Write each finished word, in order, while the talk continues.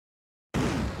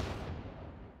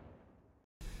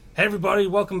Hey everybody,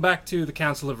 welcome back to the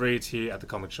Council of Reeds here at the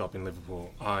Comic Shop in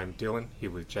Liverpool. I'm Dylan, here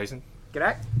with Jason,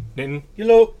 G'day. Nitin,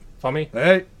 Hello. Fommy,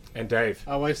 Hey. and Dave.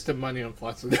 I wasted money on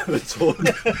flights and never talk.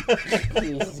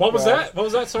 What was that? What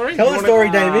was that? Sorry? Tell You the wanna-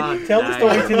 story, David. Tell the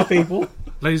story to the people.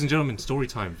 Ladies and gentlemen, story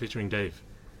time featuring Dave.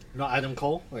 Not Adam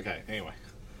Cole? Okay, anyway.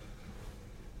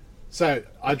 So,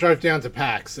 I drove down to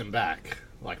PAX and back,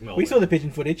 like Melbourne. We saw the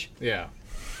pigeon footage. Yeah.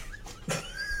 To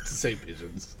see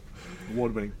pigeons.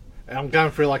 Award winning. And I'm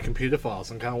going through, like, computer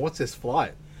files. I'm going, what's this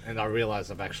flight? And I realise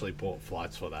I've actually bought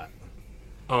flights for that.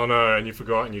 Oh no, and you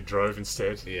forgot and you drove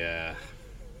instead. Yeah.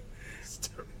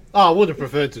 Oh, I would have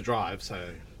preferred to drive, so...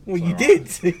 Well,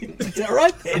 it's you alright. did. Is that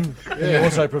right then? You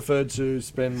also preferred to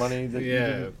spend money that you Yeah.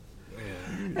 didn't.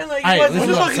 And like, Hey, it wasn't this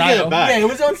is a lot- on sale. Yeah, it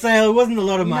was on sale. It wasn't a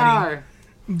lot of money.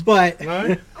 But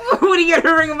No? What are you going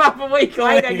to ring them up a week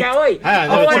later and go, oi, I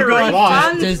I want to never took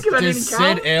refund Does, because I does didn't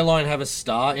said come? airline have a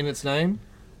star in its name?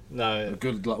 No.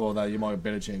 Good luck. Well, you might have a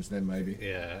better chance then, maybe.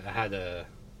 Yeah, I had a...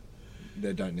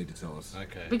 They don't need to tell us.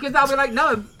 Okay. Because they'll be like,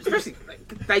 no, especially,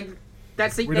 like,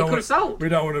 that seat We they don't could have sold. We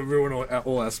don't want to ruin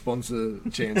all our sponsor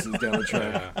chances down the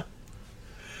track.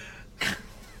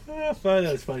 Yeah.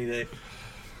 that was funny, Dave.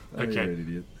 Okay. You're an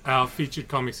idiot. Our featured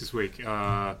comics this week.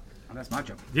 Oh, that's my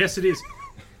job. Yes, it is.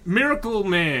 Miracle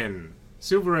Man,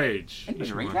 Silver Age. Anybody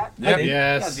issue read one. that? Yep. That was a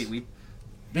Yes. bit weird.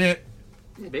 Yeah.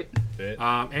 A bit.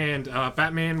 And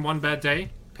Batman, One Bad Day,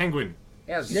 Penguin.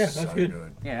 Yeah, that was, Yeah, yeah. that's So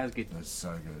good. That was good. That's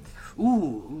so good.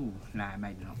 Ooh. No,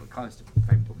 maybe not, but close to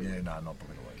favourite book. Yeah, no, not book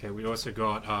of the week. Okay, we also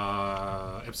got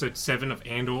episode 7 of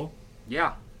Andor,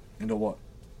 Yeah. Into what?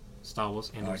 Star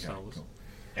Wars, Andor Okay, Star Wars. cool.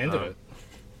 End of it.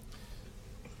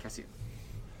 Cassian.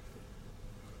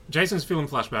 Jason's film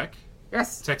flashback,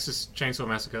 Yes. Texas Chainsaw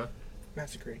Massacre,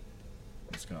 Massacre.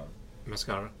 Let's go.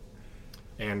 Mascara,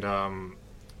 and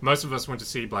most of us went to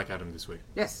see Black Adam this week.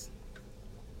 Yes.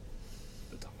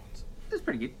 The dumb ones. That's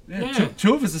pretty good. Yeah, Yeah.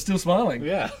 Two of us are still smiling.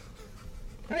 Yeah.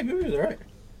 Hey, movie was alright.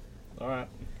 Alright.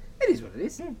 It is what it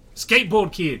is.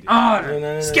 Skateboard Kid. Oh, No, no. no,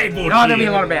 no, Skateboard No, there'll be Kid.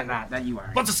 a lot about that. Don't you worry.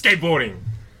 What's a skateboarding?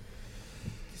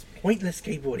 Pointless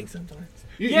skateboarding sometimes.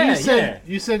 Yeah,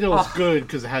 You said it was good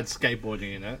because it had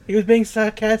skateboarding in it. He was being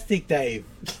sarcastic, Dave.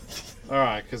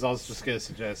 Alright, because I was just going to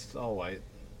suggest, oh wait.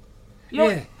 You know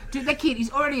what? Dude, that kid,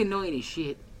 he's already annoying as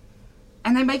shit.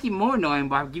 And they make him more annoying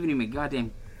by giving him a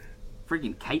goddamn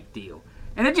freaking cape deal.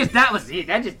 And that was it.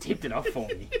 That just tipped it off for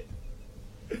me.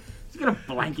 He's got a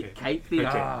blanket cape deal.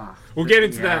 Okay. Ah. We'll get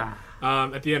into Yeah.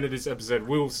 that at the end of this episode.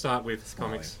 We'll start with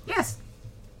comics. Yes.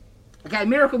 Okay,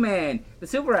 Miracle Man, The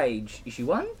Silver Age, issue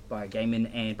 1 by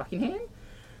Gaiman and Buckingham.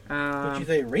 But you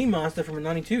say remaster from a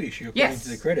 92 issue according Yes. to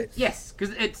the credits. Yes,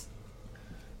 because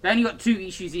they only got 2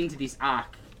 issues into this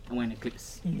arc when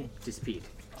Eclipse disappeared.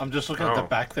 I'm just looking at the Oh.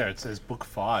 back there. It says book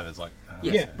 5. It's like...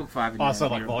 Yes, Yeah. book 5. in Oh, the so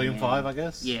like Miracle volume Man. 5, I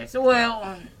guess? Yeah, so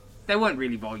well, they weren't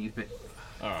really volumes, but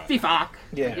Alright. 5th arc.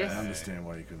 Yeah. I guess. I understand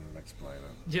why you couldn't explain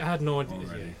it. Yeah, I had no idea.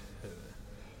 Already.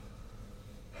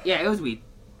 Yeah, it was weird.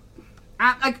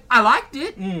 I liked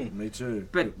it, Me too.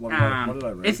 but what did I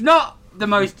read? it's not the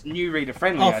most new reader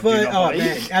friendly. Oh,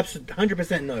 man, absolutely,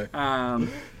 100% no.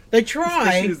 They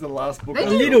try This is the last book. They a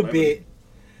do. little bit,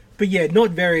 but yeah, not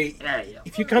very. Yeah.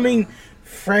 If you're coming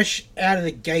fresh out of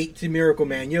the gate to Miracle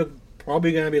Man, you're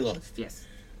probably going to be lost. Yes.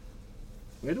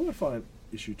 Where do I find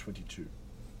issue 22?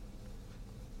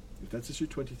 If that's issue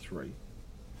 23,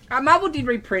 Marvel did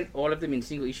reprint all of them in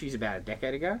single issues about a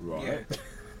decade ago. right? Yeah.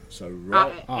 So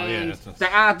right, Oh, yeah, and that's- they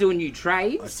are doing new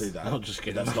trades. I see that. I'll just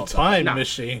get That's a not time No.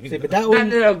 machine. See, but that And one,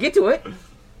 they'll get to it.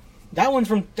 that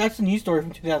one's that's a new story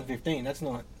from 2015. That's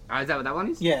not. Oh, is that what that one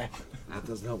is? Yeah. That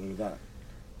doesn't help me with that.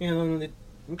 You know,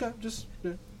 Okay, just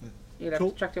Yeah, they've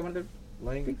Cool. tracked down one of the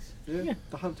laying. things. Yeah,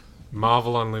 the hunt.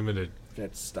 Marvel Unlimited.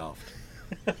 Get stuffed.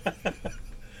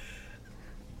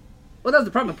 Well, that was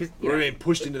the problem because We've been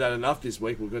pushed into that enough this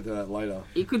week. We'll get to that later.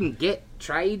 you couldn't get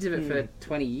trades of it for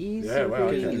 20 years. Yeah, sort of well,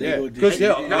 thing. yeah, And yeah. they- Because The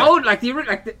yeah,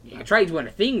 old, trades weren't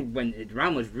a thing when the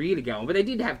run was really going, but they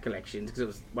did have collections because it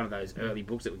was one of those early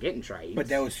books that were getting trades. but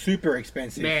that was super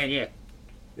expensive. Man, yeah.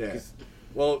 yeah.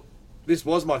 Well, this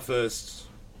was my first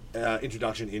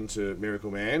introduction into Miracle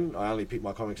Man. I only picked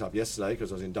my comics up yesterday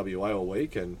because I was in WA all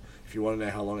week, and if you want to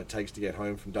know how long it takes to get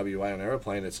home from WA on an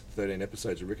aeroplane, it's 13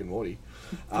 episodes of Rick and Morty.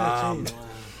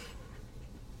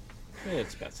 Yeah,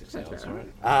 it's about 6 hours,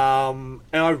 right?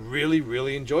 And I really,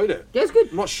 really enjoyed it. Yeah, it's good.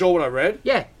 I'm not sure what I read,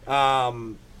 Yeah.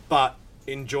 but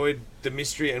enjoyed the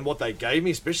mystery and what they gave me,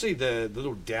 especially the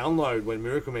little download when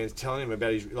Miracle Man's telling him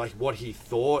about his what he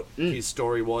thought his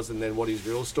story was and then what his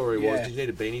real story was. Yeah. Did you need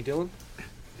a beanie, Dylan?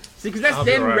 See, because that's I'll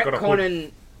be them alright, I got a hood.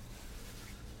 retconning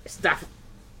stuff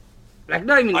Like,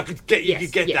 not even... I could get you Yes,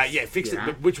 could get yes, that, yeah, fix you it,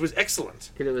 know? which was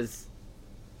excellent. Because it was...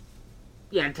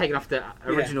 Yeah, taking off the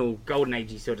original Golden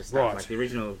Agey sort of stuff. Right. Like the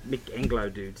original Mick Anglo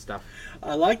dude stuff.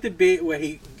 I like the bit where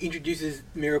he introduces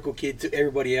Miracle Kid to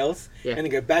everybody else, Yeah. and then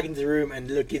go back into the room, and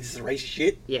the little kid's just racist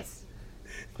shit. Yes.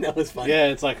 That was funny. Yeah,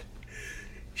 it's like,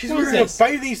 She's Who's wearing a this?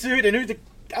 bathing suit, and who's the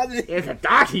other? Yeah, it's a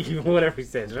darky or whatever he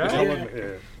says, right? I Yeah. wouldn't-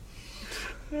 yeah.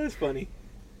 That's funny.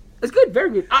 It's good, very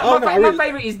good. Oh, no, I my really-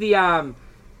 favourite is the,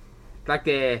 like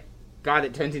the guy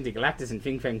that turns into Galactus and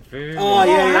Fing Fang Foom. Oh,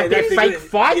 yeah, Like yeah, the they- fake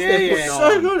fights yeah, they're yeah. putting So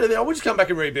on. So good. And then I would just come back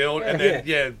and rebuild, and then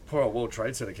Yeah. poor old World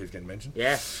Trade Center keeps getting mentioned.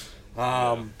 Yeah.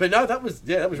 But no, that was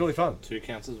really fun. 2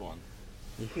 counts as 1.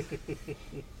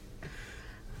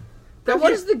 But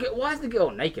why is the girl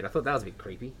naked? I thought that was a bit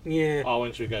creepy. Yeah. Oh,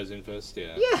 when she goes in first,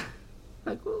 yeah. Yeah.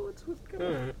 Like, well, what's going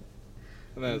on? Alright.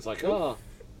 And then it's like, oh,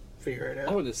 Figure it out.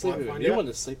 I want to sleep Might with him. find You out. want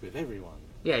to sleep with everyone.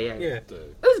 Yeah. Yeah. The,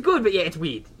 It was good, but yeah, it's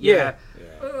weird. Yeah.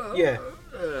 yeah. Yeah.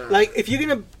 Like, if you're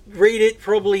gonna read it,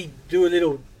 probably do a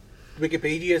little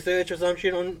Wikipedia search or some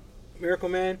shit on Miracle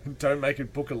Man. Don't make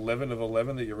it book 11 of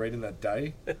 11 that you're reading that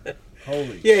day.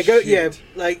 Holy Yeah, go. shit. Yeah,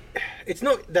 like it's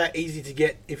not that easy to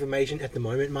get information at the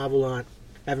moment. Marvel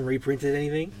haven't reprinted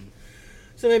anything,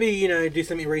 so maybe do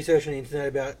some research on the internet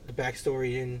about the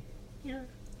backstory and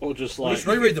Or just Well, like, just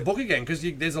reread the book again because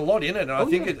there's a lot in it, and I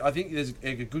think yeah. I think there's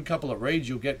a good couple of reads.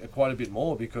 You'll get quite a bit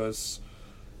more because,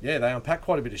 they unpack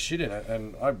quite a bit of shit in it,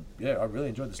 and I really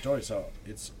enjoyed the story. So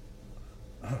it's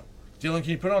Dylan,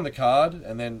 can you put it on the card,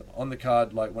 and then on the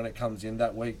card, like when it comes in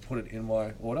that week, put it in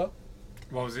my order.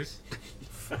 What was this?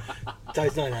 so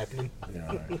it's not happening.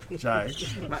 Yeah, Jay,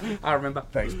 I remember.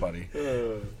 thanks, buddy.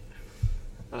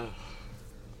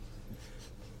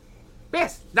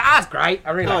 Yes, the art's great.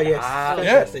 I really Oh like yes, the art.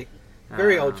 fantastic.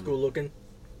 Very old Um, school looking.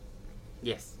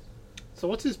 Yes. so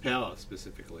what's his power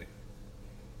specifically?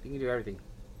 You can do everything,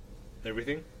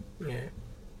 Everything? Yeah,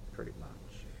 pretty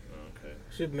much. Okay.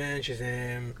 Superman,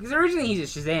 Shazam, Because originally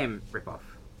he's a Shazam ripoff.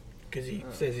 because he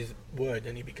says his word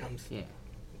and he becomes. Yeah.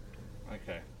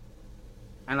 Okay.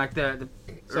 And like the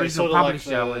So original sort of like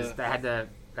publisher the- was they had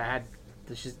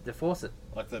the Fawcett.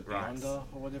 Like the Right. Beyonder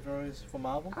or whatever it is for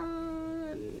Marvel?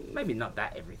 Maybe not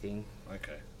that everything,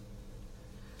 Okay.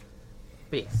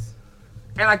 but yes.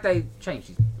 And like they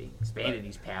expanded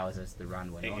his powers as the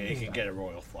run went He, on. he and can stuff. get a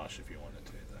royal flush if you wanted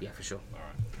to. Though. Yeah, for sure.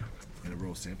 Alright. And a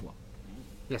raw sampler.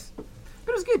 Yes, but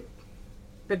it was good,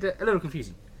 but a little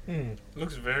confusing.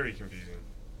 Looks very confusing.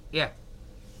 Yeah.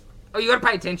 Oh, you got to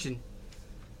pay attention.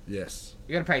 Yes.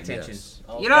 You got to pay attention. Yes.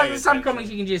 I'll You know, pay there's some attention. comics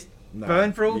you can just No.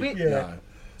 burn for a bit. Yeah. No.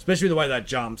 Especially the way that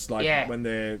jumps, like Yeah. when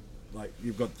they're like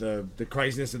you've got the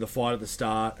craziness of the fight at the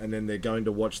start, and then they're going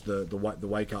to watch the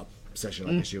wake up session,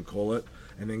 I guess you'll call it,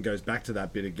 and then goes back to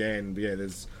that bit again. But yeah,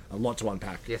 there's a lot to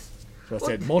unpack. Yes. So I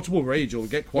said multiple reads, you'll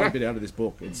get quite Yeah. a bit out of this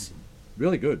book. It's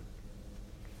really good.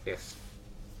 Yes.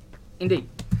 Indeed.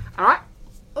 All right.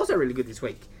 Also really good this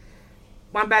week.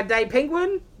 One Bad Day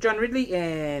Penguin, John Ridley,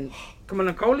 and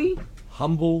Kamala Coley.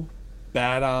 Humble,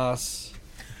 badass,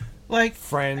 Like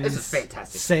friends. This is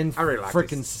fantastic. Send I really like freaking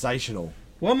this. sensational.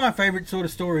 one of my favorite sort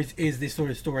of stories is this sort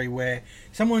of story where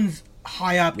someone's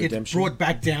high up gets Redemption. brought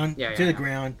back down Yeah, to yeah, the yeah.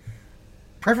 ground.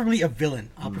 Preferably a villain.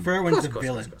 I prefer it when it's a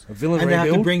villain. A villain And they have to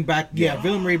rebuild. bring back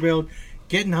villain rebuild,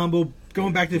 getting humble,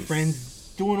 going back to the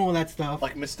friends, doing all that stuff.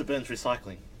 Like Mr. Burns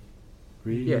recycling.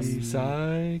 Yes.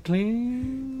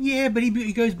 Recycling. Yeah, but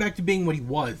he goes back to being what he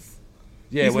was.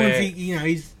 Yeah, He's where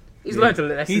he's He's learned a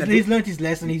lesson. he's learned his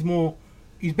lesson.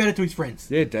 He's better to his friends.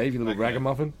 yeah, Dave, you little Okay.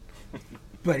 ragamuffin.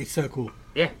 But he's so cool.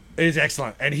 Yeah. It is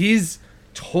excellent, and his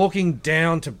talking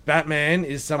down to Batman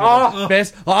is some of the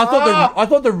best. I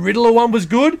thought the Riddler one was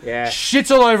good. Yeah.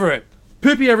 Shits all over it,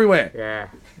 poopy everywhere.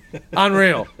 Yeah.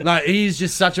 Unreal. No, he's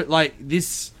just such a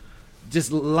this,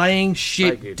 just laying So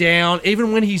shit good. down,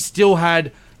 even when he still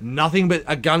had nothing but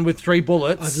a gun with 3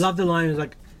 bullets. I love the line. It was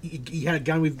like he had a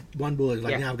gun with 1 bullet.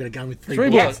 Like Yeah. now I've got a gun with 3 3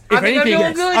 bullets. bullets. I If think I'm anything,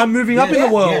 doing good. I'm moving up in Yeah.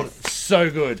 the world. Yes. So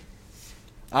good.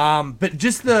 But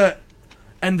just the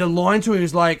line to it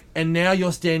is like, and now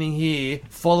you're standing here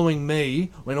following me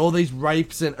when all these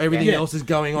rapes and everything Yeah. else is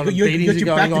going on, and You beatings got are your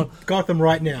going back on. to Gotham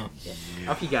right now.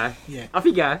 Off you go. Yeah. Off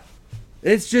you go.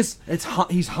 It's just,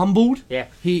 he's humbled. Yeah.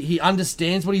 He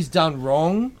understands what he's done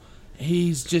wrong.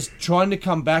 He's just trying to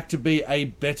come back to be a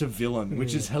better villain,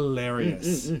 which is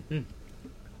hilarious.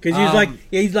 Because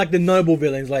he's like the noble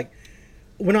villain. He's like,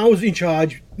 when I was in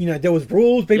charge, there was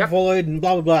rules, people Yep. followed, and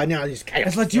blah blah blah. Now it's chaos.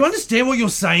 It's like, do you understand what you're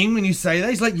saying when you say that?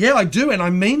 He's like, yeah, I do, and I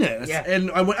mean it. Yeah.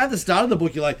 And at the start of the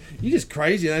book, you're like, you're just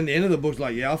crazy. And then at the end of the book,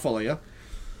 like, yeah, I'll follow you.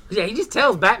 Yeah, he just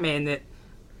tells Batman that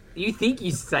you think you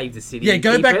saved the city. Yeah, and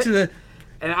go keep back it. to the...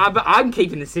 And I'm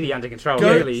keeping the city under control,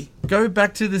 really. Go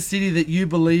back to the city that you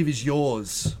believe is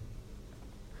yours.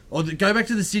 Or go back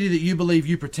to the city that you believe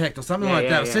you protect, or something like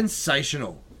that. Yeah.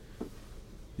 Sensational.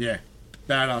 Yeah.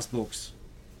 Badass books.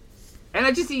 And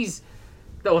I just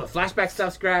all the flashback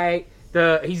stuff's great.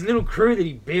 His little crew that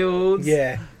he builds.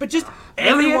 Yeah. But just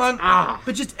Elliot? everyone... Ah.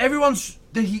 But just everyone's...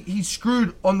 He's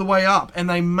screwed on the way up, and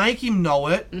they make him know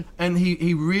it, and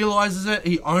he realizes it,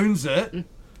 he owns it.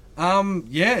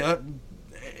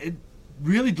 It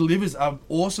really delivers an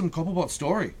awesome Copperbot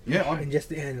story. Yeah. And just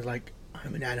the end, like,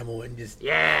 I'm an animal and just...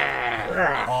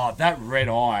 Yeah. Oh, that red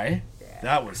eye,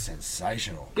 that was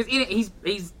sensational. Because in it,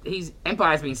 his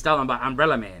empire's been stolen by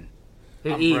Umbrella Man.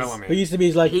 Who Umbrella Man. Who used to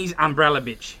be like... He's Umbrella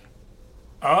Bitch.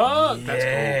 Oh, that's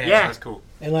cool. Yeah. That's cool.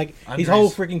 And like, his Andres. whole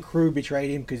freaking crew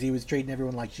betrayed him because he was treating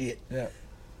everyone like shit. Yeah.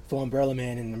 For Umbrella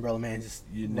Man, and Umbrella Man just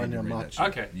You running need to on read much. that.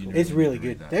 Okay. You need It's to really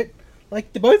read good.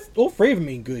 that. All three of them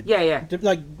being good. Yeah.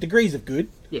 Like, degrees of good.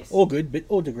 Yes. All good, but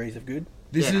all degrees of good.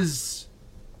 This Yeah. is...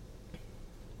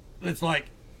 It's like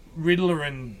Riddler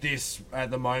and this at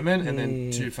the moment, and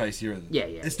then Two-Face here. Yeah.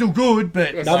 It's still good,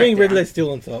 but... Yes. No, I think down. Riddler's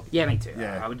still on top. Yeah, me too.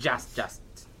 Yeah. I would just.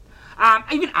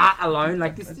 Even art alone,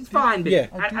 like this is fine, but Yeah.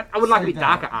 I would like a say bit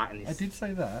darker that. art in I this. did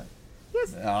say that.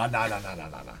 Yes. Oh,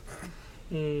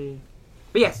 no.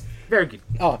 But yes, very good.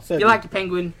 Oh, so You good. like the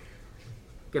Penguin?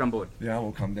 Get on board. Yeah,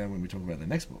 we'll come down when we talk about the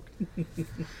next book.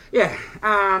 Yeah.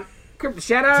 Crypt of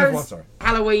Except Shadows. one, sorry.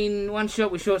 Halloween one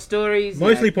shot with short stories.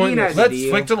 Mostly you know pointless. the Let's deal.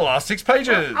 flick to the last 6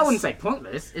 pages. I wouldn't say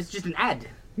pointless. It's just an ad.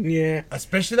 Yeah.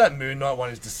 Especially that Moon Knight one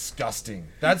is disgusting.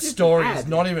 That just story an is ad.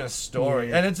 not even a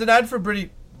story. And it's an ad for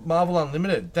Marvel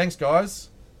Unlimited. Thanks, guys.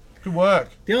 Good work.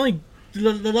 The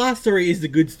last story is the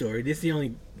good story. This is the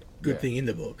only good thing in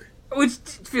the book. Which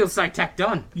feels so tacked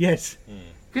on. Yes.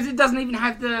 Because it doesn't even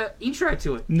have the intro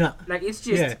to it. No. Like, it's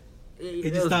just... Yeah. It It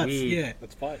just was starts. weird. Yeah.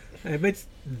 That's fine. But it's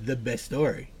the best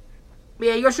story.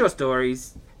 Yeah, you got short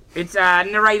stories. It's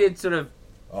narrated sort of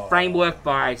framework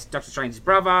by Doctor Strange's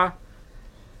brother.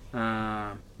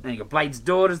 Then you got Blade's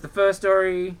daughter's the first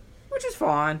story, which is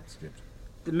fine. Skipped.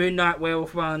 The Moon Knight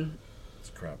werewolf one It's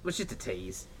crap. was just a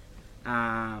tease. The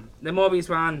Morbius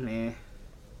one, meh.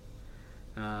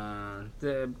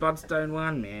 The Bloodstone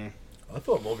one, meh. I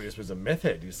thought Morbius was a meth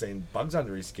head. You've seen bugs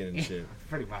under his skin and shit.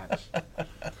 Pretty much.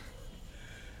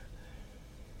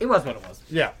 It was what it was.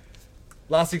 Yeah.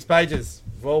 Last 6 pages.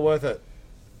 Well worth it.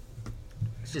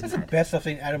 It's just That's an the ad. best I've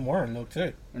seen Adam Warren look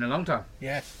too. In a long time.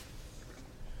 Yes.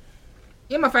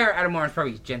 Yeah, my favourite Adam Warren's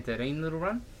probably his Gen 13 little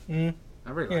run. Mm.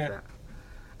 I really Yeah. like that.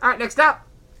 Alright, next up.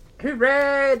 Who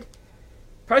read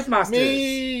Postmasters?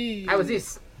 Me. How was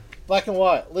this? Black and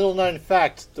white. Little known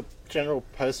fact: the General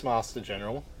Postmaster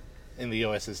General in the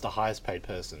US is the highest paid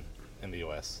person in the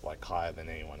US, like higher than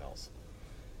anyone else.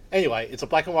 Anyway, it's a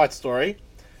black and white story.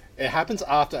 It happens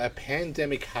after a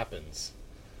pandemic happens,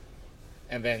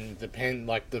 and then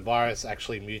the virus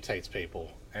actually mutates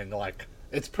people, and like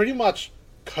it's pretty much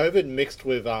COVID mixed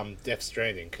with Death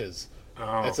Stranding because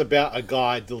it's about a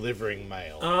guy delivering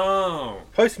mail. Oh.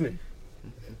 Postman.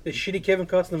 The shitty Kevin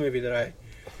Costner movie that I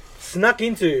snuck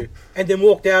into and then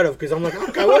walked out of because I'm like,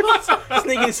 okay, what's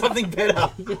sneak into something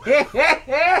better?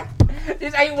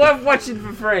 This ain't worth watching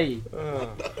for free.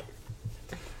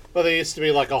 But there used to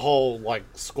be like a whole like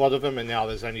squad of them, and now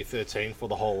there's only 13 for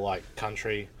the whole like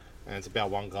country, and it's about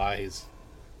one guy. He's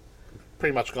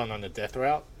pretty much gone on the death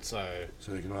route. So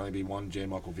So there can only be one J.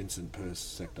 Michael Vincent per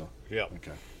sector. yeah,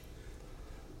 Okay.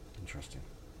 Interesting.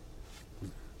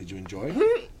 Did you enjoy it?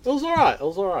 it was alright. It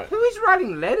was alright. Who is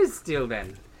writing letters still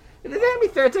then? If there's only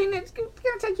 13, it's going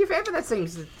to take you forever. That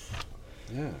seems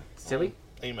Yeah. silly.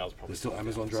 Emails probably. There's still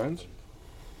Amazon drones?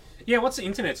 Yeah, what's the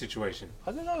internet situation?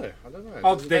 I don't know.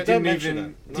 Oh, they don't didn't mention even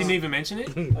it. No. didn't even mention it.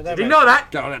 I don't Didn't know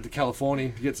that. Going out to California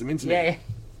to get some internet.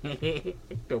 Yeah.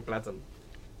 Bill Platinum.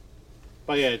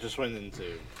 But yeah, it just went into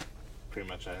pretty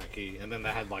much anarchy, and then they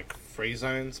had like free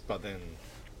zones, but then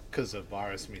because the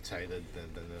virus mutated, then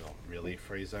they're not really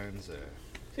free zones.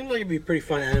 Seems like it'd be a pretty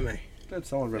fun anime. Glad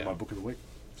someone read Yeah. my book of the week.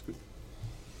 It's good.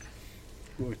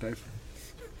 Good work, Dave.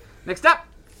 Next up,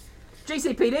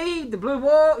 GCPD, The Blue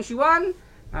War, issue 1.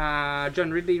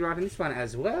 John Ridley writing this one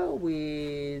as well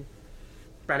with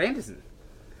Brad Anderson.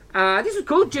 This was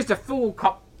cool, just a full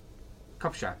cop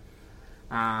show.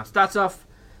 Starts off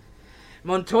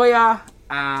Montoya.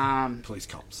 Police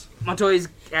cops. Montoya's,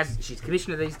 as she's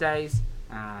commissioner these days.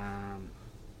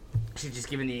 She's just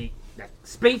given the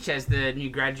speech as the new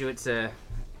graduates are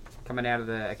coming out of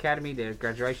the academy, their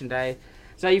graduation day.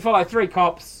 So you follow 3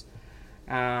 cops.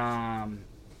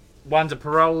 One's a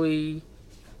parolee,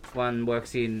 one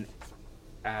works in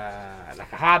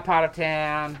like a hard part of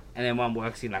town, and then one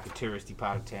works in like a touristy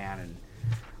part of town. And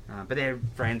But they're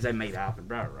friends, they meet up and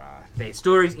blah, blah, blah. Their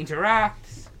stories interact.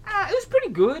 It was pretty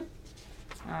good.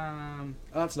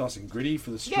 That's nice and gritty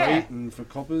for the street Yeah. and for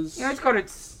coppers. You know,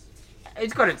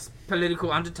 it's got its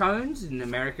political undertones in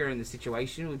America and the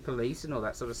situation with police and all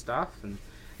that sort of stuff. And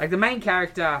like the main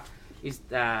character is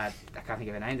I can't think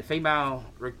of her name, the female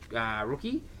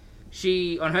rookie.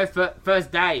 She on her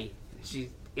first day, she's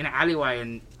in an alleyway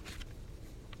and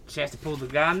she has to pull the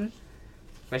gun,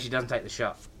 but she doesn't take the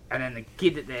shot. And then the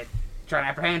kid that they're trying to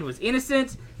apprehend was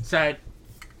innocent, so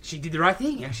she did the right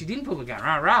thing. You know, she didn't pull the gun.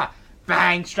 Rah rah.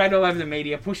 Bang, straight all over the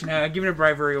media, pushing her, giving her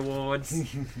bravery awards,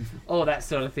 all that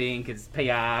sort of thing, because PR,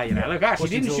 you know, look, she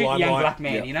didn't shoot a young black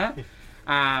man, you know?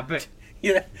 But,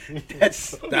 Yeah, that's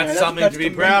something to be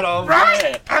proud of.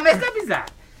 right? How messed up is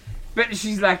that? But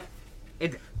she's like,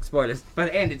 spoilers, by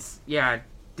the end it's, I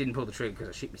didn't pull the trigger because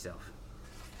I shit myself.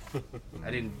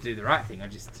 I didn't do the right thing, I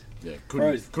just... Yeah,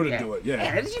 Froze. couldn't do it.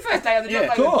 Yeah, this is your first day on the job. Yeah,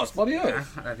 of course. Bloody hell.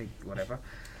 I think, whatever.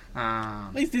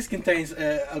 At least this contains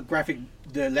a graphic,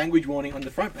 the language warning on the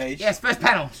front page. Yes, first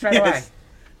panel, straight away.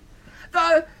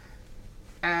 Though,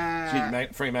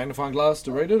 Free magnifying glass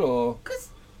to read it, or because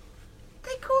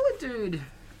they call a dude,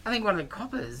 I think one of the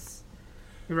coppers,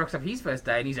 who rocks up his first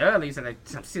day, and he's early, so they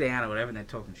sit down or whatever, and they're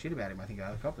talking shit about him, I think,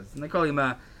 other coppers. And they call him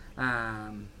a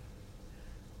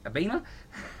beaner.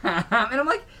 And I'm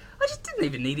like, I just didn't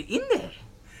even need it in there.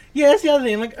 Yeah, that's the other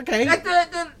thing. I'm like, okay. Like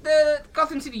the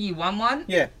Gotham City Year 1 one,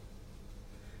 Yeah.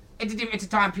 it's a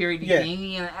time period Yeah.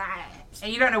 thing,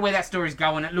 and you don't know where that story's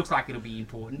going. It looks like it'll be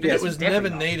important. But it this was definitely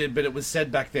never not. needed, but it was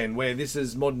said back then. Where this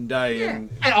is modern day, Yeah. and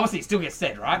And obviously it still gets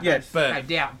said, right? Yes. but No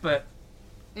doubt, but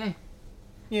Yeah.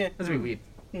 that's a bit weird.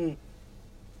 Mm.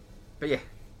 But yeah,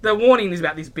 the warning is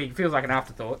about this big. Feels like an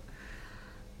afterthought.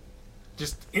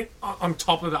 Just on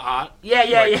top of the art. Yeah,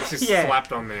 It's just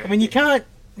slapped on there. I mean, you can't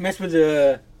mess with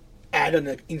the ad on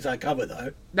the inside cover,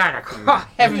 though. No, God,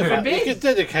 heaven You forbid. could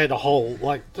dedicate a whole,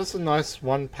 just a nice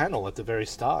one panel at the very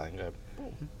start and go,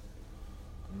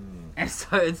 And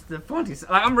so it's the font is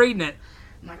like I'm reading it.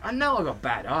 I'm like, I know I got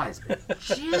bad eyes, but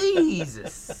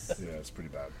Jesus. yeah, it's pretty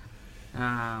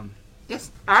bad.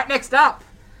 Yes. All right, next up,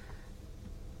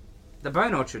 the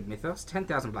Bone Orchard Mythos,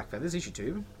 10,000 Black Feathers, issue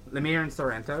 2. Lemire and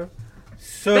Sorrento.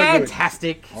 So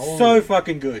Fantastic. good. So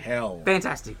fucking good. Hell,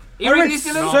 Fantastic. I You read read this,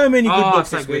 Dylan? so many good Oh, books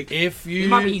so this good. week. if you It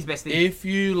might be his best thing. if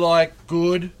you like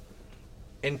good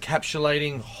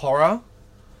encapsulating horror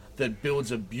that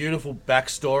builds a beautiful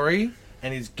backstory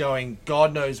and is going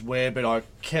God knows where, but I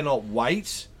cannot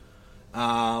wait.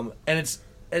 And it's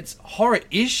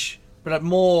horror-ish, but a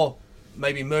more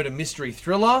maybe murder mystery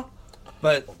thriller.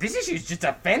 But This issue is just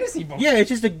a fantasy book. Yeah, it's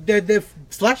just the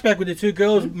flashback with the two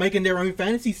girls making their own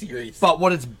fantasy series.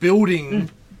 what it's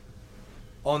building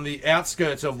on the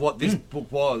outskirts of what this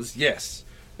book was, yes.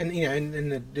 And you know,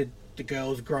 and the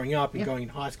girls growing up and going in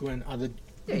high school and other,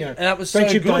 you know, And that was so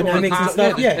friendship good. dynamics and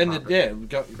stuff. Yeah. And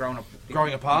Growing up.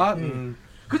 growing apart. And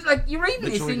Because, like, you're reading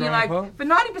this Literally and you're growing like,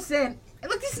 apart. for 90%,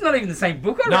 look, this is not even the same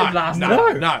book I read last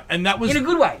time. no. And that was In a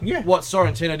good way. Yeah. what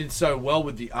Sorrentino did so well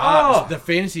with the art, Oh. the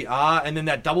fantasy art, and then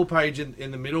that double page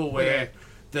in the middle where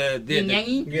the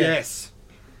Yin-yang-y? yes.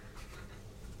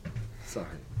 Sorry,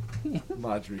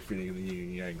 Marjorie Finnegan and the Yin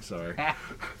and Yang. Sorry.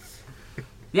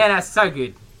 Yeah, no, it's so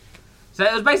good. So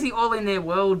it was basically all in their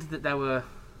world that they were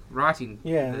writing.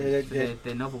 Yeah,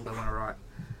 Their novel they want to write.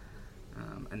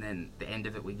 And then the end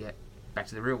of it, we get back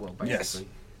to the real world, basically. Yes.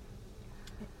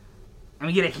 And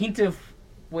we get a hint of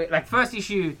where, like, first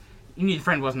issue, you knew the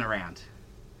friend wasn't around.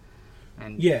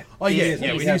 And Yeah. Oh yeah, Yes, yeah.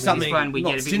 yes, We yes. knew something one, we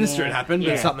not get a bit sinister more- had happened,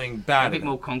 yeah, but something bad. a bit had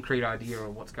more concrete idea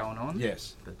of what's going on. happened.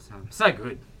 Yes. But so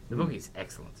good. The book is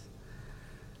excellent.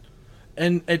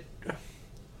 And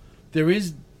there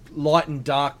is light and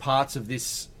dark parts of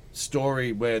this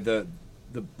story where the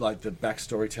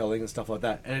backstory telling and stuff like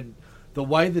that, and the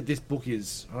way that this book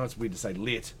is, it's weird to say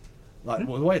lit, the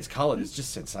way it's coloured is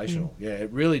just sensational. Yeah,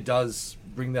 it really does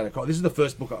bring that across. This is the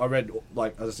first book I read,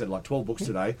 as I said, 12 books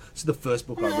today. This is the first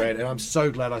book I read, and I'm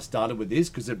so glad I started with this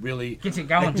because it really Gets it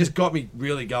going. It just got me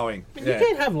really going. You Yeah.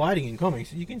 can't have lighting in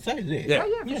comics. You can say lit. Yeah.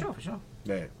 Oh, yeah, for sure.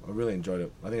 Yeah, I really enjoyed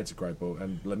it. I think it's a great book,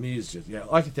 and Lemire's just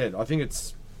like you said. I think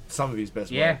it's some of his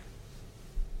best Yeah. work.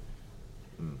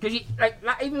 Because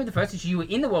like even with the first issue, you were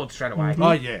in the world straight away.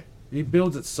 Oh yeah, he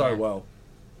builds it so Yeah. well.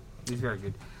 He's very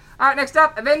good. All right, next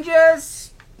up,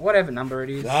 Avengers. Whatever number it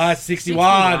is.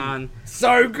 61.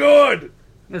 So good.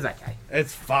 It was okay.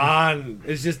 It's fun.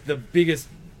 It's just the biggest,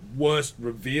 worst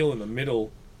reveal in the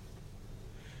middle.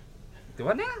 Do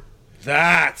what now?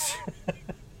 That.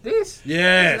 This?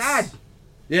 Yes. It's an ad.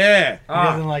 Yeah. He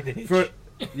doesn't Oh, like the hitch. For,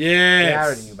 yeah, I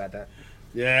already yes. knew about that.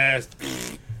 Yes.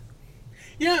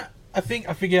 Yeah, I think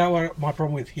I figured out what my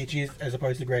problem with Hitch is as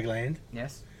opposed to Greg Land.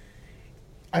 Yes.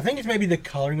 I think it's maybe the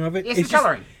colouring of it. It's the just,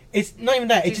 colouring. It's not even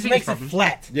that. It It's just the makes biggest it problem.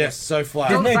 flat. Yes, so flat.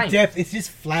 There's no Same. depth. It's just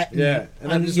flat. Yeah,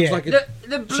 and then this looks like a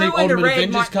The blue cheap and the Ultimate red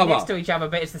Avengers might be cover. next to each other,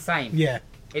 but it's the same. Yeah.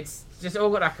 It's just all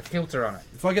got like a filter on it.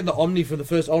 If I get the Omni for the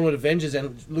first Ultimate Avengers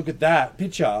and look at that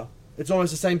picture, it's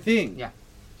almost the same thing. Yeah.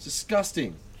 It's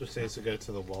disgusting. Just needs to go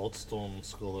to the Wildstorm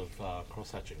School of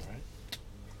cross-hatching, right?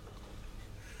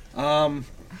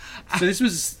 So this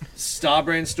was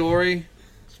Starbrand story.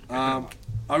 I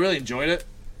really enjoyed it,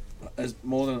 as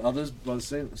more than others by the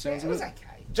sounds It of was it.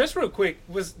 okay. Just real quick,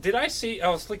 I was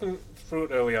flicking through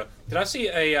it earlier. Did I see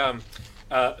a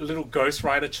little Ghost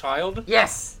Rider child?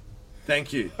 Yes.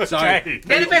 Thank you. So Okay.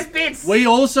 They're the best bits. we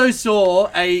also saw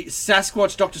a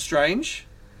Sasquatch Doctor Strange.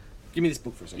 Give me this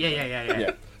book for a second. Yeah.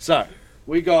 Yeah. So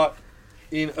we got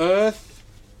in Earth.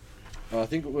 I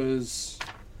think it was.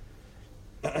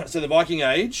 So the Viking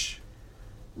Age.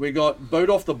 We got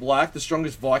Bodolf the Black, the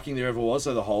strongest Viking there ever was,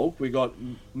 so the Hulk. We got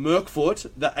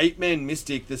Mirkfoot, the ape-man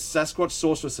mystic, the Sasquatch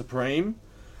Sorcerer Supreme.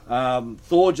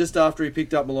 Thor just after he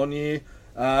picked up Mjolnir.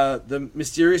 The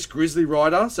mysterious Grizzly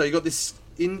Rider. So you got this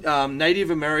Native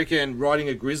American riding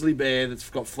a grizzly bear that's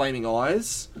got flaming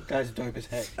eyes. That's dope as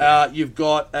heck. You've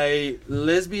got a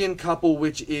lesbian couple,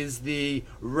 which is the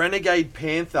Renegade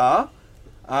Panther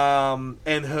and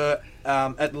her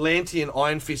Atlantean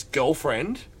Iron Fist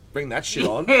girlfriend. Bring that shit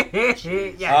on. Yeah, it's a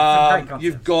great concept.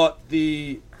 You've got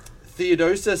the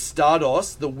Theodosia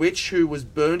Stardos, the witch who was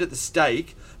burned at the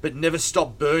stake but never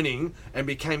stopped burning and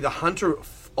became the hunter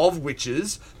of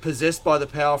witches, possessed by the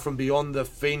power from beyond the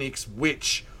Phoenix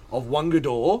Witch of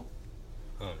Wungador.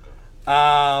 Oh,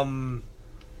 God.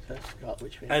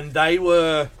 And they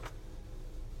were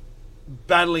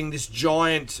battling this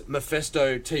giant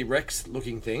Mephisto T-Rex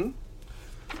looking thing.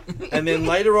 And then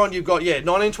later on you've got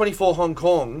 1924 Hong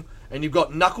Kong, and you've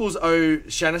got Knuckles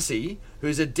O'Shaughnessy,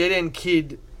 who's a dead-end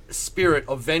kid spirit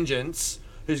of vengeance,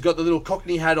 who's got the little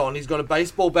Cockney hat on. He's got a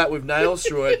baseball bat with nails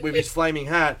through it with his flaming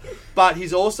hat. But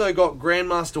he's also got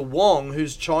Grandmaster Wong,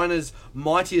 who's China's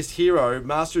mightiest hero,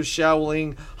 master of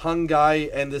Shaolin, Hung Gai,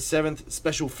 and the 7th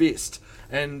Special Fist.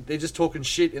 And they're just talking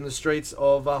shit in the streets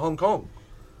of Hong Kong.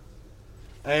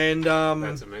 And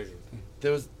That's amazing.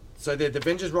 there was... So the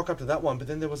Avengers rock up to that one, but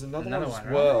then there was another one as one,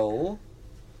 right? well.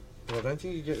 But I don't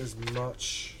think you get as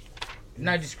much...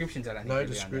 No descriptions, I don't think. No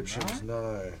really on them, descriptions, right?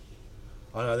 no.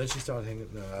 Oh no, then she started hanging...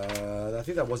 No, I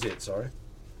think that was it, sorry.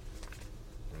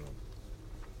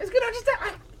 It's good.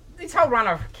 This whole run,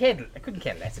 I couldn't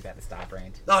care less about the Star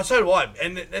brand. No, so do I.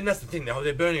 And that's the thing,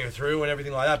 they're burning her through and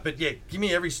everything like that. But yeah, give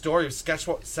me every story of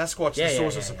Sasquatch the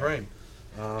Sorcerer Supreme.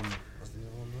 What's the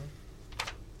other one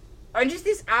there? And just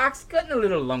this arc's gotten a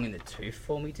little long in the tooth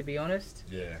for me, to be honest.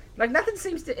 Yeah. Like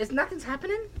nothing's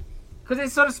happening because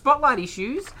there's sort of spotlight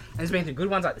issues, and there's been some good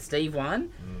ones like the Steve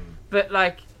one, but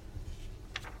like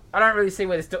I don't really see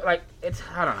where this it's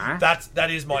I don't know. That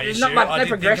is my There's issue. not much- I no did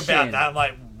think progression. about that. I'm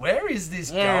like, where is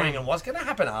this Yeah. going and what's going to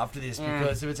happen after this? Yeah.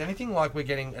 Because if it's anything like we're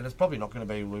getting, and it's probably not going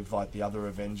to be with like the other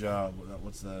Avenger.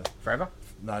 What's the? Forever.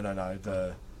 No.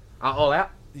 The All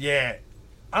out. yeah.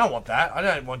 I don't want that. I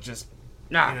don't want just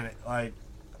No. internet. Like,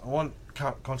 I want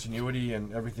continuity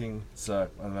and everything. So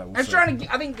I don't know. We'll I'm see.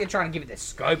 I think they're trying to give it the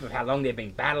scope of how long they've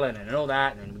been battling and all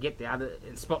that, and we get the other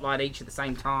spotlight each at the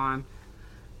same time.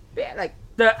 But yeah, like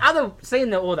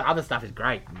all the other stuff is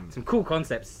great. Some cool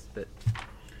concepts, but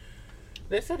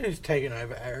They said who's taken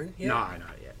over Aaron. Yeah. no,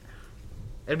 not yet.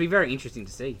 It'll be very interesting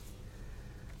to see.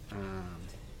 There's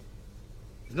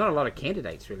not a lot of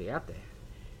candidates really out there.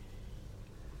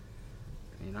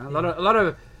 You know, a lot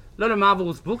of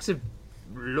Marvel's books have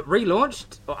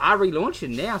relaunched or are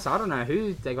relaunching now, so I don't know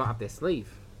who they got up their sleeve.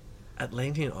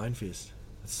 Atlantean Iron Fist.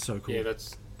 That's so cool. Yeah,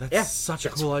 that's Yeah. such a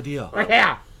cool idea. Like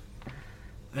how?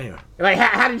 Anyway, Like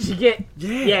how did she get?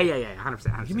 Yeah. Yeah,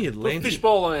 100%. give me Atlantean.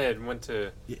 fishbowl on it and went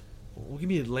to. Well, give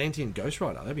me Atlantean Ghost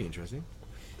Rider. That'd be interesting.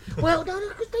 Well, no,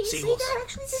 because you see Seahorse. that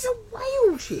actually, there's a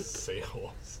whale chick.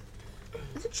 Seahorse.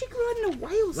 There's a chick riding a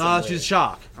whale No, somewhere. she's a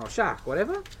shark. Oh, shark,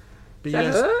 whatever. But Is that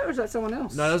yes- her or is that someone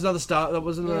else? No, that was another star. That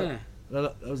wasn't. Yeah.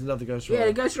 That was another Ghost Yeah, Rider.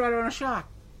 the Ghost Rider on a shark,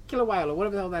 killer whale, or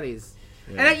whatever the hell that is.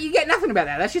 Yeah. And you get nothing about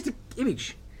that. That's just an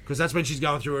image. Because that's when she's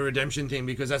going through a redemption thing.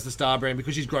 Because that's the Star brand.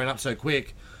 Because she's grown up so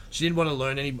quick, she didn't want to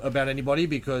learn about anybody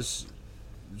because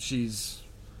she's.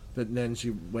 But then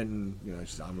she went and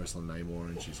she's arm wrestling Namor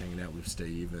and she's hanging out with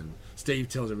Steve, and Steve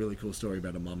tells a really cool story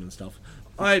about her mum and stuff.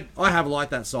 I have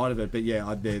liked that side of it, but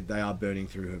yeah, they are burning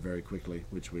through her very quickly,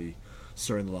 which we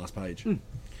saw in the last page.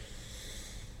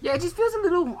 Yeah, it just feels a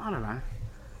little, I don't know.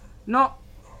 Not.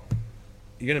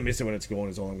 You're gonna miss it when it's gone.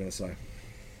 Is all I'm gonna say.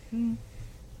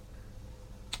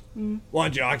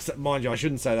 Mind you, I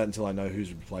shouldn't say that until I know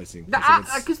who's replacing.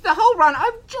 Because the whole run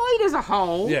I've enjoyed as a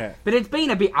whole. Yeah. But it's been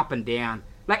a bit up and down.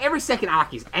 Like every second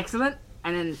arc is excellent,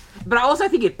 and then but I also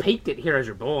think it peaked at Heroes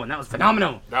Reborn. That was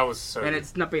phenomenal. That was so. And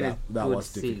it's not been as that good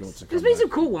was difficult since. to come There's been back. some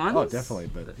cool ones. Oh, definitely,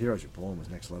 but Heroes Reborn was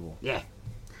next level. Yeah.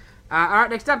 All right,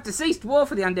 next up, Deceased War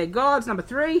for the Undead Gods, number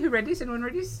 3. Who read this? Anyone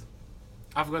read this?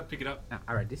 I forgot to pick it up. No,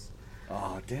 I read this.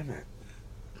 Oh, damn it.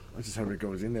 I just hope it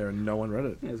goes in there and no one read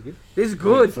it. Yeah, it was good. This is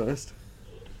good. First.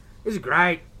 This is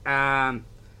great. Adam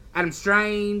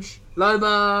Strange,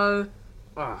 Lobo.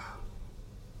 Oh,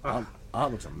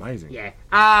 Art looks amazing.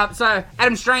 yeah. So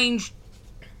Adam Strange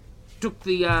took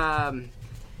the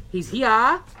he's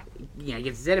here. You know,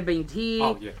 gets Zeta beamed here.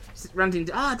 Oh, yeah. Runs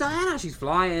into Diana. She's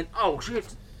flying. Oh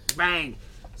shit! Bang.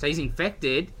 So he's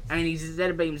infected, and then he's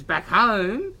Zeta beams back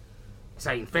home.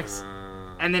 So he infects,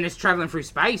 and then it's traveling through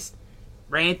space.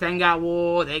 Ranthangar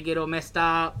War. They get all messed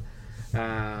up.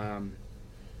 And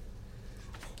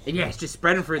yeah, it's just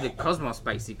spreading through the cosmos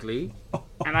basically.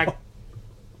 And I,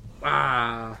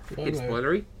 it's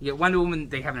spoilery. You get Wonder Woman.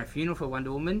 They're having a funeral for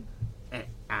Wonder Woman. And,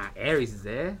 Ares is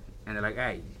there, and they're like,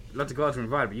 "Hey, lots of gods were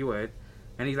invited, but you weren't."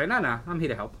 And he's like, "No, I'm here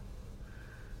to help.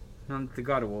 I'm the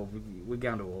god of war. We're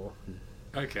going to war."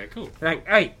 Okay, cool. They're like,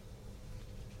 "Hey,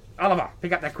 Oliver,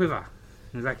 pick up that quiver."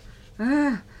 And he's like,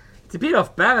 "It's a bit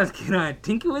off balance. Can I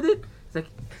tinker with it?" He's like,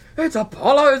 "It's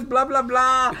Apollo's, blah blah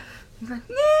blah." He's like,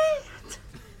 "Nah,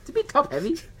 it's a bit top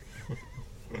heavy."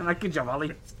 I'm like, "Good job, Ollie."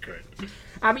 That's great.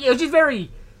 Yeah, it was just very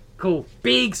cool.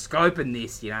 Big scope in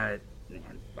this, you know.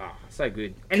 So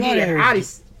good. And God, yeah, Ares. art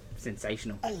is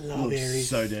sensational. I love Ares.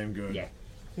 So damn good. Yeah.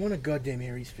 I want a goddamn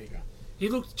Ares figure. He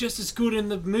looked just as good in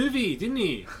the movie, didn't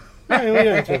he? No, we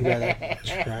don't talk about that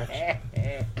trash.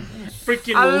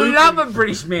 Freaking I Luke, love a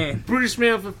British man. British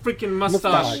man with a freaking mustache.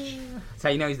 Mustache. So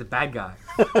you know he's the bad guy.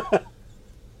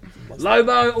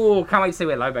 Lobo. Oh, can't wait to see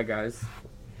where Lobo goes.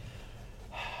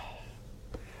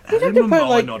 We'd have They to put,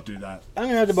 like, not do that. I'm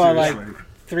gonna have to buy like Seriously.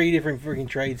 3 different freaking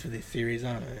trades for this series,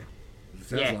 aren't I?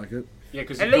 Sounds Yeah. like it. Yeah,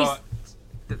 because At you least got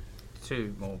the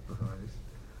 2 more before this.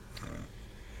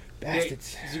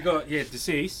 Bastards. you got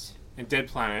Deceased and Dead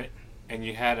Planet, and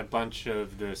you had a bunch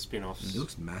of the spin-offs. It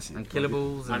looks massive.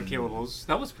 Unkillables. And Unkillables.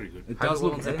 That was pretty good. It does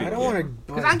look Hope epic. I don't want to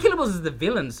Because buy. Unkillables is the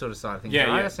villain sort of side of things. Yeah,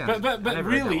 right? yeah. That sounds- I But never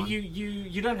read that really, one.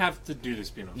 you don't have to do the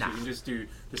spin-offs. Nah. You can just do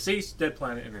Deceased, Dead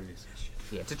Planet, and then this.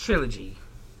 Yeah, it's a trilogy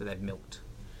that they've milked.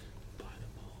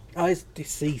 Oh, it's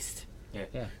Deceased.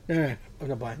 Yeah. No, I'm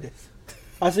not buying this.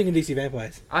 I was thinking DC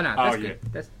Vampires. Oh no, Oh, that's yeah. good.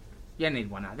 That's you don't need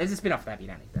one. No. There's a spin-off for that. You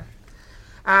don't need that.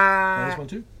 Oh, there's one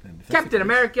too. And if that's the Captain case, it's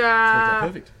worked out America.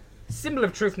 perfect. Symbol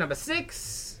of Truth number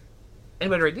 6.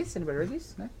 Anybody read this?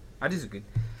 No? Oh, this is good.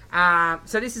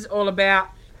 So this is all about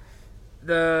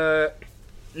the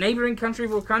neighboring country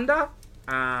of Wakanda.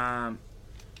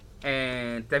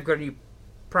 And they've got a new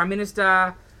prime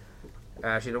minister.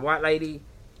 She's a white lady.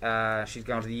 She's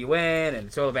going to the UN, and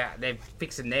it's all about they're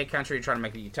fixing their country, trying to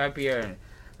make it utopia.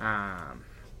 And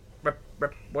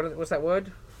what's that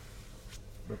word?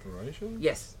 Reparation?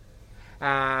 Yes.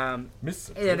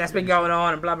 Miss Yeah, that's been going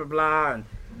on, and blah blah blah, and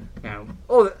you know,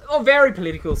 all very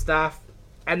political stuff.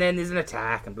 And then there's an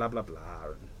attack, and blah blah blah.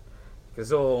 Because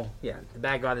the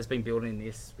bad guy that's been building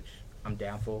this, which I'm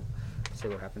down for. See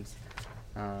what happens.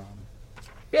 Yeah,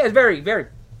 it's very very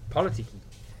politicky,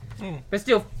 but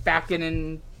still Falcon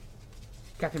and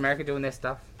Captain America doing their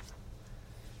stuff.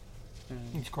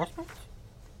 It's Crossbones?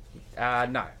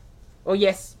 No. Well,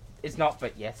 yes, it's not,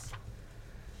 but yes.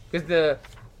 Because the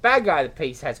bad guy of the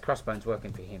piece has Crossbones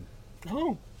working for him.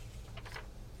 Oh.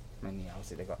 And yeah,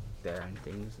 obviously they got their own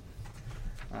things.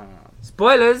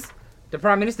 Spoilers! The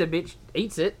Prime Minister bitch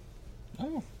eats it.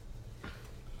 Oh.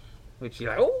 Which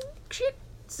you're like, oh shit,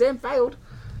 Sam failed.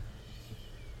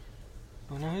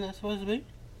 I know who that's supposed to be.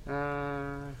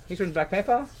 He's from Black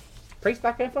Panther. Priest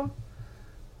Black Panther.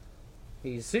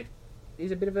 He's suit.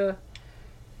 He's a bit of a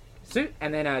suit,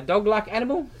 and then a dog-like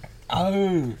animal.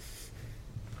 Oh.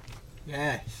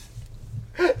 Yes.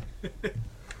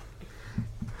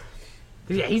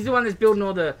 Yeah, he's the one that's building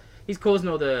all the. He's causing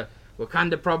all the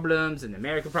Wakanda problems and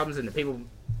America problems, and the people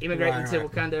immigrating to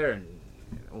Right. Wakanda, and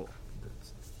all.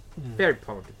 Very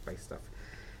politics-based stuff.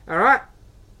 All right,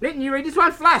 Linton, you read this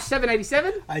one. Flash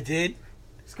 787. I did.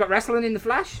 It's got wrestling in the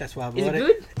Flash. That's why I Is bought it it.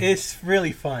 good? It's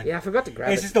really fun. Yeah, I forgot to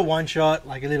grab It's it. just a one shot,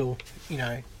 like a little,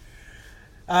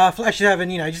 Flash is having,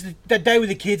 just that day with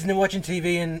the kids and then watching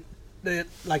TV and the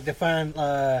fun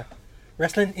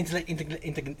wrestling,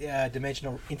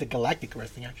 interdimensional, intergalactic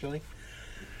wrestling actually.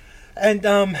 And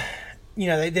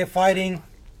they're fighting.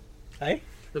 Hey,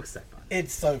 Looks so fun.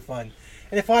 it's so fun,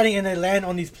 they're fighting, and they land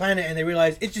on this planet, and they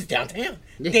realize it's just downtown.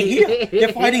 They're here. They're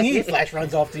fighting here. Flash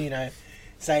runs off to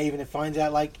save, and it finds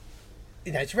out like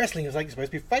it's wrestling. It's like it's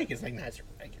supposed to be fake. It's like no, it's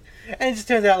fake. And it just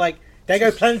turns out like they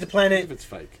go planet to planet. If it's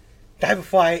fake. They have a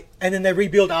fight, and then they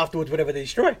rebuild afterwards whatever they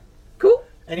destroy. Cool.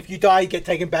 And if you die, you get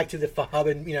taken back to the hub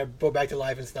and brought back to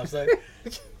life and stuff. So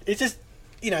it's just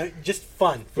just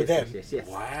fun for them. Yes.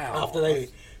 Wow. After they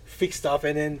fix stuff,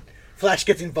 and then Flash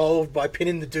gets involved by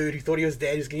pinning the dude who thought he was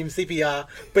dead. He's giving him CPR,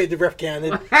 but the ref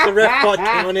counted. The ref got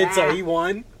counted, so he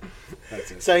won.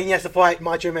 That's it. So he has to fight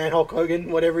Macho Man Hulk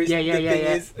Hogan, whatever his thing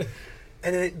is.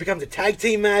 And then it becomes a tag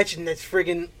team match, and that's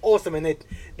friggin' awesome. And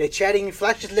they're chatting.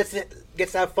 Flash just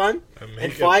gets to have fun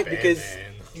and fight because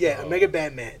Omega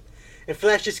Batman. And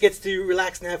Flash just gets to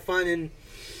relax and have fun and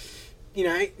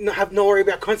not have no worry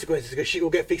about consequences because shit will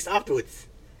get fixed afterwards.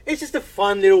 It's just a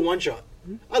fun little one shot.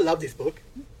 I love this book.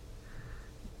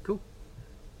 Cool.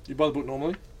 You buy the book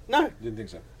normally? No, Didn't think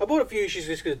so. I bought a few issues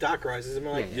just because of Dark Rises. I'm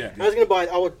like, Yeah. I was gonna buy it.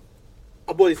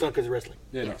 I bought this one because of wrestling,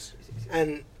 Yeah, nice.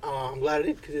 and I'm glad I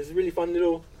did because it's a really fun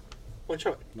little one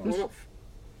shot. Nice. One off.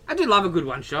 I do love a good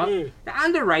one shot. Mm. They're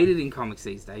underrated in comics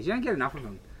these days. You don't get enough of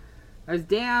them. Those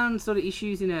down sort of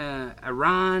issues in a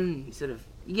run,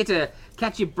 you get to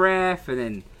catch your breath, and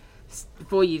then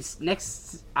before your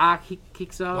next arc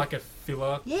kicks off. Like a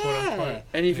filler, quote Yeah. unquote.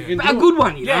 And if you can But do a good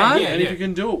one, you Yeah, know? yeah. and if you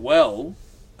can do it well,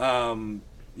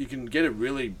 you can get a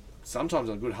really sometimes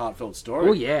a good heartfelt story.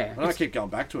 Oh, yeah. And I keep going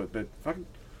back to it, but fucking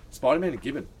Spider-Man and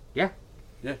Gibbon. Yeah.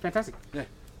 Yeah. Fantastic.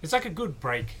 It's like a good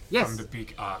break Yes. from the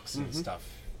big arcs and stuff.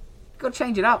 Got to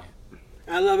change it up.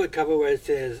 I love a cover where it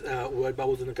says word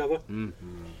bubbles in the cover, and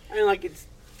like it's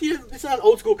an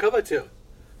old school cover too.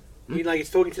 It's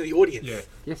talking to the audience. Yeah.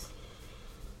 Yes.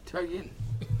 Try again.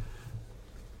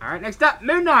 All right, next up,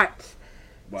 Moon Knight.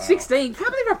 Wow. 16. Can't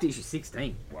believe we're up to issue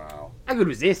 16. Wow. How good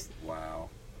was this? Wow.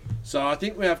 So I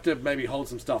think we have to maybe hold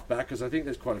some stuff back because I think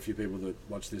there's quite a few people that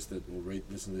watch this that will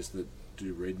listen to this that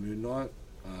do read Moon Knight.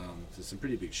 There's some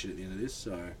pretty big shit at the end of this,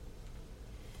 so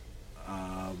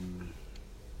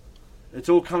it's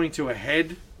all coming to a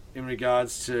head in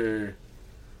regards to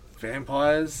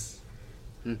vampires.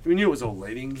 We knew it was all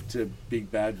leading to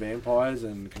big bad vampires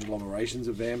and conglomerations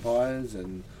of vampires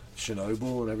and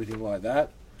Chernobyl and everything like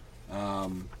that.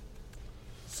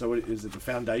 So is it the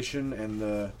Foundation and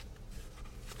the...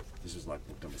 This is like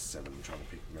book number 7. I'm trying to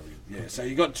pick... Yeah, so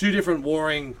you got two different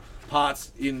warring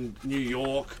parts in New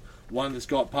York. One that's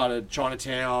got part of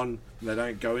Chinatown. And they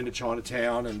don't go into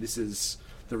Chinatown, and this is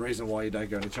the reason why you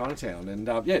don't go into Chinatown. And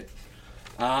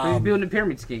He's building a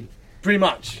pyramid scheme. pretty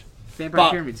much. Vampire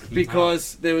But pyramid scheme.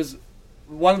 because there was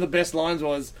one of the best lines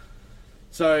was,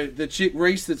 so the chick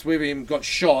Reese that's with him got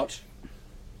shot,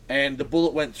 and the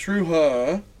bullet went through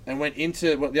her and went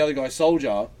into what the other guy's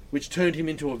soldier, which turned him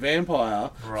into a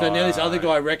vampire. So now this other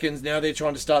guy reckons now they're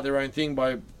trying to start their own thing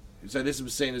by. So this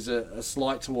was seen as a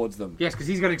slight towards them. Yes, because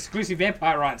he's got exclusive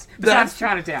vampire rights. Besides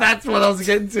Chinatown. That's what I was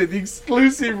getting to. The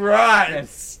exclusive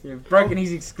rights. You've broken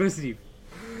his exclusive.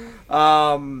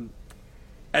 And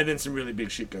then some really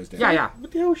big shit goes down. Yeah.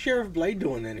 What the hell is Sheriff Blade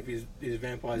doing then if his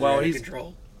vampires are out of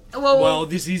control? Well,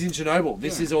 this is in Chernobyl.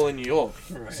 This Yeah. is all in New York.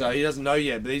 Right. So he doesn't know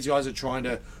yet, but these guys are trying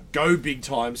to go big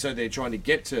time, so they're trying to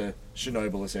get to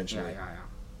Chernobyl, essentially.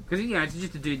 Because, it's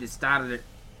just a dude that started it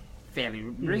fairly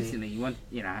recently. You want,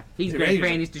 his Yeah, grand he's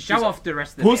plan is to show he's off the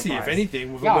rest of the Pussy, vampires. if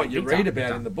anything, with Yeah, what you big read time, about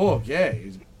big in the book. Yeah,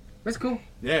 That's cool.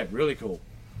 yeah, really cool.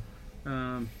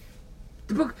 The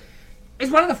book is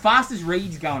one of the fastest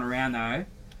reads going around, though.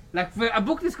 Like, for a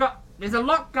book there's a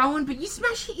lot going, but you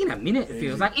smash it in a minute, it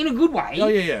feels like, in a good way. Oh,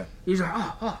 yeah. You're just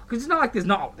like, because it's not like there's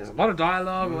a lot of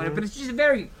dialogue or whatever, but it's just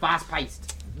very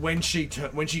fast-paced. When she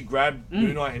grabbed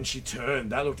Moon Knight and she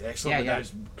turned, that looked excellent. Yeah,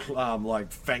 with those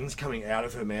like fangs coming out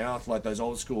of her mouth, like those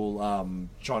old school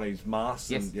Chinese masks.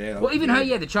 Yes. And, yeah, that Well, was even good.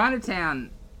 her, the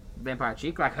Chinatown vampire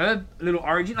chick, like her little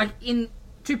origin, like in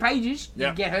 2 pages,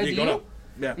 Yeah, you get her you got deal. it.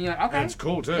 Yeah, And you're like, okay. and it's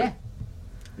cool too. Yeah.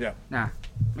 Yeah. Nah.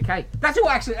 Okay. That's who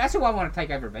I want to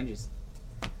take over Avengers.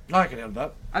 I can handle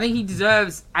that. I think he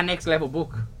deserves a next level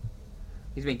book.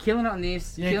 He's been killing it on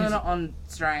this, Yeah, killing it 'cause- on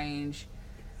Strange.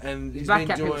 And he's Black been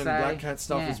Cat, people doing say. Black Cat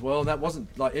stuff Yeah. as well. That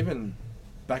wasn't like even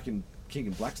back in King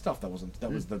and Black stuff. That was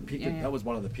the pick. Yeah. That was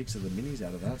one of the picks of the minis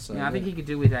out of that. So Yeah, I think he could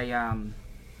do with a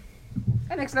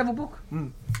next level book.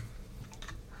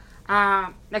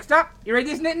 Next up, you read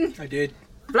this, Nitton? I did.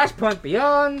 Flashpoint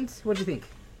Beyond. What do you think?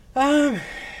 I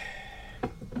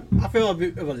feel a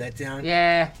bit of a letdown.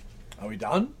 Yeah. Are we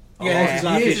done? Yeah, this is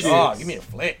last yes. issue. Oh, give me a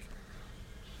flick.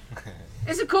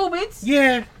 It's a cool bits.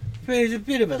 Yeah, but it's a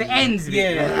bit of a... The ends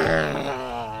bit.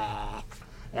 Yeah.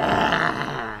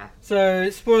 So,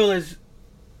 spoilers,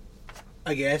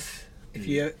 I guess. If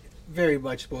you very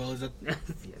much spoilers.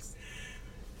 Yes.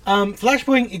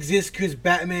 Flashpoint exists because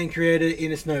Batman created it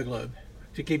in a snow globe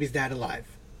to keep his dad alive.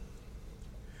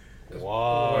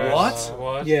 What?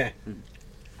 What? Yeah. And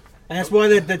that's why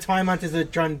the Time Hunters are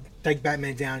trying to take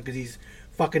Batman down, because he's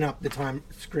fucking up the time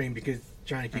screen because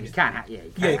trying to keep And you his... can't have, Yeah,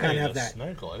 you can't have that.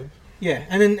 Snow globe. Yeah,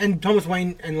 and then Thomas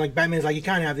Wayne and like Batman's like, you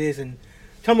can't have this, and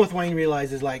Thomas Wayne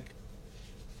realizes like,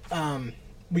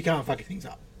 we can't fuck things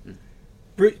up,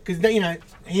 because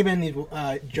him and his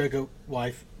Joker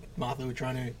wife Martha were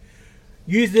trying to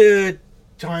use the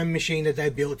time machine that they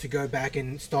built to go back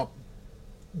and stop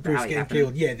Bruce alley getting happening.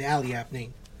 killed. Yeah, the alley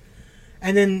happening,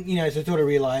 and then so sort of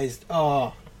realized,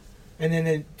 and then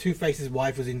the Two-Face's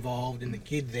wife was involved and the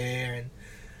kid there, and.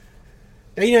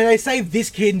 They saved this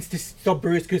kid to stop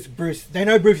Bruce because they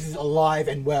know Bruce is alive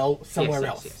and well somewhere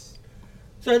else. Yes.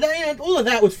 So all of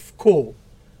that was cool,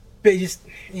 but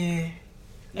I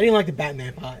didn't like the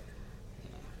Batman part,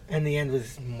 and the end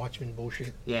was Watchmen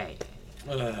bullshit. Yeah.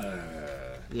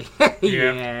 Yeah.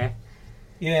 Yeah.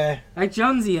 Yeah, Hey,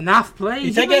 Johnsy, enough, please.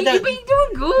 You take out that- You've been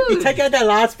doing good. you take out that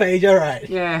last page, all right.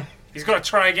 Yeah. He's got to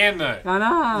try again though. I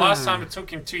know. Last time it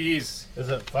took him 2 years. Is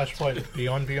it Flashpoint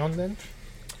Beyond then?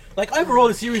 Like overall,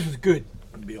 the series was good.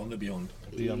 Beyond the beyond.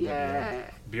 Beyond Yeah.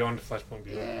 Beyond Flashpoint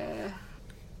Beyond. Yeah.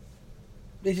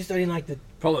 They just I didn't like the.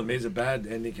 Problem is, a bad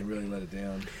ending can really let it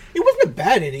down. It wasn't a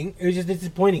bad ending. It was just a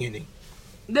disappointing ending.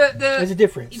 There's a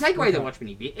difference. You take away the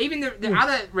Watchmen bit. Even the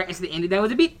other rest of the ending, that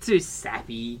was a bit too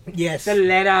sappy. Yes. The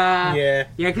letter. Yeah.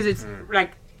 Yeah, because it's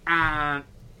like,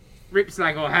 Rip's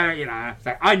like, oh, how it's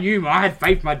like, I had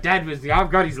faith my dad was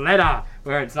I've got his letter.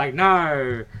 Where it's like,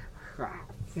 no.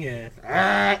 Yeah.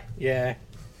 Ah, Yeah.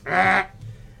 ah.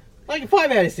 Like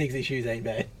 5 out of 6 issues ain't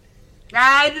bad.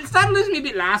 It started losing me a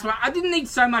bit last one. I didn't need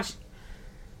so much.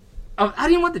 I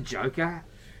didn't want the Joker.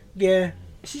 Yeah.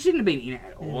 She shouldn't have been in it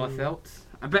at all, I felt.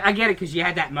 But I get it because you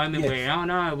had that moment Yes. where, oh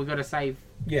no, we've got to save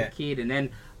Yeah. the kid. And then.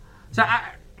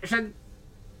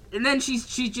 And then she's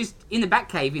just in the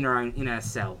Batcave in her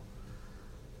cell.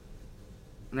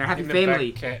 And they're a happy In the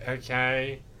family. back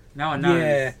okay. No one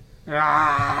knows.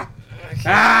 Yeah.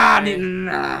 I don't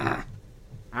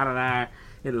know.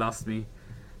 It lost me.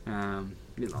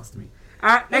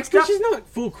 Alright, next up. She's not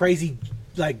full crazy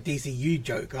like DCU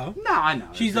Joker. No, I know.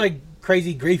 She's like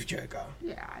crazy grief Joker.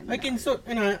 Yeah, I know. I can sort,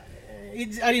 I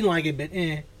didn't like it, but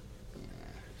It's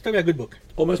talking about a good book.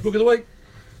 Almost book of the week.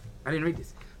 I didn't read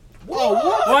this. Whoa,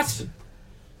 what? What?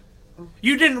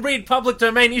 You didn't read Public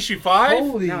Domain issue 5?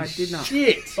 Holy No, I did not.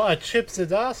 shit! By Chip You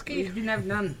Zdarsky. didn't have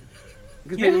none.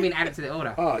 Because Yeah. people have been added to the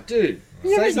order. Oh, dude.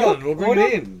 Yeah, Say it's something. not We'll bring it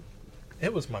order. in.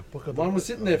 It was my book of the One was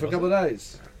sitting there for a couple of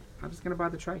days. I'm just going to buy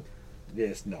the trade.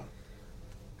 Yes, no.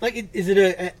 Like, is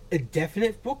it a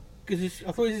definite book? Because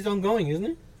I thought this is ongoing, isn't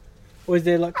it? Or is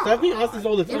there like? Cause I've been asked this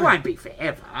all the It time. won't be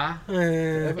forever.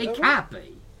 It can't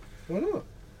be. Why not?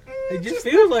 It just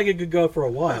feels like it could go for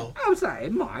a while. I would say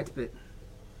it might, but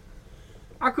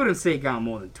I couldn't see it going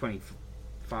more than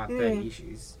 25, 30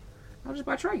 issues. I'll just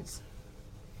buy trades.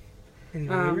 And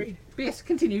when you read. But yes,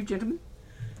 continue, gentlemen.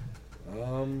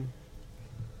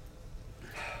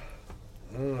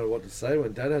 I don't know what to say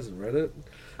when Dad hasn't read it.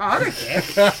 Oh, I don't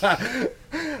care.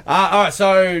 All right,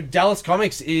 so Dallas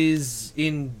Comics is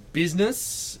in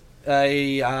business.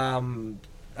 They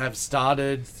have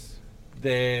started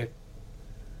their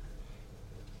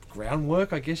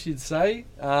groundwork, I guess you'd say.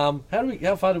 How much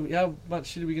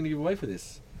shit are we going to give away for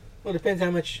this? Well, it depends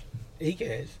how much he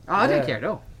cares. Oh, I Yeah. don't care at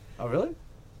all. Oh, really?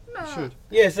 No, Should.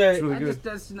 Yeah, so It's really I good. just,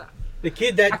 that's not, the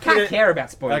kid that I can't care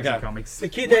about spoilers Okay. in comics. the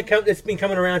kid that's been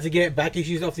coming around to get back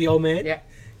issues off the old man. Yeah.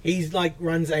 He's like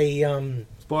runs a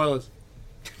Spoilers.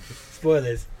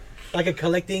 spoilers, like a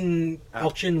collecting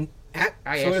auction app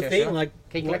Oh, yeah, sort of sure, thing. sure. Like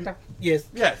Key collector? yes,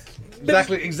 Yes,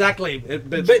 exactly. It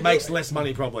but- makes less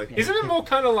money probably. Isn't it more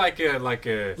kind of like a like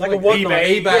a whatnot,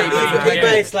 eBay?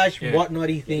 eBay slash Yeah.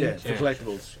 whatnotty thing. Yeah, for Yeah.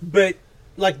 collectibles. But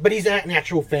he's an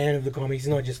actual fan of the comics. He's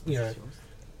not just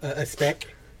a spec.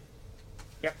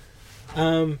 Yep.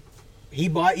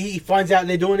 He finds out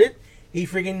they're doing it. He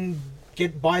friggin'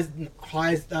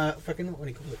 hires fucking what do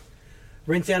you call it?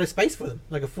 Rents out a space for them,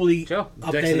 like a fully Sure.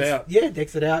 updated. Decks it out. Yeah,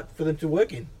 decks it out for them to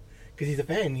work in, because he's a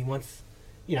fan. He wants,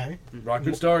 Write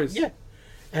good stories. yeah.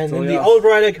 And That's all then he the asks. old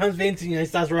writer comes in to,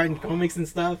 starts writing comics and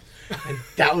stuff. And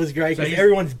that was great, So because he's-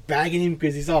 everyone's bagging him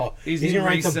because he's He's in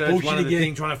write some research, bullshit one of the again.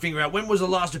 thing, trying to figure out when was the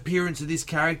last appearance of this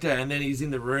character, and then he's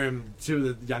in the room, two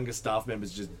of the younger staff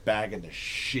members just bagging the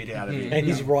shit out of him. And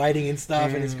he's writing and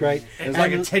stuff, and it's great. It was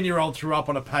like a And- 10-year-old threw up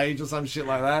on a page or some shit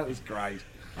like that. It was great.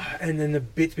 And then the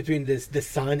bits between the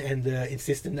son and the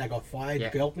assistant that got fired Yeah.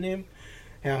 helping him.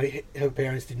 how her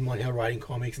parents didn't want her writing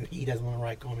comics, and he doesn't want to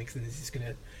write comics, and he's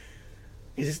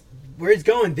just where it's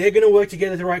going. They're gonna work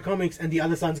together to write comics, and the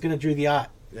other son's gonna do the art.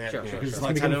 Yeah, Sure, because sure, it's sure.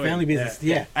 like It's gonna become a family business.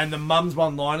 Yeah. And the mum's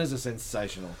one-liners are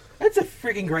sensational. That's a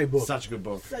freaking great book. Such a good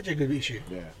book. Such a good issue.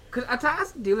 Yeah. Because I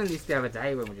asked Dylan this the other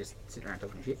day when we were just sitting around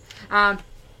talking shit.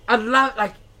 I'd love,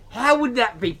 like, how would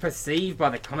that be perceived by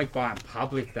the comic buying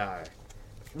public, though?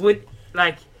 Would,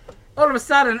 like, all of a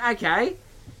sudden, okay,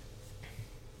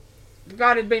 the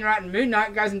guy who'd been writing Moon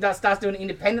Knight goes and starts doing it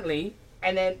independently,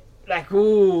 and then, like,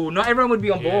 ooh, not everyone would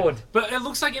be on board. But it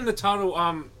looks like in the title,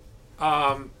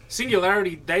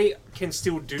 Singularity, they can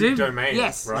still do domains,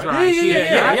 yes, right? that's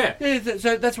right. Yeah.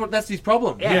 So that's his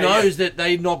problem. Yeah, He knows that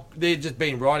they're just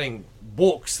been writing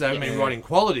books. They've been writing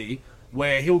quality.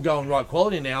 Where he'll go and write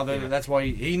quality now. Then that's why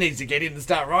he needs to get in and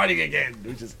start writing again,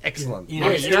 which is excellent. You know,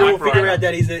 Yeah, you will figure out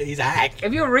that he's a hack.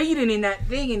 If you're reading in that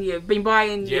thing and you've been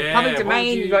buying your Yeah, public why domain,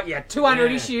 would you- you've got your 200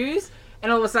 Yeah. issues, and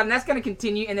all of a sudden that's going to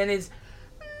continue, and then there's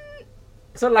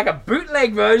sort of like a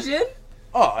bootleg version.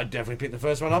 Oh, I'd definitely pick the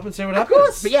first one up and see what Of happens.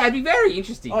 course, but yeah, it'd be very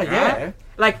interesting. Oh, right? yeah.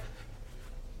 Like,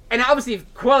 and obviously,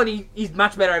 if quality is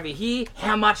much better over here,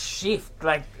 how much shift?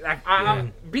 Like,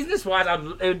 business-wise,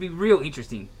 it would be real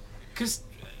interesting. Because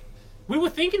we were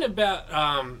thinking about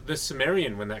the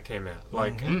Sumerian when that came out.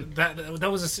 Like there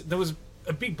was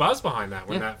a big buzz behind that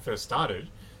when that first started.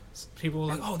 People were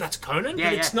like, "Oh, that's Conan," Yeah,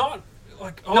 but it's yeah. not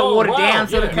like Not watered down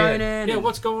sort of yeah. Conan. Yeah, and-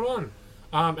 what's going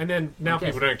on? And then now Okay.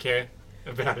 people don't care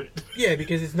about it. Yeah,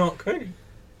 because it's not Conan.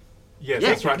 Yes, Yeah.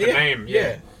 that's right. The Yeah. name,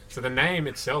 Yeah. So the name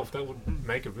itself, that would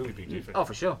make a really big difference. Oh,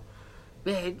 for sure.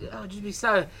 Yeah, it would just be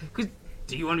so. Because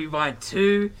do you want to be buying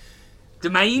 2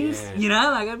 domains? Yeah. You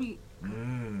know, like, that'd be.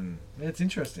 It's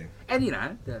interesting. And, you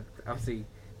know, obviously,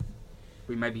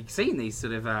 we may be seeing these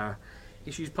sort of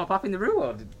issues pop up in the real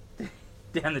world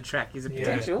down the track is a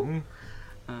potential.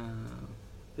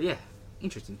 But yeah,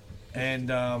 interesting. And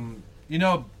you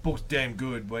know, a book's damn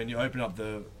good when you open up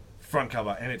the front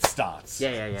cover and it starts.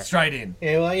 Yeah. Straight in.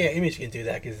 Yeah, well, yeah, Image can do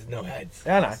that because there's no ads.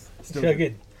 I know. So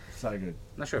good. So good.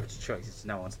 Not sure if it's a choice, it's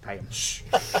no one's paying. It's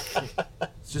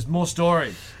just more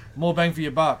story, more bang for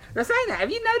your buck. But saying that,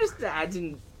 have you noticed the ads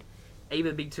in even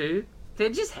the big 2? They're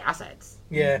just house ads.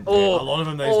 Yeah. Or, A lot of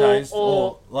them these days,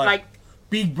 or like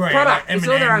big brand, product, like it's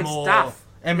all their own M&M or stuff.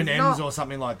 M&Ms It's not- or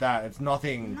something like that. It's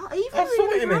nothing. not even I saw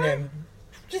really, right? Eminem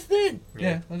just then.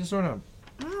 Yeah, I just saw them.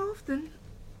 Not often.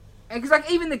 Because like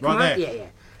even the Right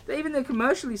there. even the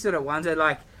commercially sort of ones are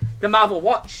like the Marvel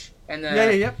Watch and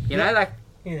the Yep. you know like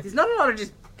Yeah. there's not a lot of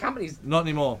just companies Not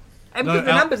anymore. and No because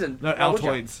the Al- numbers are no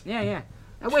Altoids. Yeah.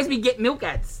 And where's me get milk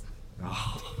ads?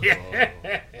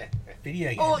 Video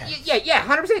game. Oh ads. yeah,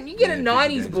 100%. You get a Yeah, 90s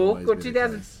games book always or been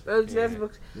 2000s, early 2000s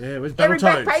books. Yeah, where's Every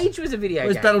back Battletoads? page was a video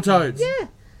Where's game. Battletoads? Yeah.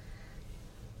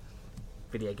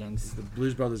 Video games. The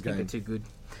Blues Brothers They're game. too good.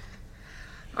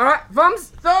 All right, Vums,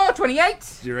 Thor 28.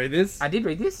 Did you read this? I did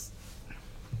read this.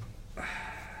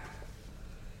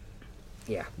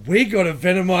 Yeah. We got a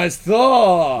Venomized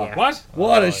Thor. Yeah. What?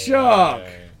 What a shock!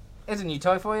 There's a new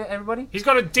toy for you, everybody. He's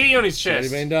got a D on his Already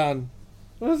chest. been done.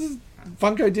 What was this?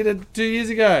 Funko did it 2 years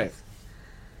ago.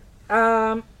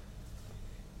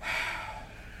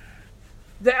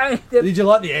 The Did you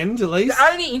like the end at least?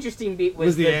 only interesting bit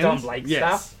was the the end? Don Blake Yes.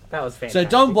 stuff. That was So fantastic.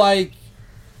 Don Blake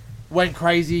went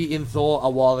crazy in Thor a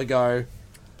while ago.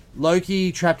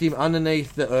 Loki trapped him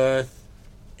underneath the earth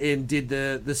and did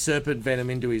the serpent venom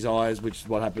into his eyes, which is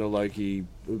what happened to Loki,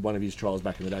 one of his trials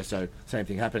back in the day. So same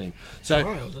thing happening. So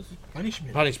Trials, that's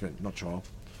punishment. punishment, not trial.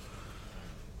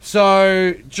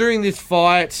 So during this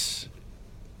fight,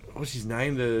 what's his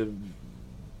name? The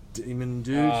demon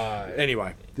dude.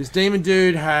 Anyway, this demon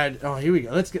dude had. Oh, here we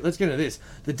go. Let's get into this.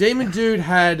 The demon dude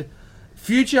had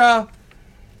future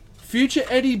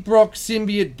Eddie Brock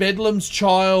symbiote, Bedlam's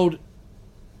child,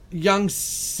 young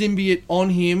symbiote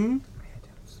on him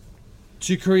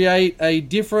to create a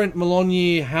different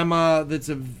Mjolnir hammer that's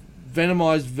a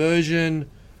venomized version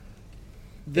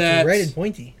It's red and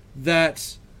pointy.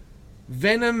 that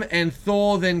Venom and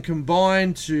Thor then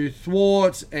combine to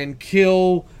thwart and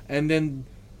kill, and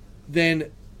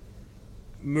then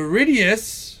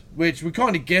Meridius, which we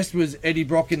kind of guessed was Eddie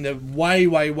Brock in the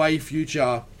way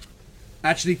future,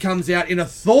 actually comes out in a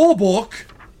Thor book,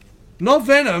 not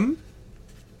Venom.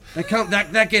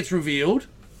 That gets revealed.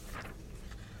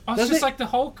 Oh, it's Does just it- like the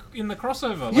Hulk in the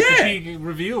crossover. Like Yeah. the big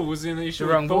reveal was in the issue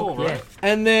The wrong of Thor, book, right?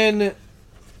 And then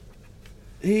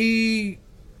he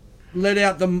let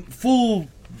out the full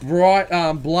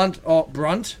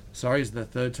brunt. Sorry, is the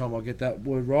third time I'll get that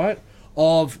word right.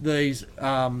 Of these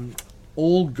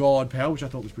all god power, which I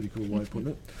thought was a pretty cool way of putting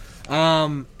it.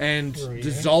 And Oh, yeah.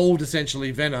 dissolved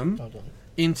essentially Venom. Hold on.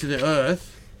 into the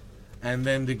earth, and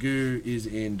then the goo is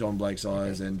in Don Blake's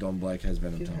eyes, and Don Blake has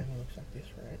venom tongue. Looks like this,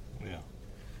 right? Yeah.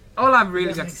 All I've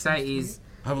really got to say is,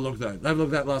 Have a look though. Have a look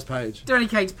at that last page. Donny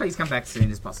Cates, please come back as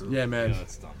soon as possible. Yeah, man. Yeah,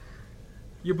 that's done.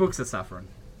 Your books are suffering.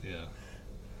 Yeah.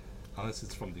 Unless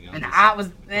it's from the And the art was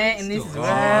there in this as Still-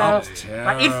 well. it's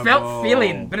Like, it felt terrible.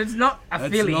 fill-in, but it's not a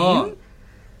It's fill-in. not.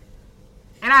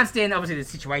 And I understand, obviously, the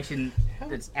situation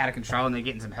that's out of control and they're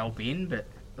getting some help in, but,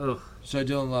 ugh. So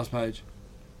Dylan, last page.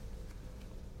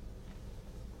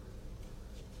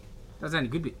 That was only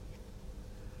a good bit.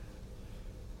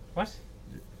 What?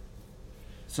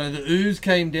 So the ooze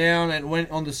came down and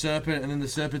went on the serpent, and then the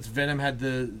serpent's venom had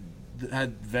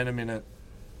had venom in it,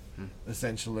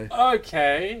 essentially.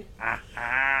 Okay.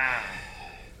 I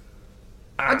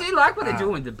do like what they're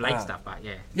doing with the Blake stuff, but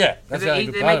yeah. Yeah, that's the only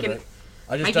good they're part making, of it.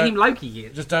 I just making him don't, Loki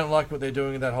yet. just don't like what they're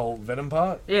doing with that whole venom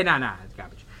part. Yeah, no, it's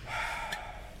garbage.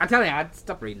 I'm telling you, I'd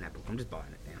stop reading that book. I'm just buying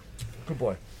it now. Good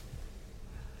boy.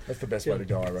 That's the best way to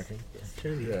go, I reckon.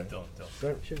 Shouldn't be. Yeah.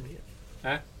 Shouldn't be.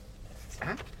 Huh?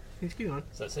 Let's keep on.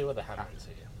 So see where the hammer is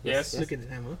here. Yes. Look at the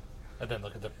hammer. And then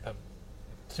look at the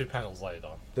 2 panels later.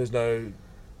 There's no.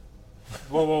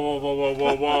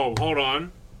 Whoa. Hold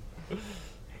on.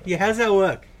 Yeah, how's that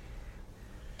work?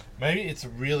 Maybe it's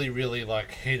really, really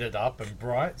like heated up and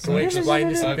bright. Can we explain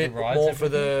this a bit Overrides more for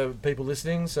the people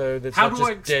listening, so that's How not do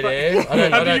I just dead explain- air? I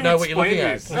How do don't you know what you're looking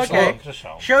explain at. this? Okay. Just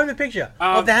show 'em. Show him the picture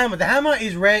of the hammer. The hammer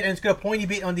is red and it's got a pointy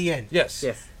bit on the end. Yes.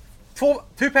 Yes.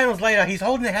 Two panels later, he's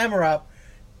holding the hammer up.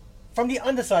 From the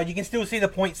underside, you can still see the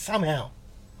point somehow.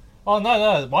 Oh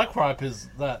no! My gripe is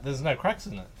that there's no cracks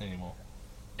in it anymore.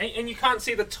 And you can't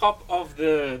see the top of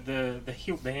the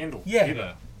hilt, the handle. Yeah.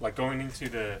 Either. Like going into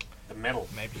the metal.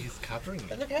 Maybe he's covering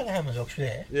But it. look how the hammer looks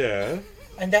there. Yeah.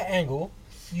 And that angle,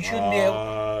 you shouldn't be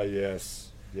able... Yes.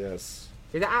 Yes.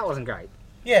 See, the art wasn't great.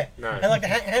 Yeah. No. And like the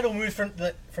handle moves from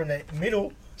the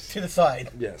middle to the side.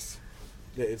 Yes.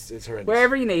 Yeah, it's horrendous.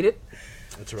 Wherever you need it.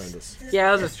 It's horrendous. Yeah,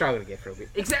 I was a struggle to get for a bit.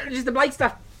 Except just the Blake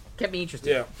stuff kept me interested.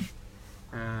 Yeah.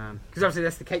 Because obviously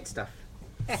that's the Kate stuff.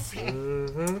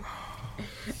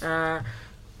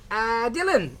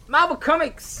 Dylan, Marvel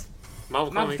Comics.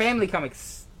 Marvel Marvel Comics. Family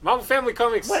Comics. Marvel Family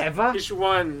Comics. Whatever. Issue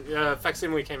 1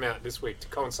 facsimile came out this week to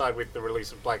coincide with the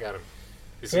release of Black Adam.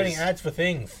 Creating ads for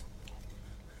things.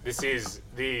 This is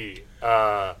the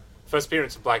first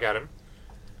appearance of Black Adam,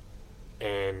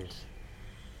 and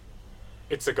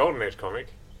it's a Golden Age comic.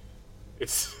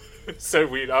 It's so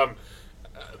weird.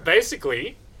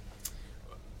 Basically,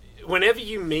 whenever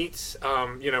you meet,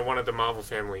 one of the Marvel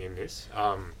family in this,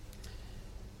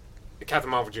 Captain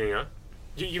Marvel Jr.,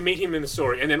 you meet him in the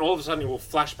story, and then all of a sudden it will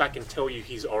flash back and tell you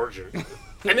his origin, and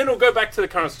then it'll go back to the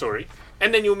current story.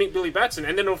 And then you'll meet Billy Batson,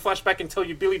 and then it'll flash back and tell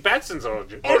you Billy Batson's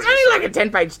origin. And it's only like a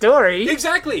 10-page story.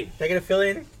 Exactly. They're going to fill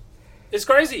in. It's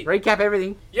crazy. Recap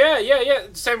everything. Yeah.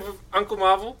 Same with Uncle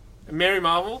Marvel, Mary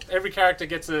Marvel. Every character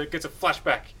gets a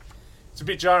flashback. It's a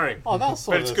bit jarring. Oh, that's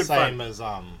sort But of it's the good same fun. as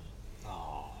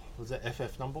was it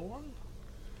FF number 1?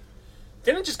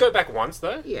 Didn't it just go back once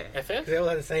though? Yeah. FF. They all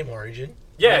have the same origin.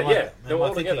 Yeah. They Am were I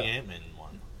all thinking together. Ant-Man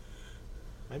 1?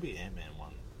 Maybe Ant-Man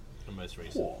 1, the most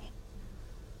recent. Whoa.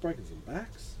 Breaking some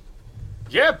backs.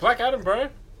 Yeah, Black Adam, bro.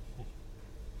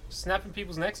 Snapping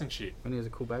people's necks and shit. When he was a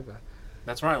cool bad guy.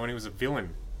 That's right. When he was a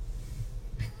villain,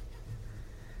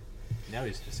 Now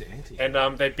he's just an anti.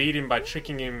 and they beat him by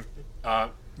tricking him, Mixu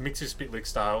Spitlick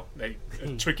style. They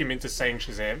trick him into saying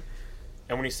Shazam.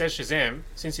 And when he says Shazam,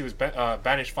 since he was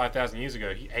banished 5,000 years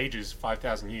ago, he ages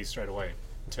 5,000 years straight away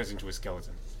and turns into a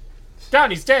skeleton.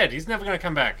 Done, he's dead. He's never going to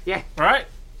come back. Yeah. Right?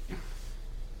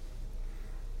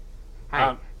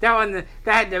 Hey, that one,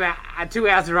 they had about 2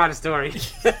 hours to write a story.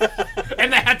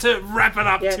 And they had to wrap it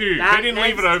up Yeah, too. nah, They didn't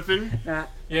leave it open. Nah.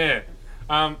 Yeah.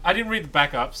 I didn't read the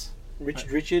backups.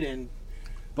 Richard and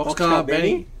Boxcar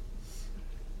Benny.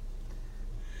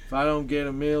 If I don't get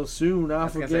a meal soon, I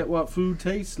was gonna forget say- what food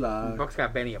tastes like.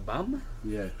 Boxcar Benny a bum?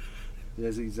 Yeah.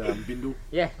 There's his bindle.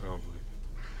 Yeah. Oh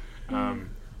boy.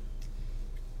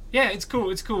 Yeah, it's cool.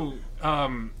 It's cool.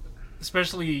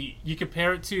 Especially you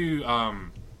compare it to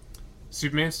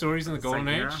Superman stories in the Golden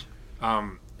Same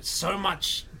Age. It's so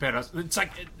much better. It's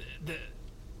like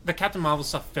the Captain Marvel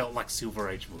stuff felt like Silver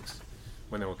Age books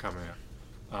when they were coming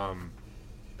out.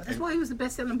 But that's why he was the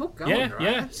best-selling book going, Yeah, right?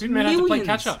 yeah. Superman had to play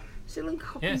Millions. catch-up. Selling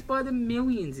copies Yeah. by the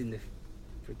millions in the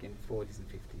freaking 40s and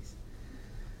 50s.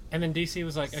 And then DC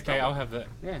was like, okay, I'll have that.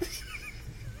 Yeah.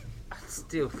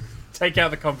 Still. Take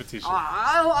out the competition.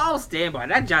 I'll stand by it.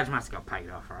 That judge must have got paid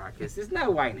off, right? Because there's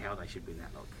no way in hell they should win that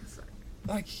look. So.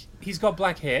 Like, he's got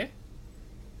black hair.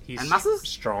 He's And muscles?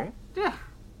 strong. Yeah.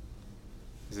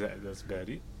 That's about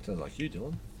it. Sounds like you,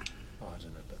 Dylan. Oh, I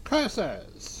don't know. But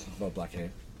Curses. Not black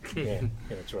hair. yeah,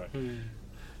 that's right.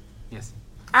 Yes.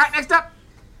 Alright, next up.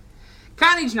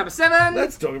 Carnage number 7.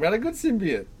 Let's talk about a good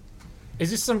symbiote.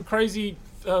 Is this some crazy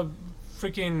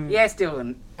freaking Yeah, still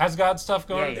in. Asgard stuff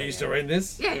going? Yeah, Are you still reading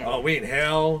this? Yeah. Oh, we in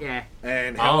hell. Yeah.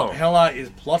 And Oh. Hela is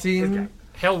plotting. Okay.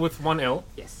 Hell with one L.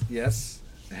 Yes. Yes.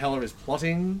 Hela is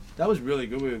plotting. That was really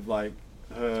good with like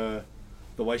her,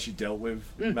 the way she dealt with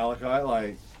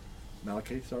Malekith,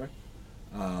 sorry.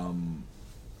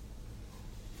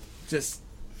 Just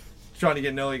trying to get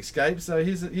an early escape. So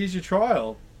here's your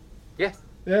trial. Yes.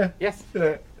 Yeah. Yes.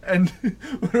 Yeah. And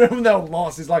remember when they were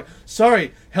lost, it's like,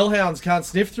 sorry, hellhounds can't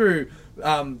sniff through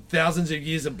thousands of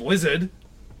years of blizzard.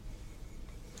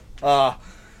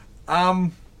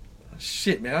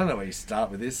 Shit, man, I don't know where you start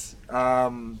with this.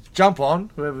 Jump on,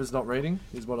 whoever's not reading,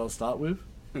 is what I'll start with.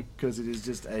 Because it is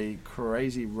just a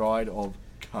crazy ride of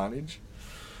carnage.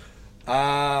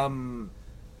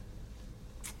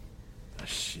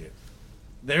 Shit.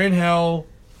 They're in hell.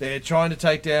 They're trying to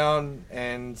take down,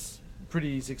 and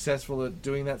pretty successful at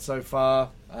doing that so far.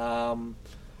 Do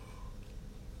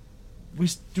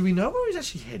we know where he's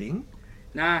actually heading?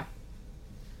 Nah.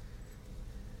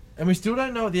 And we still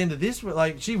don't know at the end of this.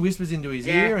 Like, she whispers into his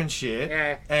Yeah. ear and shit,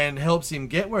 Yeah. and helps him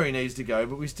get where he needs to go.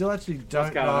 But we still actually don't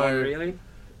What's going know. on, really?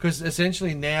 Because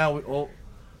essentially now,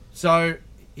 so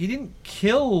he didn't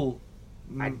kill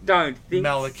I don't think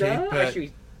Malekith, so. but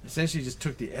Actually, essentially just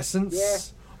took the essence, Yeah.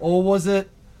 or was it?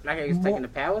 like he was taking the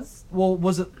powers. Well,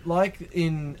 was it like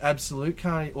in Absolute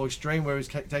Carnage or Extreme where he was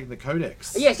taking the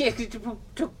Codex? Yes, 'cause it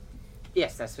took.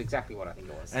 Yes, that's exactly what I think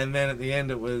it was. And then at the end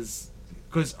it was,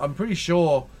 because I'm pretty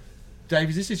sure, Dave,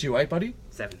 is this issue 8, buddy?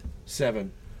 7.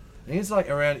 7. I think it's like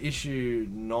around issue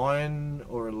 9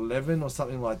 or 11 or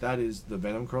something like that is the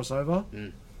Venom crossover,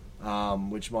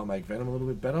 which might make Venom a little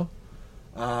bit better.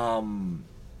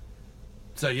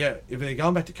 So yeah, if they're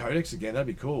going back to Codex again, that'd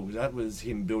be cool. Because that was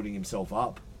him building himself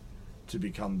up to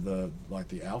become the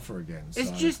alpha again. It's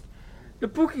so. just the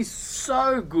book is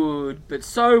so good, but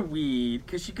so weird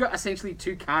because you got essentially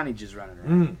 2 Carnages running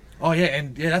around. Oh yeah,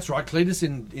 and yeah, that's right. Cletus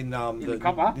in the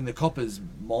Copper? in the Copper's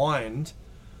mind,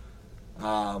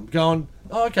 going,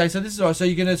 oh, okay, so this is all right. So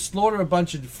you're gonna slaughter a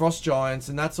bunch of frost giants,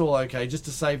 and that's all okay, just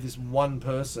to save this one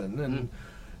person, and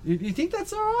you think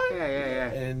that's all right?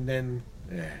 Yeah. And then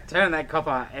Turn that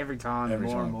copper every time, every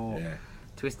more time, and more, yeah.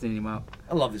 twisting him up.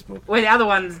 I love this book. Well, the other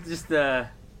one's just a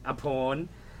pawn,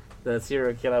 the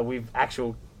serial killer with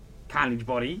actual Carnage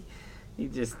body. He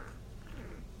just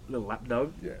little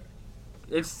lapdog. Yeah,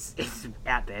 It's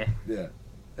out there. yeah,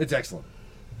 it's excellent.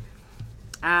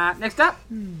 Next up,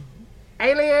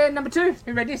 Alien number 2.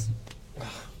 Who read this?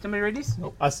 Somebody read this?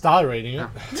 I started reading it.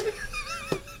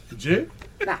 Did you?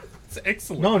 Nah. It's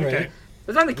excellent. No one read Okay. it. It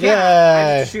was on the counter.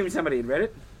 I Yay. just assumed somebody had read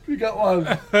it. You got one.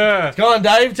 Go on,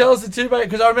 Dave. Tell us the 2, mate.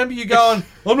 Because I remember you going,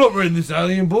 I'm not reading this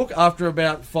Alien book after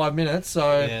about 5 minutes.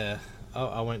 So Yeah,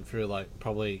 I went through like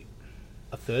probably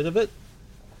a third of it,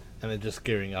 and then just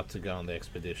gearing up to go on the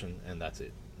expedition, and that's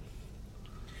it.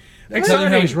 Tell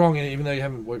him how he's wrong in it, even though you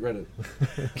haven't read it.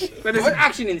 But there's an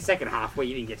action in the second half where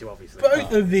you didn't get to, obviously.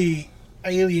 Both of the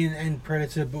Alien and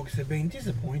Predator books have been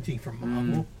disappointing from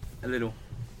Marvel. A little.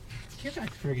 Get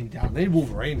that friggin' I down. need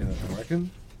Wolverine in it, I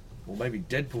reckon. Or maybe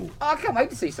Deadpool. Oh, I can't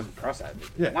wait to see some crossover.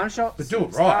 Yeah, One shot. but do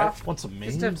it right. Want some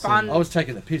memes? Just a fun. I was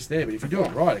taking the piss there, but if you do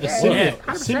it right, it A gets Yeah. symbiote,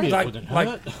 100%. symbiote Like- wouldn't like-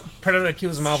 hurt. Predator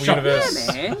kills the Marvel Shut- Universe.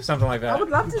 Yeah, man. Something like I that. would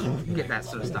love to get that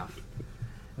sort of stuff.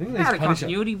 I think Out there's of Punisher.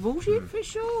 continuity bullshit, for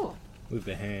sure. With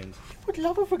the hand. I would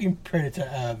love a friggin'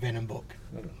 Predator Venom book.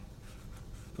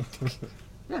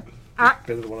 Yeah.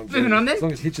 Better than what I'm Moving doing. on then. As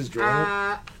long as Hitch is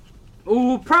drawing it.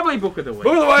 Ooh, probably book of the week.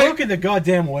 By the way, Look at the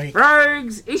goddamn week.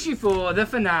 Rogues, issue 4, the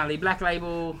finale, Black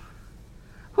Label.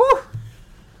 Whew.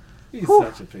 he's Whew.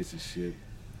 such a piece of shit.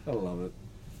 I love it.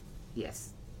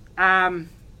 Yes.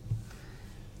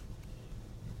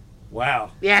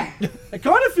 Wow. Yeah. It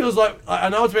kind of feels like, I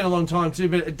know it's been a long time too,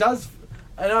 but it does,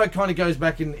 I know it kind of goes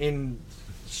back in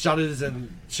shutters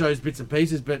and shows bits and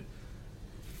pieces, but it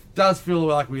does feel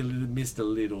like we missed a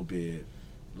little bit.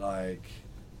 Like,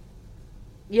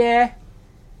 Yeah.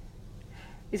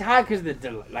 It's hard because of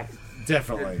the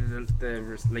definitely. the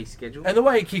release schedule. And the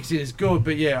way it kicks in is good,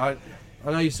 but yeah,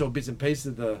 I know you saw bits and pieces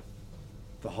of the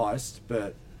heist,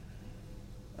 but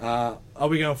are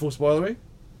we going full spoilery?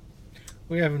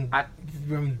 We haven't I-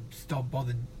 stopped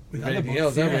bothered with other Anything books.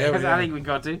 else, have we? yeah. Have we? I think we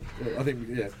got to. I think,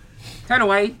 yeah. Turn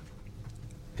away.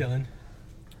 Dylan.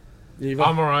 Eva?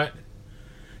 I'm alright.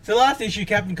 So last issue,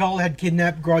 Captain Cole had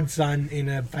kidnapped Grod's son in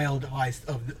a failed heist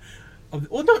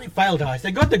well, not a failed heist.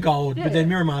 They got the gold, Yeah, but then yeah.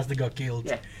 Mirror Master got killed.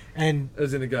 Yeah. And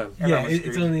As in the gun. yeah, was it's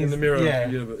screwed. only In the mirror, Yeah.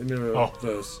 mirror Oh.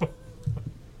 verse.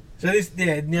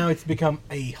 So now it's become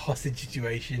a hostage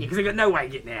situation. Yeah, because they got no way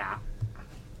of getting out.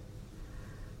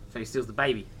 So he steals the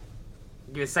baby.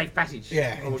 Give a safe passage.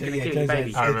 Yeah, Or we're it gonna kill turns your out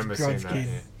baby. I remember Grodd's seeing that. kid.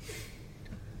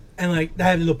 Yeah. And like they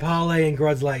have a little parlay, and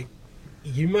Grodd's like,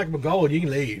 "You make my gold, you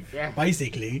can leave." Yeah.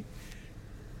 Basically,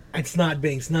 and Snart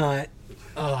being Snart.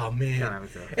 Oh Can't man, have it,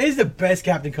 though. it's the best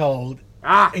Captain Cold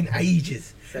Ah! in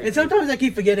ages. So And sometimes I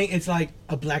keep forgetting it's like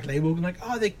a black label. I'm like,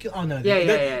 oh, they kill. Oh no, Yeah, they, yeah,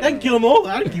 they yeah, can yeah. kill them all.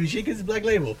 I don't give a shit because it's a black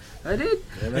label. I did.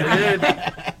 I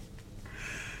did.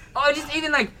 Oh, just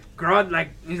even like Grodd, like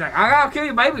he's like, I'll kill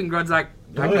your baby, and Grodd's like,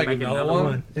 I I'll can make make another another one.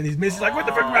 one. And his missus is like, what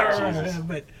the fuck? Jesus.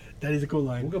 But that is a cool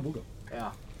line. Booga.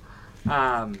 Yeah.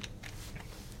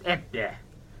 Yeah.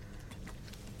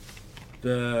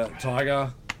 The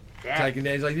tiger Yeah. taking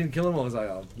down. He's like, you didn't kill him. I was like,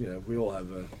 oh, we all have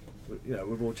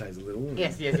we've all changed a little.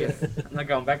 Yes. I'm not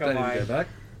going back Don't on need my to go back.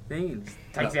 thing. It just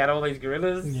takes No. out all these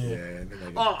gorillas. Yeah, Yeah. and then they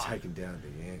get Oh. taken down at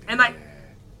the end. And, like,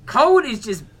 Cold is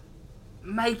just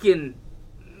making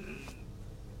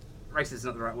racist is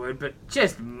not the right word, but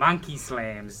just monkey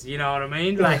slams. You know what I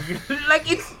mean? Like, like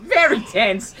it's very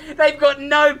tense. They've got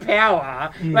no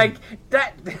power. Like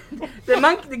that,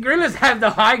 the gorillas have the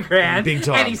high ground, Big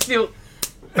time. and he's still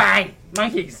bang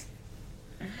monkeys.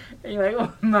 And you're like,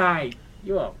 oh mate,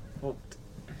 you are hooked.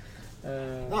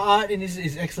 The art in this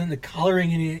is excellent. The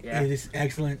coloring in it Yeah. is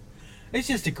excellent. It's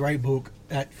just a great book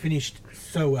that finished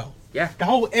so well. Yeah.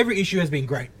 Every issue has been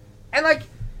great. And like,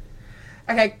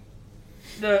 okay,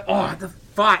 the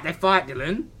fight, they fight,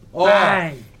 Dylan. Oh.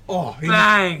 Bang, Oh,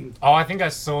 bang. Oh, I think I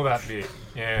saw that bit.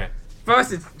 Yeah.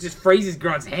 First, it just freezes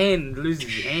Grodd's hand, loses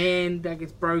his hand, that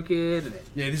gets broken, and then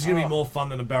Yeah, this is gonna be more fun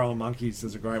than a barrel of monkeys.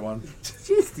 That's a great one.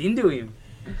 just into him.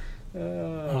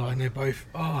 oh, and they're both.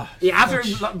 Oh, Yeah, after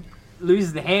he such-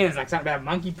 loses the hand, it's like something about a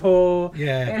monkey paw.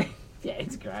 Yeah. And- yeah,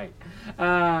 it's great.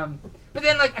 But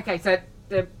then, like, okay, so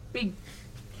the big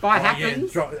fight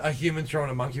happens. A human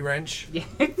throwing a monkey wrench. Yeah.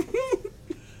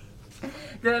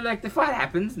 the fight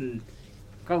happens and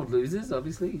Gold loses.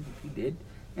 Obviously, he did.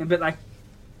 But like,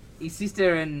 his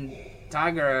sister and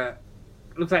Tiger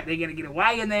looks like they're gonna get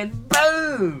away, and then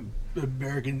boom! the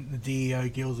American DEO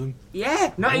kills him.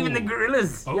 Yeah, not even the Oh.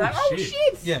 gorillas. Oh, You're like, oh shit.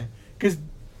 shit! Yeah, because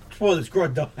spoilers,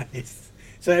 Grodd dies,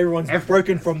 so everyone's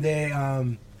broken from their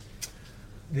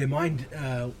mind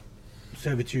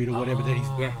servitude or whatever that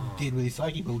he Yeah. did with his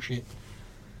psyche bullshit.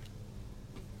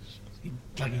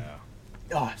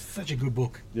 Oh, it's such a good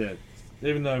book. Yeah.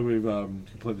 Even though we've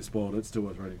completely spoiled it, it's still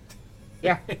worth reading.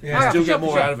 Yeah, Yeah. Still for get sure, more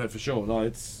for sure. out of it for sure. No,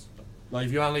 it's like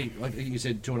if you only like you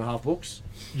said 2.5 books.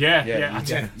 Yeah, Yeah, yeah. I you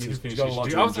think got- it's you've finished got a issue lot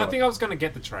two. to I enjoy. think I was going to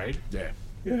get the trade Yeah.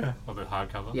 Yeah. or the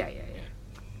hardcover. Yeah.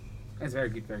 That's very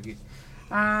good, very good.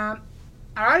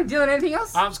 Alright, Dylan, anything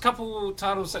else? There's a couple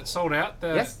titles that sold out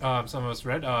that Yes. some of us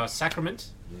read. Sacrament.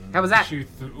 How was that? Issue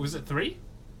was it 3?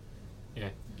 Yeah.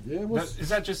 Yeah. Is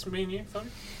that just me and you, Tony?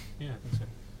 Yeah, I think so.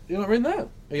 You're not reading that? You're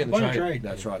getting Bought the a trade. trade.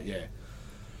 That's right. Yeah.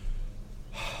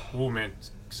 Oh man,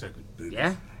 so good.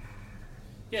 Yeah?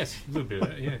 Yes, a little bit of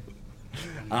that, yeah.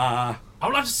 Uh I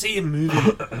would like to see a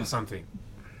movie or something.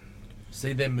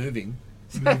 see them moving.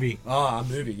 Movie. A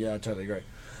movie. Yeah, I totally agree.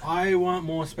 I want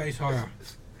more space horror.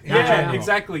 In Yeah, general.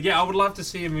 exactly. Yeah, I would love to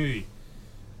see a movie.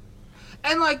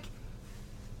 And like,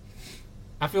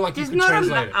 I feel like you there's could not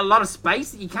translate it. a lot of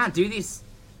space that you can't do this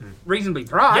reasonably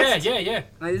priced. Yeah.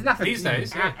 Like, there's nothing These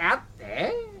days, yeah. out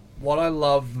there. What I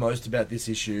love most about this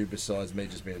issue, besides me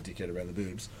just being a dickhead around the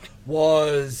boobs,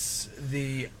 was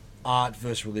the art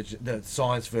versus religion, the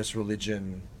science versus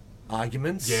religion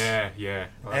arguments. Yeah.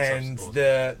 Oh, that And sounds awesome.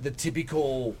 the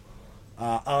typical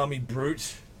army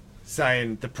brute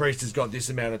saying the priest has got this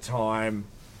amount of time,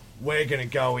 we're going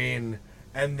to go in,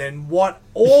 and then what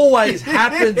always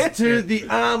happens to the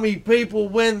army people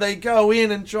when they go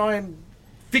in and try and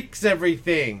fix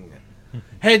everything?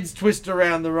 Heads twist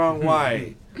around the wrong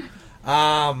way.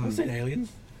 I've seen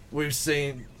aliens.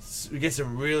 We get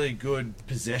some really good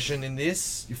possession in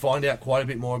this. You find out quite a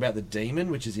bit more about the demon,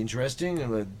 which is interesting,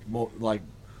 and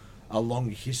a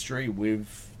longer history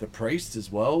with the priest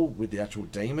as well, with the actual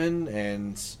demon.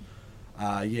 And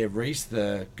Reese,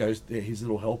 his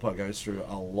little helper, goes through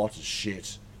a lot of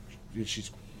shit.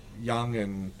 She's young,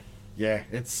 and yeah,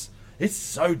 it's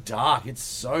so dark. It's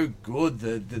so good.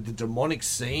 The demonic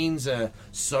scenes are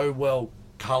so well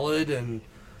coloured, and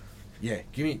yeah,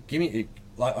 give me.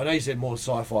 Like, I know you said more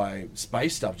sci-fi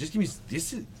space stuff. Just give me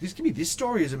this. Just give me this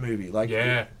story as a movie. Like,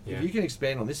 Yeah. if you can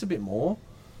expand on this a bit more,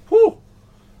 whew,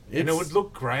 And it would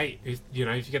look great if you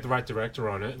get the right director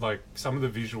on it. Like some of the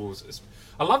visuals,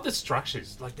 I love the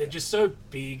structures. Like they're just so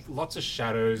big, lots of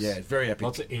shadows. Yeah, it's very epic.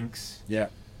 Lots of inks. Yeah.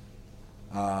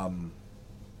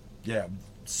 Yeah.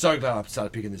 so glad I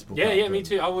started picking this book Yeah, up. yeah, me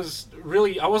too. I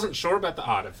wasn't sure about the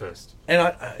art at first.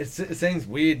 And it seems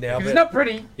weird now, It's but not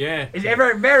pretty. Yeah. It's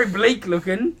very, very bleak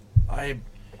looking. I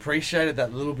appreciated that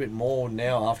a little bit more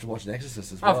now after watching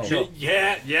Exorcist as well. Oh, for sure.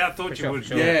 Yeah, I thought you sure, would. for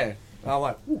sure. Yeah. I'm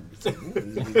like, ooh.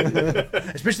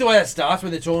 Especially the way that starts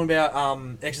when they're talking about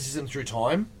exorcism through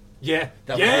time. Yeah,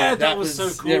 That was so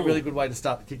cool. Yeah, really good way to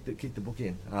start kick the book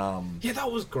in. Yeah,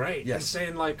 that was great. Yes. And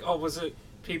saying like, oh, was it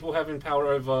people having power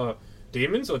over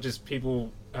demons or just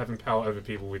people having power over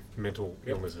people with mental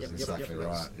illnesses and stuff? Exactly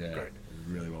right. Yeah, Great.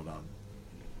 really well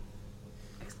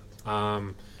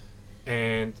done.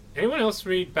 And anyone else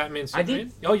read Batman I Superman?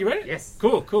 did. Oh, you read it? Yes.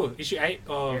 Cool. Issue 8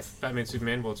 of Yes. Batman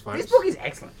Superman World's Finest. This book is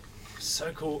excellent.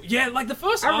 So cool. Yeah, like the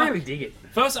first I arc. really dig it.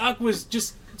 First arc was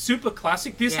just super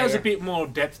classic. This Yeah, has yeah. a bit more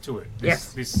depth to it.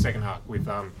 This second arc with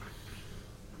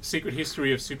Secret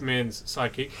History of Superman's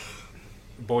sidekick,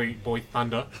 Boy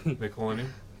Thunder, they're calling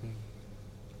him.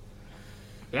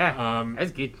 Yeah,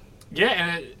 that's good.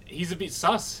 Yeah, and he's a bit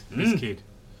sus, this kid.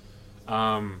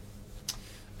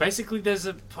 Basically, there's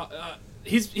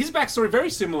his backstory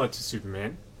very similar to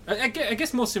Superman. I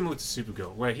guess more similar to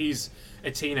Supergirl, where he's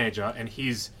a teenager and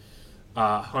his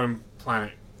home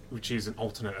planet, which is an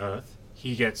alternate Earth,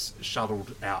 he gets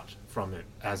shuttled out from it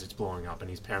as it's blowing up, and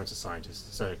his parents are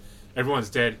scientists. So everyone's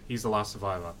dead. He's the last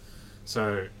survivor.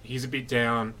 So he's a bit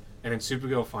down, and then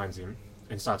Supergirl finds him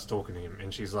and starts talking to him,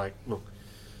 and she's like, "Look,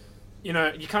 you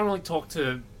know, you can't really talk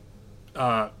to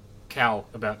Cal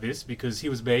about this because he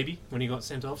was a baby when he got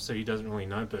sent off, so he doesn't really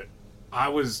know. But I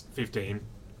was 15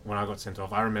 when I got sent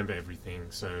off. I remember everything.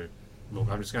 So, look,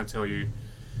 I'm just going to tell you,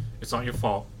 it's not your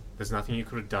fault. There's nothing you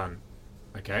could have done.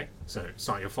 Okay? So, it's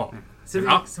not your fault."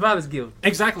 Survivor's Guild.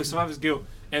 Exactly, Survivor's Guild.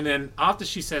 And then after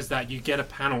she says that, you get a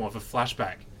panel of a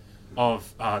flashback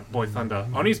of Boy Thunder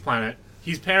on his planet.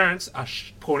 His parents are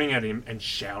pointing at him and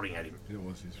shouting at him. It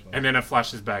was his fault. And then it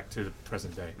flashes back to the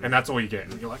present day. And that's all you get.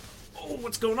 And you're like, oh,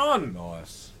 what's going on?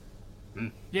 Nice.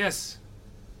 Yes.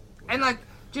 And like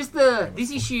just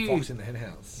this issue, Fox in the hen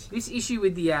house. this issue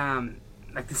with the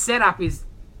like the setup is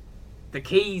the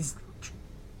keys.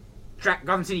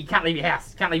 Gotham City, you can't leave your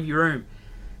house, can't leave your room.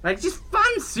 Like just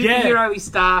fun superhero-y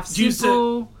stuff, Use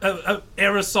simple. a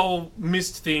aerosol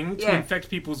mist thing to Yeah. infect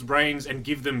people's brains and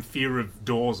give them fear of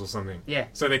doors or something. Yeah.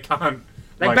 So they can't.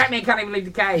 Like Batman can't even leave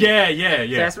the cave. Yeah.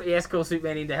 So that's what you escort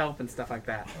Superman in to help and stuff like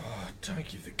that. Oh, don't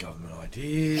give the government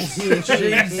ideas.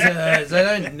 Jesus, they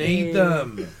don't need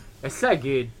them. It's so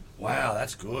good. Wow,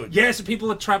 that's good. Yeah, so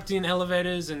people are trapped in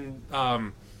elevators and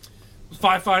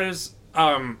firefighters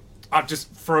are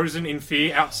just frozen in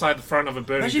fear outside the front of a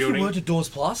burning Imagine if you building. were to Doors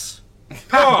Plus.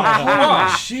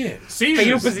 Oh, Shit. Fetal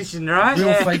seizures. position, right? Real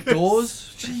Yeah. fake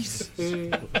doors. Jesus.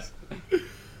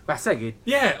 That's so good.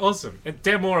 Yeah, awesome. And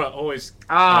Dan Mora always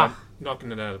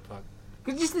knocking it out of the park.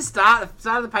 Cause just the start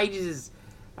of the pages is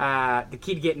the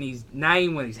kid getting his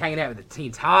name when he's hanging out with the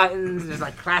Teen Titans. There's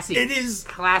like classic. It is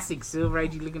classic Silver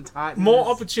Age looking Titans. more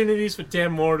opportunities for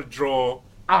Dan Mora to draw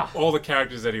Oh, all the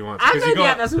characters that he wants. I 'Cause no you doubt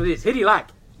got, that's what it is. Who do you like?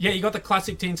 yeah, you got the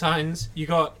classic Teen Titans. You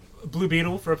got Blue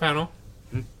Beetle for a panel.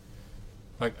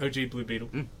 Like OG Blue Beetle.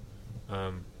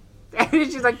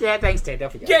 It's just like, yeah, thanks, Ted.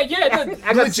 Off you go. Yeah, I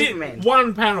got legit Superman.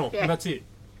 one panel. Yeah. And that's it.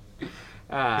 It's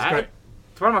Great. great.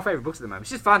 It's one of my favorite books at the moment.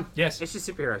 It's just fun. Yes. It's just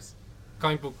superheroes.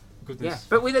 Comic book Yeah, goodness.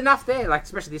 but with enough there, like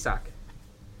especially this arc.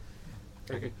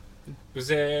 Very good. Was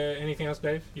there anything else,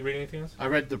 Dave? You read anything else? I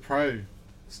read the Pro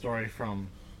story from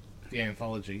the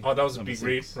anthology. Oh, that was a number big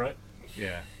read, 6. right?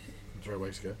 Yeah. 3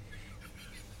 weeks ago.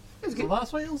 Was it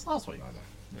last week? It was last week.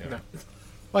 Yeah. No.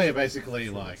 Well, yeah, basically,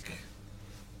 like,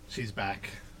 she's back,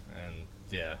 and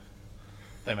yeah,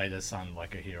 they made her son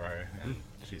like a hero, and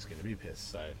she's going to be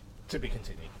pissed. So to be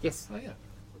continued. Yes. Oh yeah.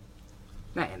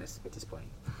 No, Anna's a bit disappointing.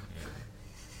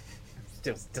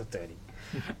 Still dirty.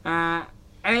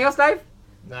 Anything else, Dave?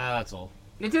 Nah, that's all.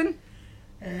 Nitin?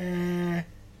 I'm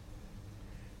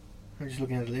just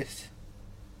looking at the list.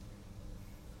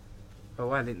 Oh,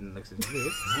 I didn't look at this.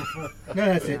 No,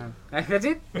 that's it. That's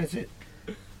it? That's it.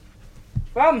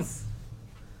 Bums!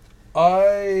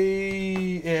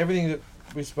 Everything that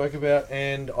we spoke about,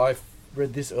 and I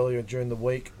read this earlier during the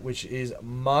week, which is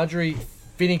Marjorie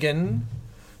Finnegan,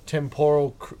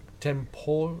 Temporal. I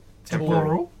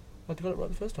got it right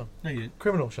the first time. No, you didn't.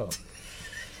 Criminal, shut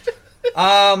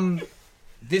up.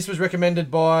 This was recommended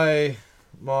by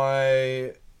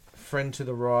my friend to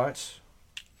the right.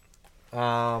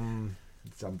 Some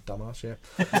dumbass, yeah.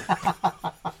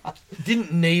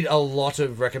 Didn't need a lot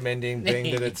of recommending,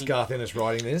 being that it's Garth Ennis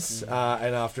writing this,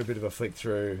 and after a bit of a flick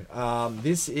through.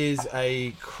 This is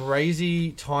a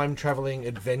crazy time-travelling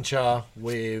adventure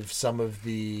with some of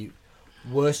the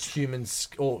worst humans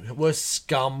or worst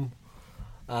scum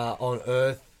on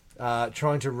Earth,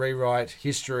 trying to rewrite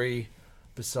history.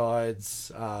 Besides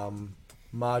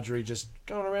Marjorie just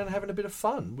going around having a bit of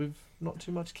fun with not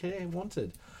too much care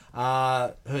wanted.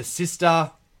 Her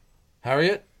sister,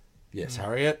 Harriet,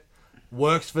 Harriet,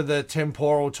 works for the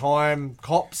temporal time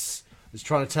cops, is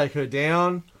trying to take her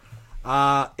down.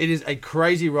 It is a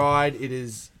crazy ride. It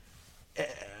is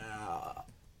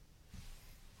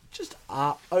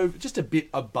just a bit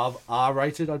above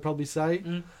R-rated, I'd probably say.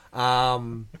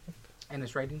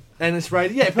 Ennis rating. Ennis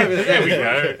rating, yeah, perfect. There we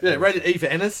go. Yeah, rated E for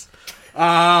Ennis.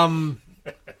 I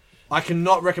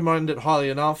cannot recommend it highly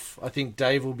enough. I think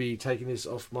Dave will be taking this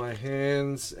off my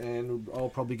hands, and I'll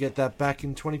probably get that back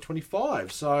in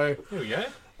 2025. So There we go.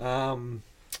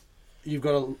 you've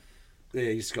got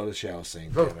you just got a shower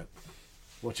scene. Damn it,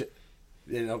 watch it.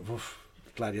 Yeah,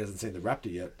 glad he hasn't seen the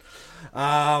raptor yet.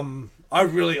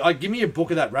 Give me a book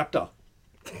of that raptor.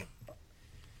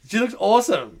 She looks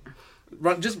awesome.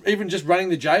 Just running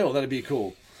the jail, that'd be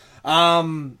cool.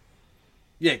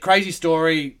 Yeah, crazy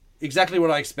story. Exactly what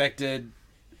I expected.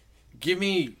 Give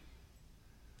me. Do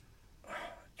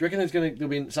you reckon there'll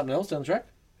be something else down the track?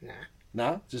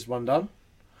 Nah, just one done.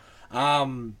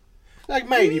 Like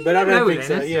maybe, but I don't think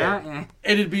so. Ennis, Yeah. right?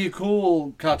 It'd be a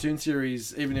cool cartoon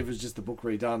series, even if it was just the book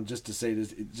redone, just to see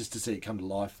it come to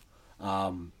life.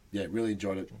 Yeah, really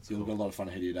enjoyed it. You've got a lot of fun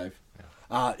ahead of you, Dave.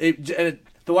 The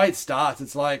way it starts,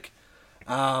 it's like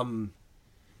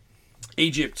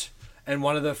Egypt, and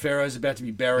one of the pharaohs is about to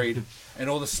be buried, and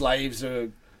all the slaves are,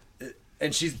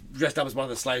 and she's dressed up as one of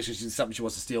the slaves because she's something she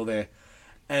wants to steal there,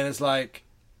 and it's like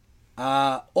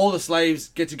all the slaves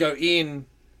get to go in,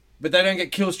 but they don't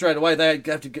get killed straight away. They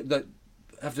have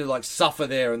to like suffer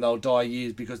there, and they'll die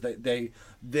years because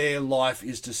their life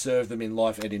is to serve them in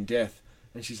life and in death.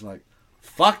 And she's like,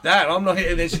 "Fuck that! I'm not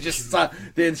here." And then she just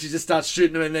starts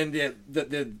shooting them, and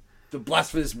then the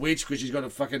blasphemous witch, because she's got a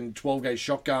fucking 12-gauge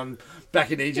shotgun back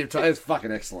in Egypt. It's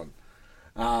fucking excellent.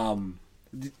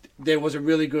 There was a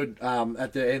really good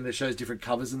at the end that shows different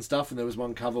covers and stuff, and there was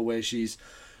one cover where she's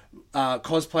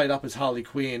cosplayed up as Harley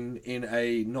Quinn in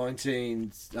a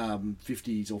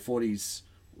 1950s or 40s,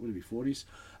 would it be 40s?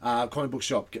 Comic book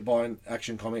shop, buying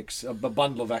Action Comics, a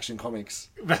bundle of Action Comics.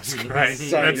 That's great.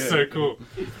 So That's good. so cool.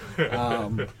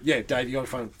 Yeah, Dave, you got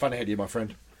fun ahead of you, my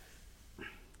friend.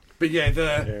 But yeah,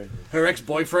 her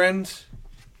ex-boyfriend,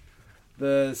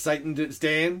 the Satan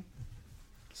Stan.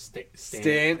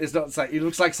 Stan. It's not Satan. He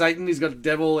looks like Satan. He's got a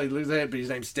devil. He looks like it, but his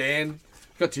name's Stan.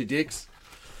 He's got 2 dicks.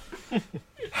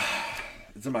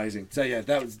 It's amazing. So yeah,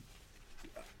 that was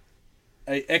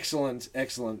an excellent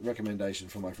recommendation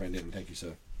from my friend Ed. Thank you,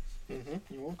 sir. Mm-hmm.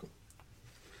 You're welcome.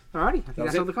 Alrighty, I think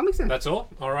that's all the comics then. That's all?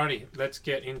 Alrighty. Let's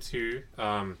get into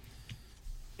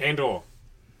Andor.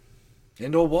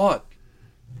 Andor what?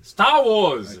 Star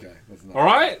Wars! Okay. That's not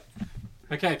Alright?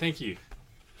 Okay, thank you.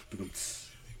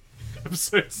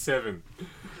 Episode 7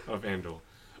 of Andor.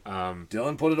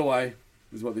 Dylan, put it away.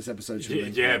 Is what this episode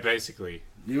should be. Yeah, basically.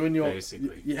 You and your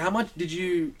Basically. how much did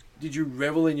you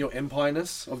revel in your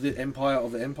empire-ness of the Empire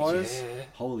of the Empires? Yeah.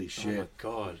 Holy Oh shit! my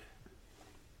god.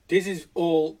 This is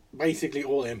basically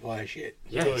all Empire shit.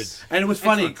 Yes. And it was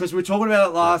funny because we were talking about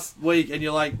it last week, and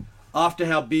you're like, after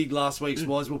how big last week's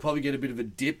was, we'll probably get a bit of a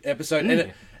dip episode,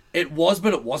 and it was,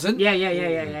 but it wasn't.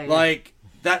 Yeah. Like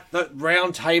that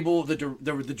round table, the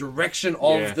direction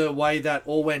of the way that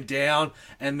all went down,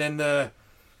 and then the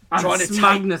trying to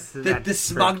smugness take the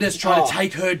smugness trying to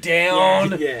take her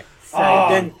down. Yeah. So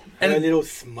Then and a little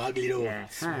smug little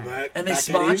smirk. And they back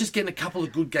smart at him. just getting a couple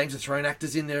of good Games of Thrones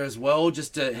actors in there as well,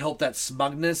 just to help that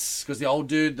smugness. Because the old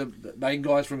dude, the main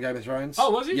guy's from Game of Thrones.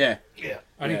 Oh, was he? Yeah.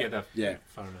 I didn't get that Yeah.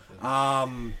 far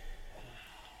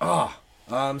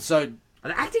enough. So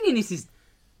the acting in this is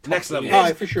next level.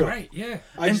 Oh, for sure. Great, yeah.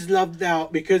 I just loved how,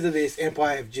 because of this,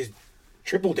 Empire have just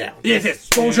tripled down. Yes.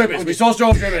 Stormtroopers. We saw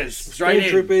Stormtroopers straight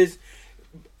in. Stormtroopers.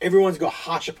 Everyone's got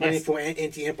harsh opinion for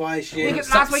anti-Empire shit.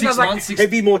 Because last week I was like,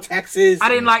 Heavy more taxes. I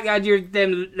didn't like the idea of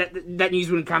them that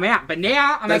news wouldn't come out, but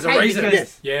now I'm There's a okay reason.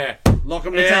 because Yeah. Lock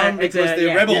them It's down a- it's because a- they're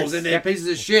yeah. rebels Yes. and they're Yep. pieces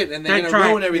of shit and they're Don't going try to it.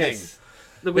 ruin everything. Yes.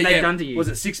 look what But they've yeah, done to you. was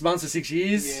it 6 months or 6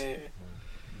 years?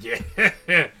 Yeah. Yeah.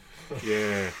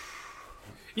 Yeah.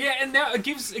 Yeah, and now it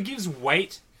gives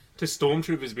weight to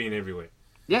stormtroopers being everywhere.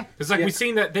 Yeah. It's like Yeah. we've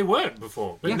seen that they weren't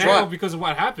before. But Yeah. now, That's right. because of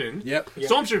what happened, Yep.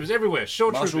 stormtroopers everywhere,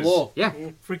 short Martial troopers. law. Yeah.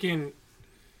 Freaking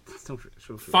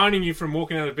Sure. fining you from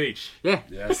walking out of the beach. Yeah.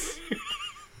 Yes.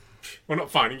 Well, not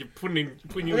fining, you're putting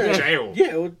you in jail.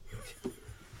 Yeah. Well,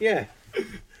 yeah.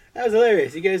 That was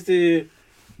hilarious. He goes to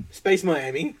Space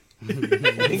Miami,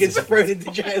 and he gets thrown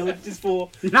into jail just for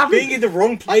Nothing. being in the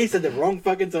wrong place at the wrong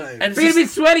fucking time. And Being a bit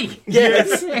sweaty.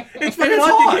 yes, it's fucking it's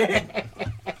hot. hot.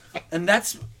 Yeah. And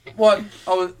that's what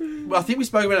I think we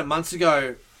spoke about it months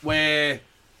ago, where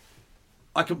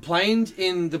I complained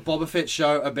in the Boba Fett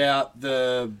show about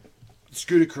the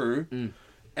Scooter Crew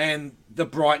and the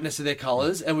brightness of their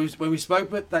colours. And when we spoke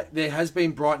about that, there has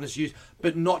been brightness used,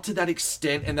 but not to that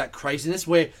extent and that craziness,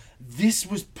 where this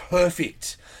was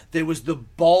perfect. There was the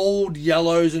bold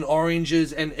yellows and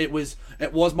oranges, and it was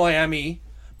Miami,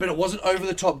 but it wasn't over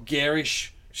the top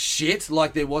garish shit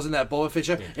like there was in that Boba Fett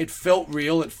show. Yeah. It felt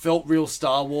real. It felt real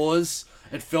Star Wars.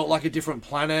 It felt like a different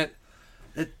planet.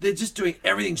 They're just doing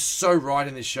everything so right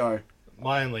in this show.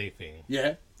 My only thing.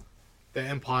 Yeah. The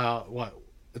Empire, what?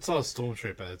 It's not a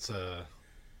stormtrooper. It's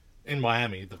in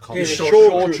Miami. The college. Yeah,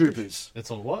 Shore troopers. It's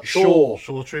on what? Shore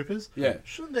troopers. Yeah.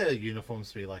 Shouldn't their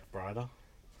uniforms be like brighter?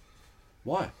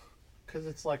 Why? Because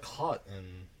it's like hot and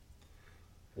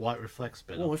white reflects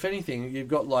better. Well, if anything, you've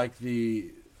got like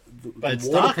the But it's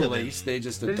water darker police. than- They're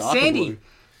just a It's darker sandy. blue.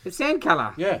 It's sand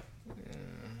colour. Yeah.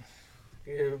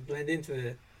 You blend into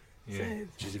the sand.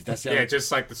 Jeez, if that's Yeah,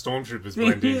 just like the stormtroopers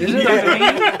blend in. Isn't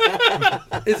it,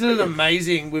 isn't it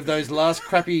amazing with those last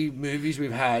crappy movies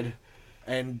we've had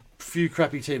and few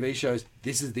crappy TV shows?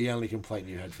 This is the only complaint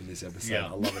you had from this episode. Yeah.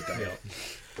 I love it,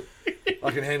 Dave.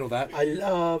 I can handle that. I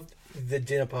loved the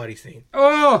dinner party scene.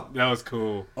 Oh! That was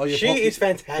cool. Oh, yeah, She is the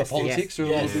fantastic. politics are a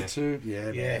Yes. little bit too.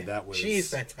 Yeah, Yeah, man, that was. she is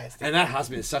fantastic. And that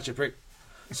husband is such a prick.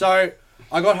 So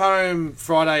I got home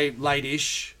Friday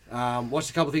late-ish, watched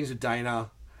a couple of things with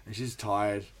Dana, and she's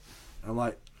tired. I'm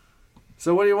like,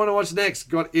 so what do you want to watch next?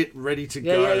 Got it ready to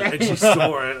go. yeah. And she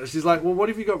saw it. She's like, well, what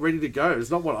have you got ready to go?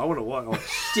 It's not what I want to watch. I'm like,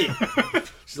 shit.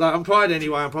 She's like, I'm tired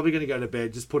anyway. I'm probably going to go to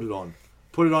bed. Just put it on.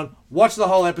 Put it on. Watch the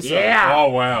whole episode. Yeah. Oh,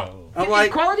 wow. I'm It's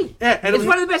like, quality. yeah. And It's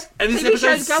one of the best And this TV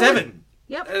episode's shows going. 7.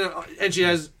 Yep. And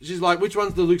she's like, which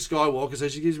one's the Luke Skywalker? So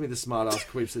she gives me the smart ass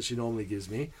quips that she normally gives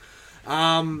me.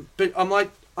 But I'm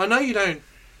like, I know you don't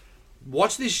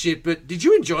watch this shit, but did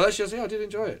you enjoy that? She was like, yeah, I did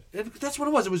enjoy it. And that's what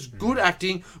it was. It was good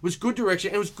acting, it was good direction,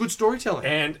 and it was good storytelling.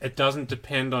 And it doesn't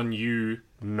depend on you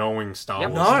knowing Star Yep.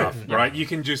 Wars No. stuff, right? You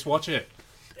can just watch it.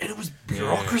 And it was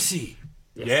bureaucracy.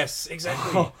 Yes,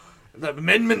 exactly. Oh, the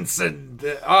amendments and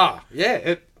it.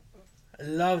 I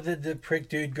love that the prick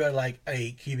dude got like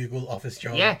a cubicle office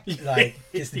job. Yeah. Like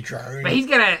just a drone. But he's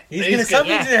gonna. Something's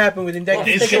gonna happen with him.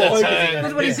 he's gonna turn.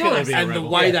 That's what he's He's gonna doing. be a And the rebel.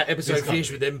 way Yeah. that episode He's got-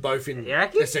 finished with them both in You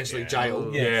reckon? essentially jail.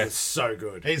 Yeah. It's so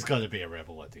good. He's going to be a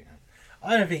rebel at the end.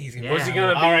 I don't think he's gonna. Yeah. Was he going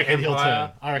to be I reckon he'll turn.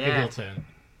 Empire? I reckon Yeah. he'll turn.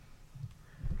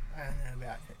 I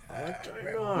don't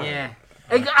know about it. Yeah.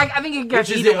 I think it goes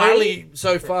Which is either the way. only,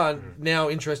 so far, now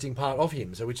interesting part of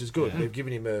him, so which is good. They've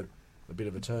given him a bit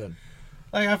of a turn.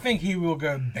 Like I think he will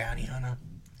go bounty hunter.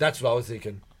 That's what I was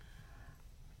thinking.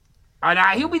 I know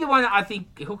he'll be the one that I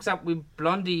think hooks up with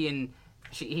Blondie and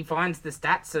he finds the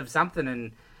stats of something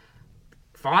and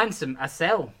finds a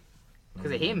cell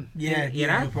because of him. Yeah, you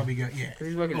He'll know, probably go. Yeah, because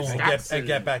he's working Oh, at and stats. And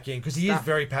get back in, because he is stuff.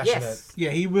 very passionate. Yes, yeah,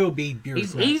 he will be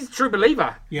bureaucrat. he's a true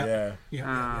believer. Yeah.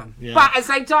 Yeah. Yeah. But at the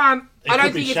same time, It I don't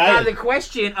could be think it's shattered. out of the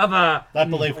question of a That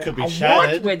belief could be What?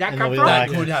 shattered. Where'd that and come they'll be from? That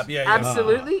like, could happen, yeah.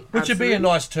 absolutely. Which would be a absolutely.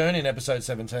 nice turn in episode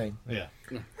 17. Yeah.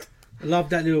 I love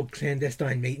that little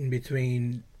clandestine meeting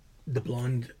between the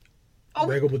blonde Oh.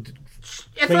 rebel. At cleaned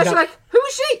first, you're up. like, who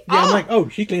is she? Yeah, oh, I'm like, oh,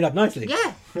 she cleaned up nicely.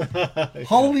 yeah,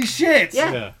 Holy shit!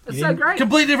 yeah, Yeah. That's so great,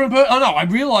 Completely different person. Oh no, I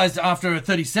realised after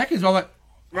 30 seconds, I'm like,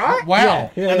 right?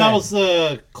 wow. Yeah. And that was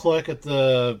the clerk at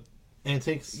the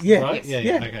antiques, Yeah. right? Yes.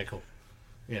 Yeah. Yeah. Okay, cool.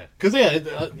 Yeah. Because,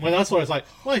 when I saw it, I was like,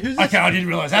 wait, who's this? Okay, I didn't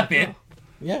realise that bit.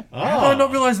 Yeah. How did I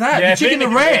not realise that? Yeah, the chicken me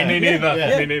that neither. ran. Me neither.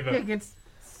 Yeah. Me neither. Against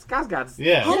Skarsgård.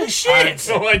 Yeah. Holy I had shit!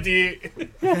 no idea.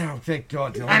 Oh, thank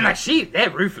God. Dylan. And like they're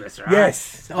ruthless, right?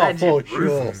 Yes. They're Oh, just for sure.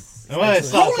 ruthless. And when I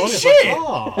started Holy talking, shit! I was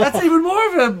like, oh. That's even more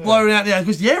of a blown out there,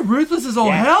 because Ruthless is all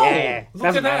Yeah, hell. yeah. Look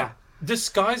Doesn't at matter. that.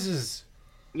 Disguises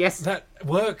Yes. that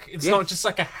work. It's Yeah. not just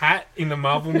like a hat in the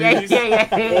Marvel Yeah, movies. yeah.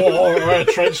 Or a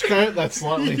trench coat that's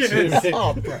slightly too big.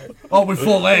 Oh, bro. Oh, with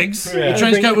 4 legs. Yeah. A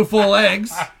trench coat with 4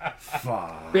 legs.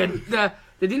 But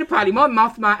the dinner party, my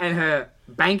Mothma and her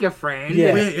banker friend,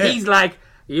 Yeah. Yeah. he's like,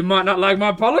 you might not like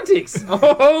my politics.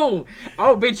 Oh,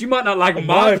 bitch, you might not like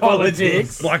my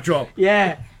politics. Mic drop.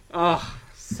 Yeah. Oh,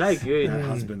 so good.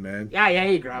 Husband, man. Yeah,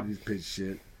 he grab. He's a piece of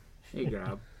shit. He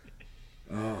grab.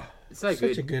 Oh. It's so Such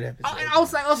a good. good episode. Oh, and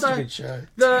also, Such a good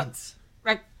show.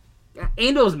 like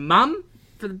Andor's mum,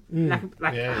 for the,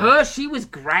 like Yeah. her, she was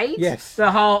great. Yes.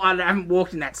 The whole I haven't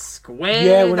walked in that square.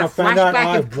 Yeah, when the I found out flashback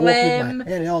I of walked Clem. with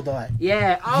my head, I'll die.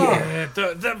 Yeah. Oh. Yeah,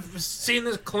 the scene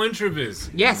the clone troopers.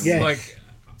 Yes. Yes. Like,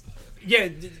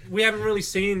 we haven't really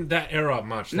seen that era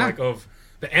much. No. Like of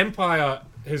the Empire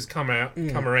has come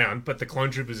around, but the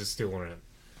Clone Troopers are still around.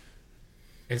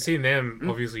 And seeing them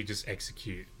obviously just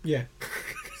execute. Yeah.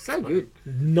 So good.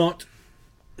 Not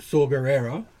Saw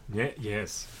Gerrera. Yeah.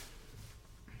 Yes.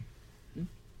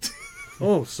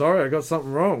 Oh, sorry, I got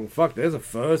something wrong. Fuck, there's a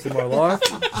first in my life,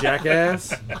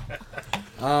 jackass.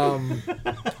 How's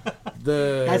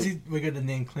The we got the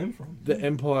name Clem from? the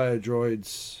Empire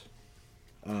droids.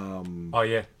 Oh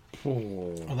yeah.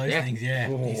 Oh, Oh, those Yeah. things, yeah.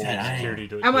 He said, "Hey." Security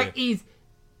do it. And like, is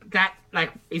that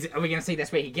like? Are we gonna see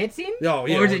that's where he gets in? Oh,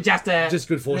 yeah. Or is it just a Just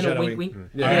good little foreshadowing. wink, wink?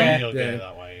 yeah. I reckon he'll Yeah. get it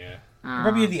that way, yeah.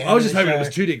 Probably at the end I was of just the hoping it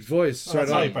show. was Tudyk's voice. Well,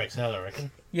 that's how he Straight up. breaks out, I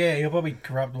reckon. Yeah, he'll probably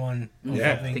corrupt one or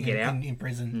Yeah. something To get out. in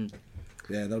prison.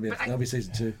 Yeah, that'll be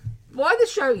season 2. Why the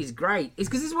show is great is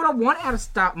because this is what I want out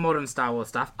of modern Star Wars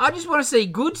stuff. I just want to see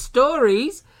good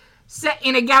stories set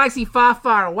in a galaxy far,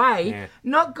 far away, Yeah.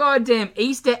 not goddamn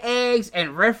Easter eggs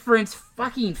and reference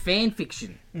fucking fan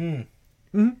fiction. You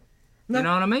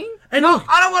know what I mean? And look,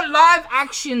 I don't want live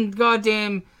action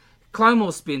goddamn Clone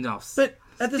Wars spin-offs. but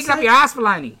at the Stick up same your ass,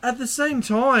 Filoni. at the same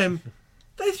time,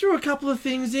 they threw a couple of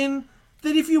things in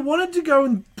that if you wanted to go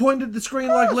and point at the screen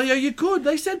like Leo, you could.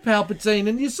 They said Palpatine,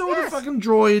 and you saw the Yes. fucking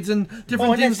droids and different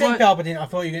Oh, and they things said like. Palpatine. I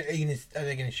thought are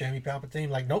they going to show me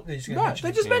Palpatine? Like, nope, they're just going to No, mention they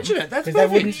it. just mentioned it. That's 'Cause they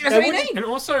perfect. wouldn't- That's what you wouldn't- need. And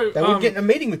also, They wouldn't get in a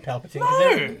meeting with Palpatine because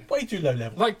they're way too low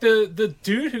level. like the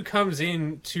dude who comes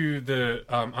in to the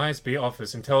ISB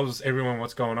office and tells everyone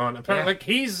what's going on. Apparently, Yeah. like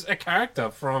he's a character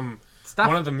from Stuff.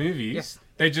 one of the movies. Yes.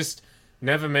 They just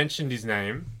never mentioned his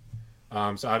name,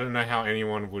 so I don't know how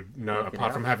anyone would know Look it apart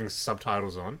up. from having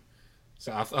subtitles on.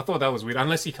 So I thought that was weird,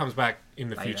 unless he comes back in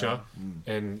the Later. future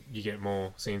and you get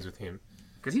more scenes with him.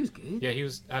 Because he was good. Yeah, he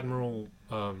was Admiral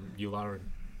Yularen.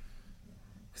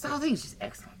 Because the whole thing's just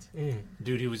excellent.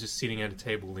 Dude, he was just sitting at a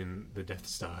table in the Death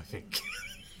Star, I think.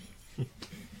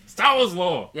 Star Wars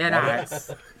lore. Yeah, no,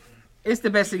 it's the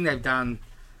best thing they've done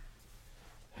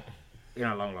in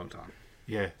a long, long time.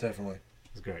 Yeah, Definitely.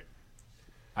 it's great.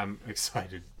 I'm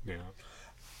excited now.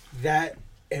 That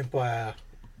Empire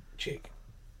chick,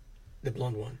 the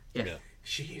blonde one. Yeah. Yeah.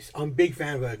 She is. I'm a big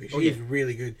fan of her. 'Cause she is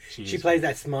really good. She is plays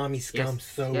that smarmy scum Yes.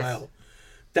 so Yes. well.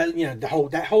 That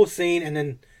that whole scene, and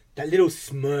then that little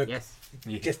smirk. Yes.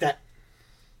 Just that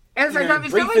And it's like, it's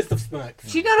not briefest like, of smirks.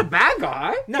 she's not a bad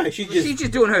guy. No, she's just She's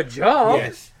just doing her job.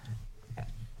 yes.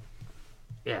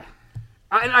 Yeah.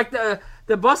 I like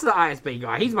the boss of the ISB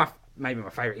guy. He's maybe my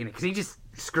favorite in it because he just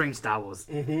screams Star Wars.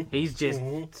 He's just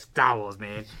Star Wars,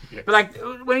 man. Yeah. But like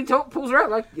when he pulls her out,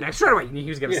 like straight away you knew he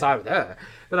was going to side with her.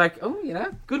 But like, oh,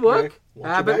 good work. Yeah. Watch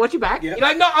your But back. watch your back. Yeah. You're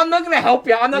like, no, I'm not going to help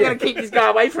you. I'm not going to keep this guy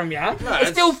away from you.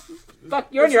 It's still, fuck,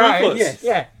 you're on your own. ruthless. Yes.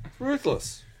 Yeah.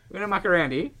 Ruthless. We're going to muck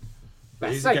around here.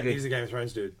 But He's so a good. Game of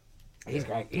Thrones dude. He's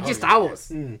great. He's just Star Wars.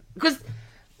 Because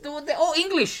they're all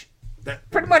English.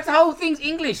 Pretty much the whole thing's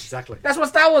English. Exactly. That's what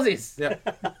Star Wars is. Yeah.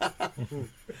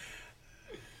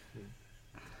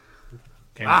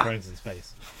 Game of Thrones in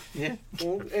space. Yeah.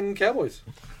 Well, and Cowboys.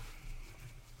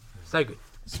 So good.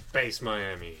 Space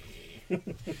Miami.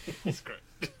 It's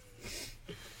great.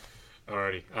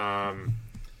 Alrighty.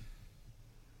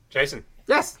 Jason,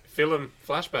 Yes. film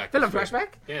flashback. Film this week. flashback.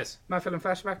 Yes. My film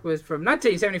flashback was from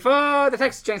 1974, The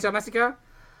Texas Chainsaw Massacre.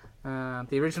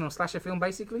 The original slasher film,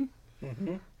 basically.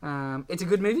 It's a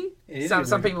good movie. It is a Some good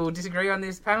movie. people will disagree on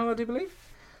this panel, I do believe.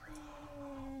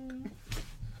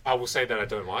 I will say that I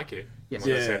don't like it. Yes.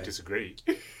 When I say I Yeah. disagree.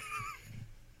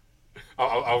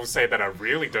 I will say that I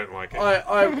really don't like it.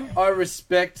 I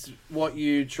respect what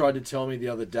you tried to tell me the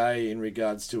other day in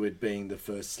regards to it being the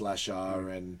first slasher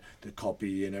and the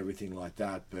copy and everything like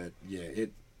that. But yeah,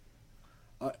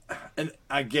 and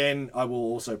again, I will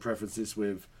also preface this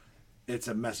with it's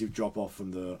a massive drop off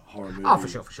from the horror movie. Oh, for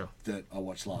sure. That I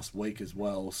watched last week as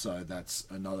well. So that's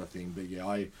another thing. But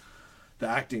yeah, the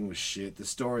acting was shit. The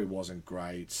story wasn't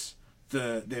great.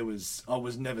 I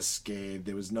was never scared.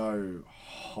 There was no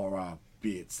horror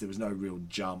bits. There was no real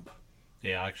jump.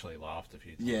 Yeah, I actually laughed a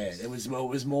few times. Yeah, it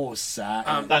was more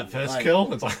sad. That first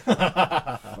kill, it's like,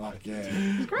 Fuck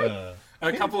yeah.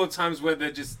 A couple of times where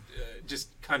they're just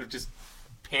kind of just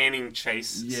panning chase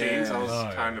scenes. I was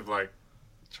Yeah. kind of like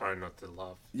trying not to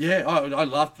laugh. Yeah, I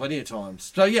laughed plenty of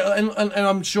times. So yeah, and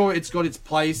I'm sure it's got its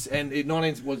place. And it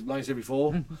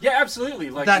 1974. Yeah,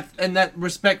 absolutely. Like that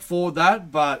respect for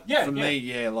that. But Yeah, for yeah. me,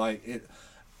 yeah, like it.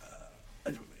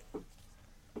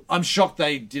 I'm shocked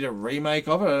they did a remake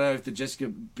of it. I don't know if the Jessica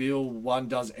Biel one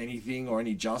does anything or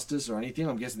any justice or anything.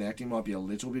 I'm guessing the acting might be a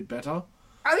little bit better.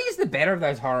 I think it's the better of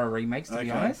those horror remakes, to be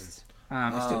Okay. honest.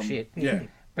 It's still shit. Yeah.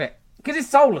 But, because it's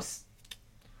soulless.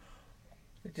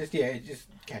 It's just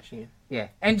catching it. Yeah,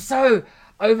 and so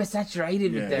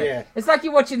oversaturated with that. Yeah. It's like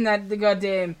you're watching the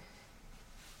goddamn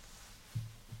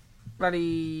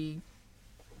bloody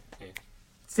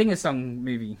singer-song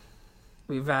movie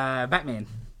with Batman.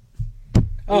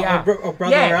 Oh,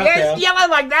 Brother yeah, Out yeah, There. it's yellow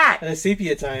like that. And a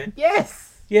sepia tone.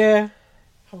 Yes. Yeah.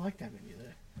 I like that movie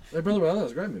though. Hey, Brother Well, that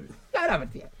was a great movie. I love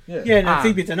it. Yeah. Yeah, no,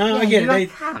 sepia tone. No, I get you're it.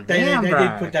 like, calm They down, did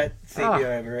bro. put that sepia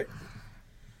over it.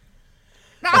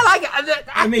 No, I like it.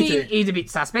 The acting me too. is a bit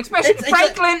suspect, especially It's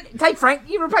Franklin.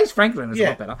 You replace Franklin. It's a Yeah.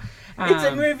 lot better. It's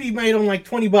a movie made on like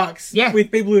 $20 Yeah.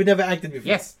 with people who've never acted before.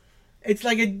 Yes. It's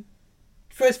like a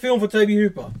first film for Toby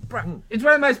Hooper. Bro, it's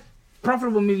one of the most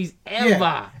profitable movies ever.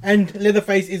 Yeah. And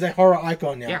Leatherface is a horror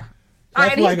icon now. Yeah.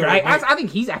 That's And why he's I got great. it. I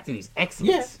think his acting is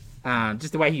excellent.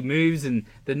 Just the way he moves and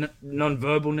the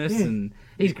non-verbalness, and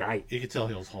he's great. You could tell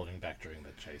he was holding back during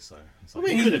the chase, though. It's like, I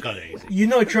mean, he could have got it easy. You're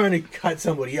not trying to cut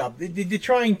somebody up. They're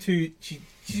trying to...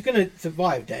 She's going to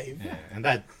survive, Dave. Yeah, and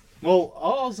that... Well,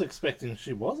 I was expecting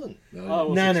she wasn't. I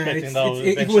was No, expecting they would if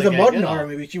it eventually was a get modern her. horror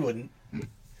movie, she wouldn't.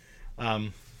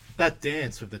 That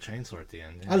dance with the chainsaw at the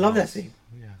end. I love that scene.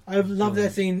 Yeah. I love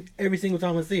that scene every single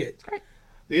time I see it.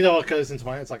 You know what goes into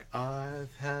my head? It's like, I've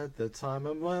had the time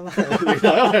of my life. You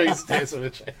know, he's dancing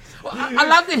with a chainsaw. Well, I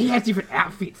love that he has different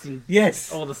outfits in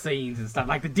Yes. all the scenes and stuff.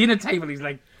 Like the dinner table, he's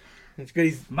like It's good.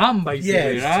 He's... mum, basically, Yeah,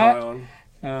 it's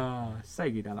right? Oh, so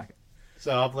good. I like it.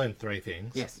 So I've learned 3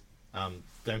 things. Yes.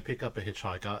 Don't pick up a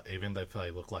hitchhiker, even if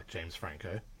they look like James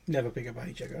Franco. Never pick up a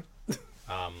hitchhiker.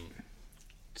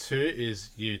 2 is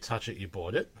you touch it, you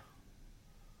bought it.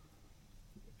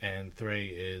 And 3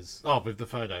 is with the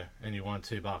photo, and you want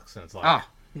 $2, and it's like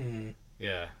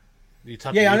yeah, you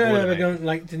touch it, Yeah, I you know. bought Never it, mate. going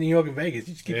like to New York and Vegas.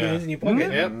 You just keep your hands in your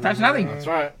pocket. Yep, Touch nothing. that's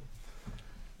right.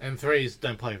 And 3 is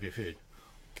don't play with your food.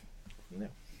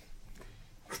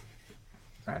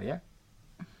 Right, yeah.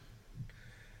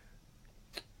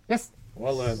 Yes.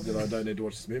 Well, I learned that I don't need to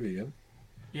watch this movie again.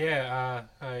 Yeah,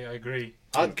 I agree.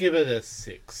 I'd give it a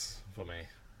 6 for me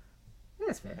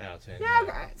That's fair. out of 10. Yeah,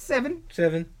 okay. 7.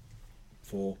 7.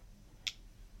 4.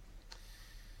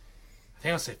 I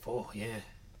think I'll say 4. Yeah,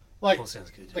 Like 4 sounds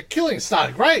good. the killing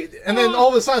started great, and then all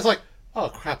of a sudden it's like, oh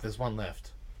crap, there's one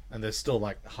left, and there's still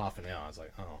like half an hour. It's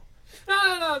like, oh.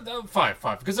 No, 5,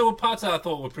 because there were parts that I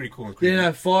thought were pretty cool and creepy. Yeah,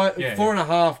 no, 4 Yeah, and a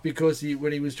half because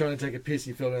when he was trying to take a piss,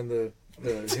 he fell down the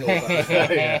hill.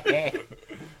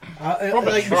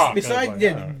 Like, truck, besides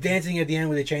dancing at the end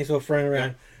with a chainsaw thrown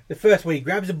around, the first where he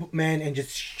grabs a man and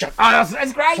just shuts, Oh,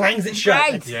 that's great. clangs it shut.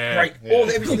 Great. That's Yeah. great.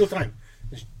 Every single time.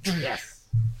 Yes.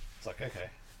 It's like, okay.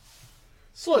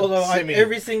 Sort of Although semi-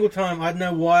 every single time, I don't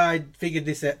know why I figured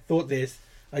this out, thought this.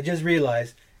 I just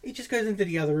realised he just goes into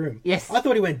the other room. Yes. I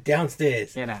thought he went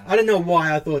downstairs. Yeah, no. I don't know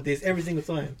why I thought this every single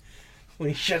time when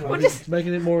he shut Well, up. just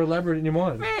Making it more elaborate in your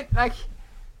mind. man, like,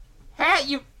 how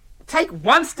you take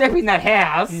one step in that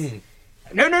house? No.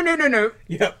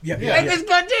 Yep. Like this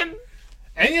goddamn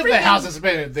any of the houses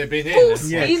they've been in. full it's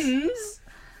like- Yes. skins.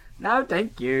 No,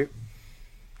 thank you.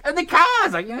 And the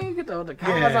cars, like, you get all the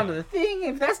cars Yeah. under the thing.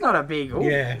 If that's not a big,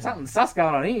 Yeah. something sus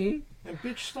going on here. And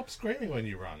bitch, stop screaming when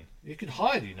you run. You could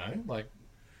hide, you know, like.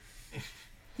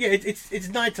 Yeah, it's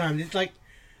nighttime. It's like,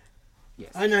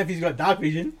 Yes. I don't know if he's got dark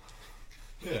vision.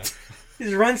 Yeah.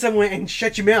 Just run somewhere and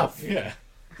shut your mouth. Yeah.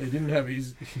 He didn't have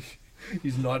his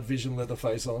night vision leather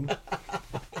face on.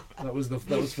 That was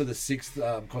for the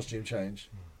 6th costume change.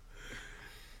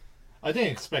 I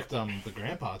didn't expect the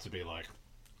grandpa to be like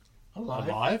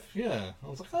alive. Yeah. I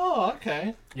was like, oh,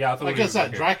 okay. Yeah, I thought I it guess was that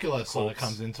like a Dracula sort of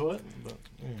corpse. comes into it. But,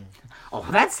 yeah. Oh,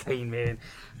 that scene, man.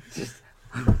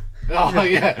 Oh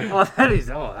yeah. Oh,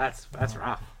 that's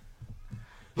rough.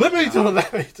 Let me do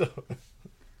it.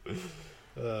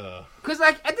 Because,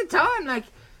 like, at the time, like,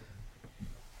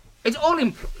 it's all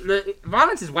the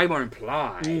violence is way more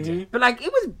implied. But, like,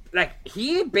 it was, like,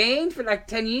 here banned for, like,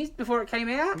 10 years before it came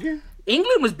out. Yeah.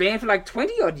 England was banned for, like,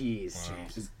 20 odd years.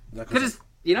 Because it's,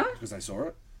 you know? Because they saw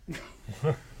it.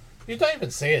 You don't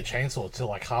even see a chainsaw till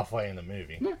like halfway in the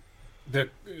movie. Yeah.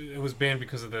 It was banned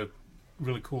because of the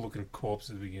really cool looking corpse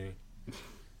at the beginning.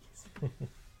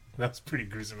 That's pretty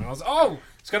gruesome. I was,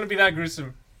 it's going to be that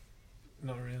gruesome.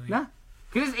 Not really. No.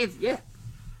 Because it's, yeah.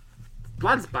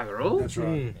 Blood's bugger all. That's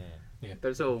right. But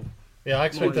it's all. Yeah, I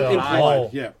expected More a implied. whole.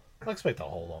 Yeah. I expect a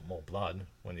whole lot more blood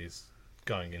when he's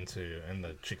going into and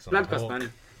the chicks on Blood the costs hawk. money.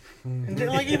 And then,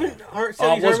 like, even horror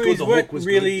Oh, it was good, movies the weren't hook was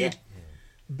really good.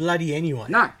 bloody anyway.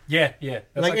 No. Yeah. That's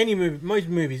Like any movie, most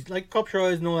movies, like cop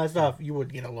shows and all that stuff, you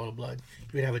would get a lot of blood.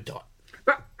 You would have a dot.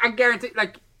 But I guarantee,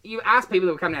 like, you ask people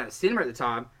that were coming out of the cinema at the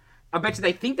time, I bet you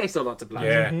they think they saw lots of blood.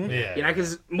 Yeah. Yeah. You know,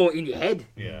 because it's more in your head.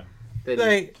 Yeah.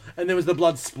 Like, And there was the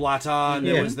blood splatter, and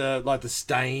there Yeah. was the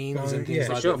stains and things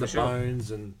Yeah. like For that, the sure.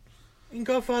 bones and. in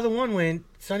Godfather 1, when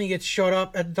Sonny gets shot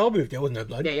up at the toll booth, there was no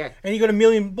blood. Yeah, yeah. And he got a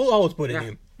million bullet holes put in Yeah.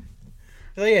 him.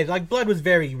 So yeah, like blood was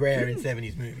very rare in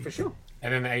 70s movies. For sure.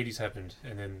 And then the 80s happened,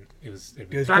 and then it was It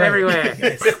was Blood great. everywhere.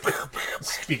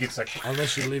 It's like,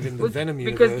 Unless you live in the Well, Venom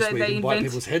because universe they- where you they can bite invent-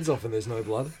 people's heads off and there's no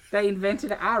blood. They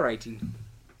invented an R rating.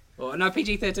 Or no,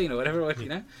 PG-13 or whatever it was, you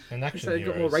know? And action So they got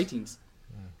more heroes. ratings.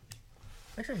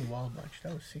 Actually, Wild Bunch,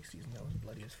 that was 60s and that was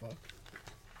bloody as fuck.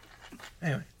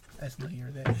 Anyway, that's not here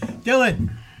or there.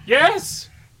 Dylan! yes!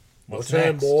 What's Your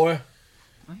turn, next? boy.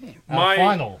 Oh, yeah. My-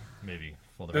 Final movie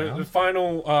for the The round.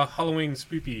 final Halloween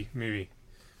spoopy movie.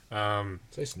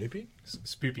 Say Snoopy?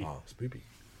 Spoopy. Oh, Spoopy.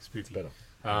 Spoopy. Better.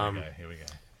 Here we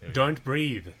go. Don't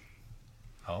Breathe.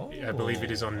 Oh, I believe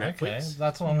it is on Okay, Netflix.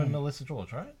 that's the one with Melissa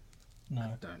George, right?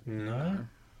 No. No,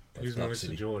 Who's Dark Melissa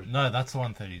City. George? no, that's the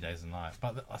one 30 Days a Night.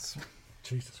 But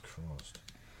Jesus Christ.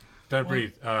 Don't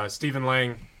Breathe. Stephen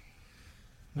Lang.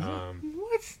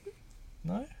 What?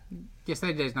 no, Yes,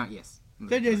 30 Days Not Yes.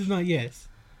 30 Days is not yes.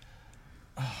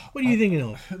 What are you thinking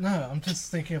of? no, I'm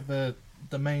just thinking of the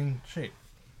main chick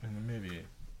in the movie.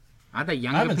 Aren't they I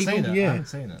younger haven't people? seen it. Yeah. I haven't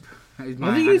seen it. Is I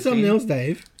my think it's something understanding. else,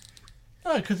 Dave.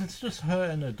 No, because it's just her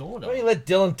and her daughter. Why don't you let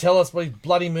Dylan tell us what his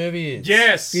bloody movie is?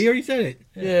 Yes! He already said it.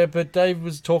 Yeah, but Dave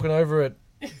was talking over it.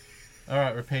 All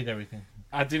right, repeat everything.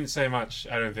 I didn't say much,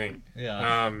 I don't think.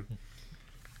 Yeah.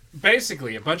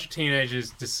 Basically, a bunch of teenagers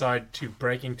decide to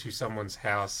break into someone's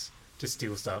house to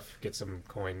steal stuff, get some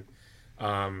coin,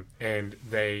 and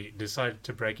they decide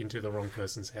to break into the wrong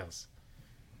person's house.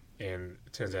 And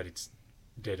it turns out it's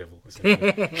Daredevil.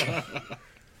 essentially.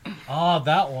 Oh,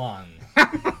 that one.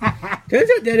 Turns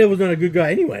out Daredevil's not a good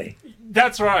guy anyway.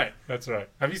 That's right. That's right.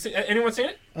 Have you seen? Anyone seen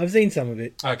it? I've seen some of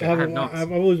it. Okay.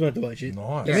 I've always wanted to watch it.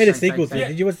 Nice. They Yeah, made a same, sequel same, to it. same.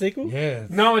 Did you watch the sequel? Yeah.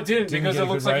 No, it didn't, Didn't because get it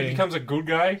a looks good like he rating. becomes a good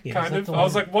guy, Yeah, kind is that of. the I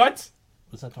was one? like, what?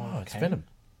 Was that the one? Oh, with it's Kane? Venom.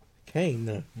 Kane,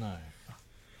 no. No.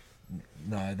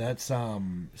 No, that's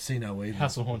See No Evil.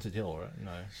 House of Haunted Hill, right?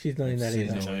 No. She's not in that Seen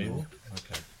either. No No Evil. Evil.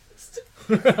 Okay.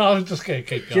 I was just gonna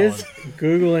keep going. Just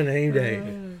Google and name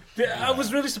Dave. I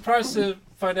was really surprised to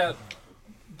find out.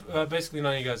 Basically,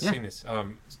 none of you guys Yeah. seen this.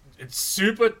 It's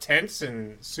super tense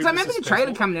and super. So I remember the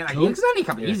trailer suspenseful. coming out like, because only a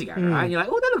couple of years ago, right? And you're like,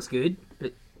 oh, that looks good.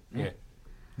 But,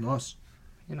 Nice.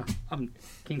 you know, I'm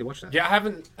keen to watch that. Yeah, I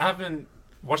haven't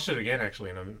watched it again actually,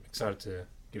 and I'm excited to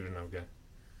give it another go.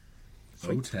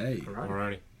 Okay. Right.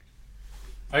 Alrighty.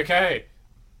 Okay.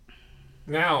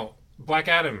 Now, Black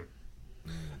Adam.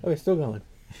 Oh, we're still going.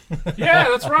 Yeah,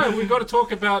 that's right. We've got to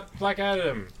talk about Black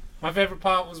Adam. My favorite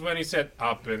part was when he said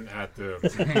 "up and at them."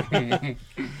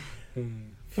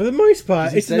 For the most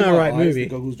part, it's an alright movie. The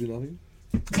goggles do nothing.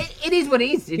 It is what it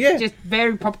is. It's Yeah. just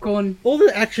very popcorn. All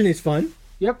the action is fun.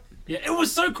 Yep. Yeah, it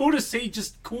was so cool to see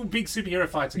just cool big superhero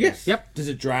fights again. Yes. Yep. Does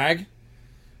it drag?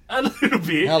 A little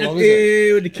bit. How long is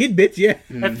it? The kid bits, yeah.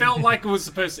 It felt like it was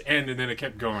supposed to end and then it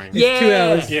kept going. Yeah. 2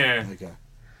 hours. Yeah. Okay.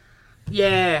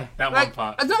 Yeah. That like, one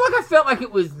part. It's not like I felt like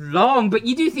it was long, but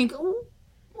you do think, oh.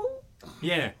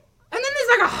 Yeah. And then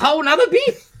there's like a whole nother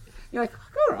bit. You're like,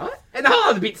 alright. And the whole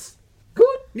other bit's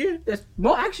good. Yeah. There's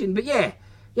more action, but yeah.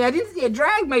 Yeah, I didn't. Yeah,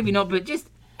 drag maybe not, but just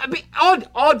a bit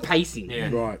odd pacing. Yeah.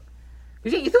 Right.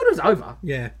 Because you thought it was over.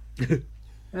 Yeah. And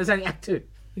it was only Act 2.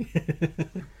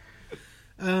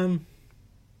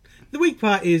 The weak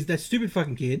part is that stupid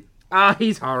fucking kid. Ah,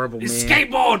 he's horrible, man.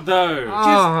 Skateboard though.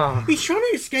 Oh. He's trying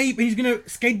to escape and he's going to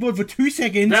skateboard for 2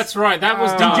 seconds. That's right. That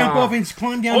was and dumb. jump off and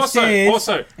climb downstairs.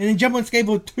 Also, and then jump on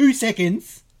skateboard 2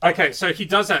 seconds. okay, so he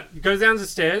does that. He goes down the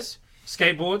stairs,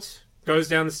 skateboards, goes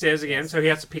down the stairs again, so he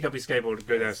has to pick up his skateboard and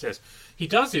go downstairs. He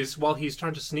does this while he's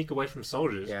trying to sneak away from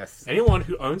soldiers. Yes. Anyone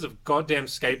who owns a goddamn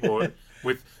skateboard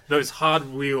with those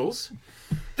hard wheels,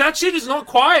 that shit is not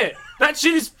quiet. That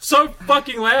shit is so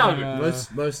fucking loud.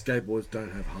 Most skateboards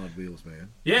don't have hard wheels, man.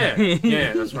 Yeah,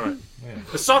 that's right.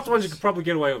 The soft ones you could probably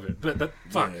get away with it, but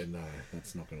fuck. Yeah, no,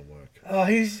 that's not going to work. Oh,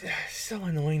 he's so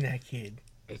annoying, that kid.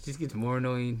 It just gets more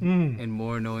annoying and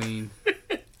more annoying.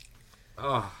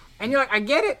 Oh. And you're like, I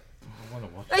get it. I want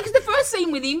to watch Like, 'cause the first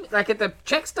scene with him, like at the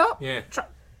check stop, Yeah.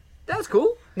 that was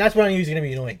cool. And that's when I knew he was going to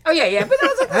be annoying. Oh, yeah, but that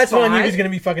was like, That's when I knew he fine. was going to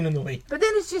be fucking annoying. But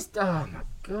then it's just, oh my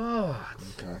god.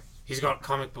 Okay. He's got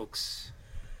comic books.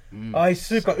 Oh, he's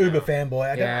super uber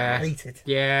fanboy. I Yeah. hate it.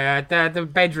 Yeah, the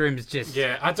bedroom's just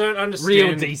Yeah, I don't understand.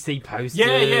 real DC posters.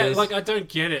 Yeah, like I don't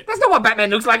get it. That's not what Batman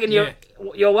looks like in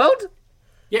your world.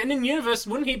 Yeah, and in the universe,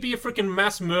 wouldn't he be a freaking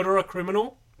mass murderer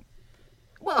criminal?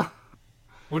 Well,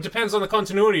 Well, it depends on the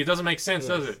continuity. It doesn't make sense,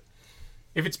 does it?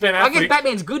 If it's Ben I guess Affleck,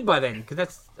 Batman's good by then, because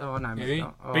that's... Oh, no. is he?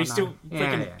 Oh, But he no. still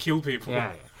freaking yeah. kill people.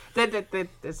 Yeah.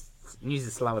 That's news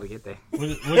is slower to get there.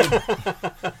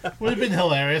 Would have been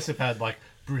hilarious if it had like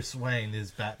Bruce Wayne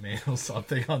is Batman or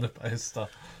something on the poster.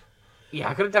 Yeah,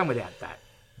 I could have done without that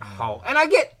whole. And I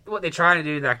get what they're trying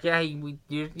to do. Like, yeah, you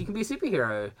can be a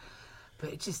superhero,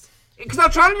 but it just because they're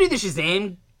trying to do the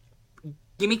Shazam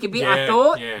gimmick a bit. I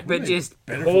thought, but just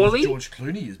Better poorly. if George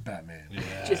Clooney is Batman.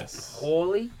 Just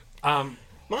poorly.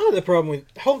 My other problem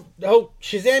with the whole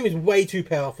Shazam is way too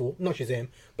powerful. Not Shazam.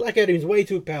 Black Adam is way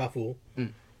too powerful.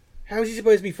 How is he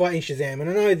supposed to be fighting Shazam? And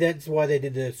I know that's why they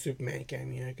did the Superman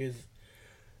cameo, because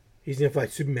he's gonna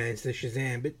fight Superman instead of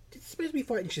Shazam. But he's supposed to be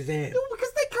fighting Shazam. No, because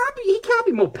he can't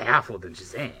be more powerful than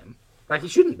Shazam. Like he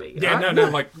shouldn't be. Yeah, right? no,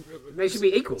 like They should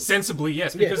be equal. sensibly,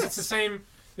 yes, because Yeah. it's the same.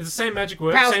 It's the same magic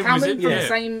word, Powers same coming wizard. from the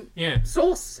same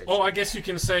source. Or I guess you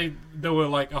can say there were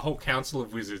like a whole council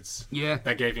of wizards Yeah.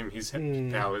 that gave him his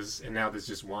powers, and now there's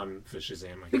just one for Shazam.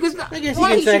 I guess. Because I guess you why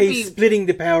can he say should he's be- splitting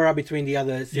the power up between the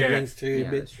other siblings too. Yeah,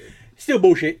 but that's true. still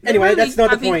bullshit. Anyway, Really, that's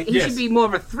not I the think point. He Yes. should be more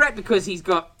of a threat because he's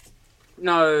got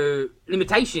no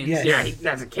limitations. Yes. Yeah, he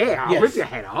doesn't care. I'll Yes. rip your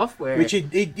head off. Where... Which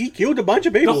he killed a bunch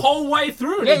of people. The whole way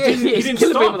through, Yeah, he he's didn't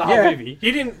killing stop. people the whole Yeah. movie.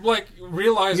 He didn't like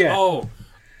realize. Yeah. Oh,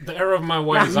 the error of my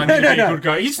ways. I No, need no, to be a no. good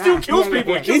guy. He still kills yeah,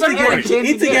 people. yeah. He kills It's everybody.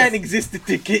 again- Intergang existed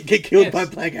to get killed Yes. by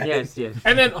Black Adam. Yes, yes.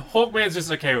 And then Hawkman's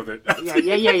just okay with it.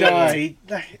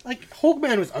 Yeah. Like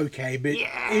Hawkman was okay, but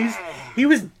Yeah. he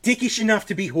was dickish enough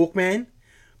to be Hawkman.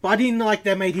 But I didn't like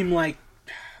that made him like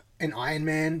an Iron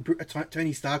Man, a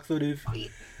Tony Stark sort of,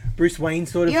 Bruce Wayne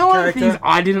sort of You know what the things character.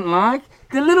 I didn't like?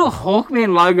 The little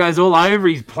Hawkman logos all over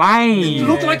his plane. It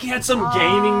looked like he had some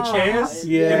gaming chairs in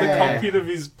the Yeah. cockpit of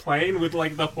his plane with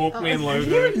like the Hawkman It logo.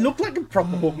 didn't look like a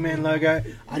proper Hawkman logo.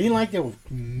 I didn't like the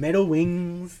metal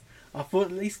wings. I thought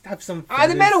at least have some. The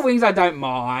feathers. metal wings I don't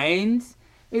mind.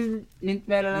 Is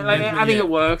metal? Like, I think it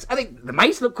works. I think the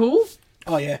mace looked cool.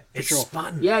 Oh yeah, for It's sure.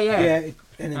 fun. Yeah. Yeah,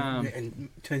 and then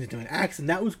turns into an axe, and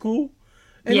that was cool.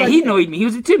 And Yeah, like, he annoyed me. He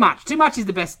was too much. Too much is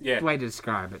the best Yeah. way to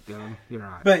describe it, Dylan. You're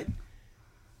right. But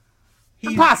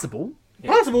he's Passable.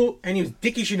 possible, and he was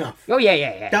dickish enough. Oh,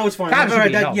 yeah. That was fine. Can't All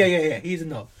right, be novel. yeah. He's a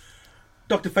knob.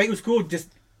 Dr. Fate was cool. Just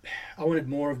I wanted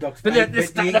more of Dr. But Fate.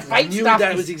 the Fate Knew stuff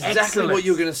that is was exactly excellent. what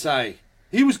you were going to say.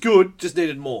 He was good, just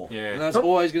needed more. Yeah. And that's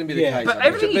always going to be the Yeah. case. But I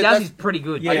everything he bet does that's- is pretty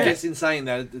good. Yeah. I guess in saying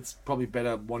that, it's probably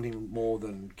better wanting more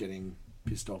than getting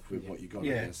pissed off with what you got.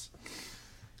 Yeah. I guess.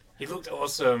 He looked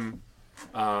awesome.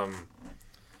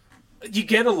 You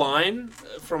get a line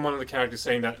from one of the characters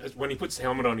saying that when he puts the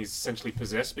helmet on, he's essentially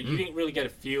possessed, but you didn't really get a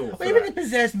feel for Well, even that.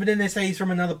 possessed, but then they say he's from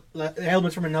another. The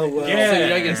helmet's from another world. Yeah. So you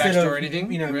don't get a Instead backstory of, or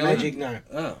anything, You know, really? magic. No,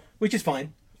 Oh. which is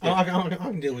fine. Yeah. I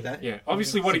can deal with that. Yeah,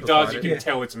 obviously what he Simplified does, you it. can Yeah.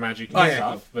 tell it's magic and Oh, yeah.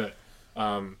 stuff, but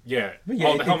yeah. But yeah,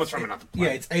 Oh, the it- helmet's it's- from another Yeah,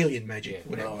 planet. it's alien magic. Yeah.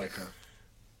 Whatever. Oh, okay.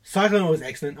 Cyclone was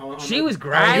excellent. She was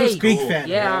I was a great. big fan.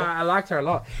 Yeah, of her. I liked her a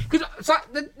lot. Because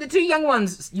the two young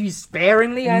ones used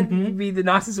sparingly, would be the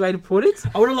nicest way to put it.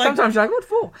 I would have liked Sometimes you're like, what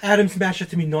for? Adam Smasher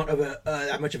to be not of a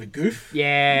that much of a goof,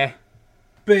 Yeah,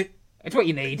 but it's what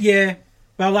you need. yeah,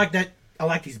 but I like that. I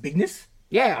liked his bigness.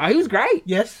 Yeah, he was great.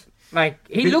 Yes. Like,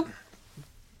 he Big- looked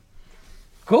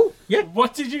cool.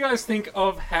 What did you guys think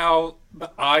of how the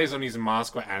eyes on his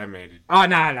mask were animated? Oh,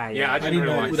 no, Yeah, I didn't didn't really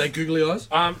know. like Were they googly eyes?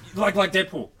 like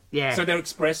Deadpool. Yeah. So they're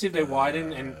expressive, they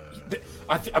widen, and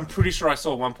I'm pretty sure I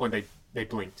saw at one point they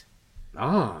blinked.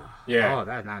 Oh. Yeah. Oh,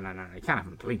 no. You can't have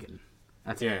them blinking.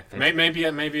 That's Yeah, offensive. maybe I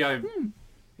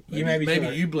You maybe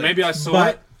you blinked. maybe I saw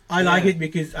But it. I like it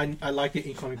because I like it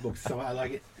in comic books, so I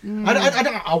like it.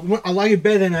 I like it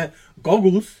better than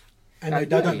goggles, and they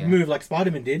don't yeah. move like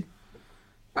Spider-Man did.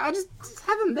 But I just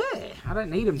have them there. I don't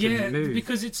need them to Yeah, move.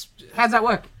 because it's How's that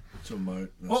work? To emote.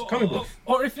 or, comic or, books.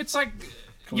 or if it's like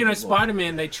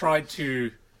Spider-Man, they tried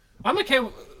to. I'm okay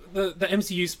with the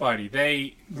MCU Spidey.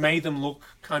 They made them look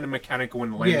kind of mechanical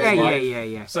and lens.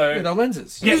 Yeah. So Yeah, the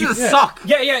lenses. Yeah, This is a yeah. sock.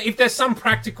 Yeah. If there's some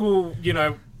practical,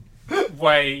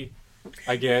 way,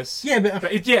 I guess. Yeah, but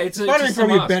it's Spider-Man's just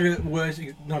probably a mask. better, worse,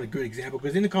 not a good example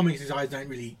because in the comics his eyes don't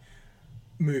really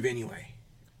move anyway.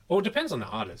 Well, it depends on the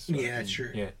artist. right? Yeah, that's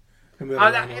true. Yeah. And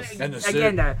the suit.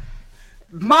 Again, though,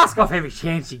 mask off every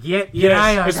chance you get. You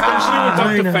Yes, know, like,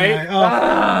 especially with Dr. Fate,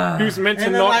 Oh, who's meant to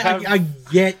and not like, have. I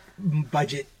get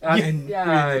budget and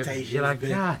limitations. you're like, but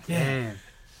God damn.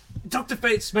 Dr.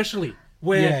 Fate, especially.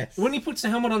 Where Yes. when he puts the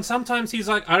helmet on, sometimes he's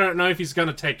like, I don't know if he's going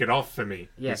to take it off for me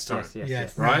Yes, this time.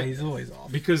 yes, Right? no, he's always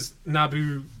off. Because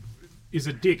Naboo is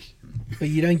a dick. But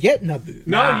you don't get Naboo.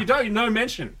 No, Nah. you don't. No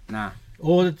mention. Nah.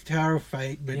 Or the Tower of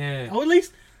Fate, but Yeah. or at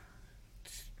least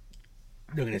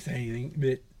not gonna say anything,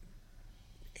 but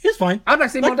it's fine. I'd like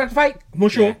to see more Dr. Fate. I'm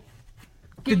not sure.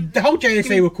 The whole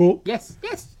JSA were cool. Yes.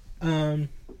 Um,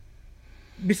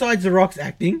 besides The Rock's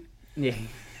acting, Yeah.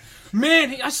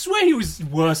 Man, I swear he was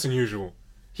worse than usual.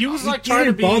 He was like he trying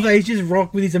to didn't be. bother. He's just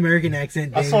Rock with his American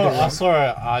accent. I being saw The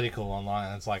Rock. an article online,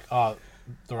 and it's like, oh,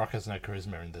 The Rock has no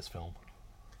charisma in this film.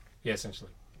 Yeah,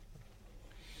 essentially.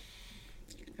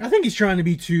 I think he's trying to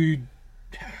be too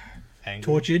Angry.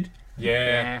 tortured.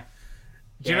 Yeah.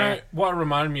 Do you Yeah. know what it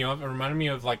reminded me of? It reminded me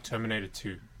of like Terminator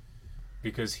 2.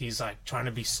 Because he's like trying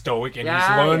to be stoic and he's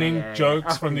learning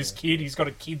jokes from this kid. He's got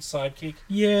a kid sidekick.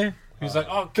 Yeah. He's like,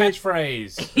 oh,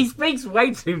 catchphrase. He speaks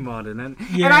way too modern, and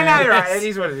Yeah. I know, right? It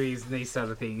is what it is. These sort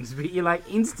of things, but you're like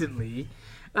instantly,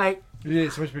 like, Yeah,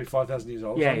 it's supposed to be 5,000 years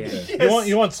old. yeah, isn't yeah. it?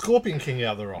 You want Scorpion King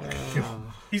out of The Rock.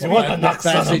 He's You been, want the that Nux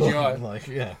bad son of a- CGI. Like,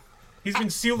 yeah. he's been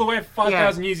sealed away for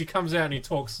 5,000 years. He comes out and he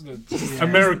talks the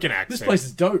American accent. This place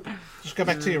is dope. Just go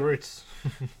back to your roots.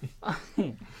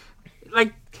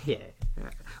 Like, yeah.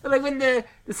 But like when the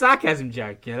sarcasm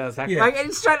joke, you know, it's like, Yeah. like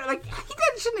it's straight, like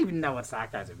shouldn't even know what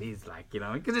sarcasm is, like, you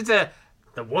know, because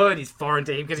the word is foreign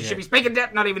to him because he should be speaking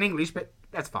not even English, but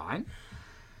that's fine.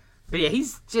 But yeah,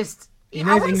 he's just. He I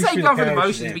knows wouldn't English say with gone for a the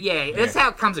parachute, motions, but yeah, that's how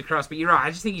it comes across. But you're right. I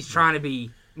just think he's trying to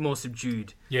be more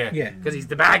subdued Yeah. Yeah. because he's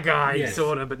the bad guy, Yes.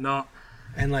 sort of, but not.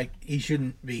 And like he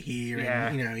shouldn't be here. Yeah.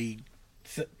 And you know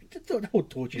the whole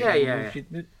torture. Yeah, and yeah,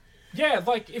 bullshit, but- Yeah,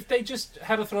 like if they just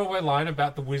had a throwaway line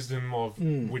about the wisdom of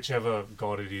whichever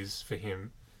god it is for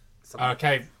him.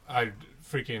 Okay, I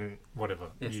freaking whatever.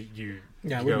 Yes. You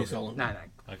No, it you wouldn't go be with so it. long. No.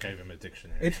 I gave him a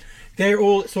dictionary. They're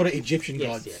all sort of Egyptian Yes,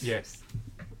 gods. yes. Yes.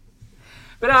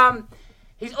 But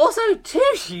he's also too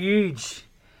huge.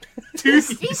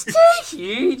 He's too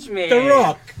huge, man. The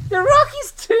Rock. The Rock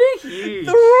is too huge.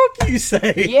 The Rock, you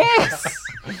say? Yes.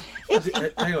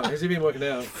 Hang on, has he been working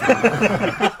out?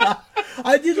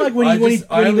 I did like when I he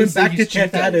only went see back to his Teth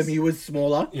cheekbones. Adam, he was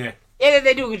smaller. Yeah. Yeah,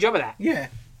 they do a good job of that. Yeah.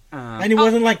 And it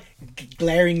wasn't like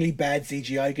glaringly bad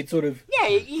CGI. You could sort of. Yeah,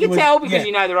 you can was- tell because yeah.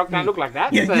 you know The Rock don't look like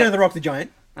that. Yeah, but, you know, The Rock's a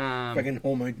giant. um, Fucking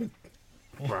hormone.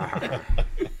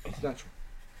 It's natural.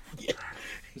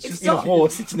 it's In a not,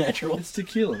 horse, it's natural. It's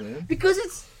tequila, man. because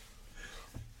it's.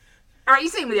 Alright, you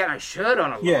see him without no shirt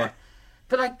on a lot. Yeah.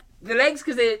 But like the legs,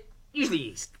 because they're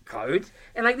usually clothed,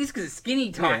 and like this because it's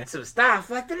skinny tight Yeah. sort of stuff.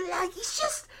 Like he's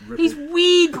just he's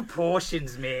weird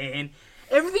proportions, man.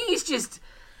 Everything is just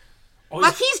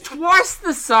like he's twice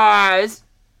the size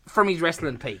from his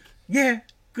wrestling peak. Yeah,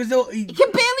 because He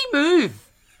can barely move.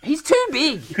 He's too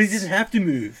big. he doesn't have to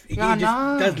move. He I just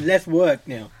know. does less work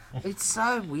now. It's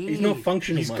so weird. He's not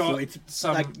functional He's muscle. got It's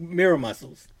some- like mirror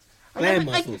muscles, gland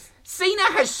muscles. Cena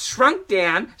has shrunk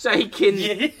down so he can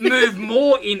move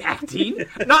more in acting.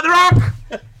 Not The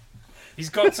Rock. He's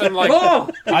got some like More.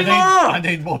 I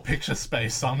need more picture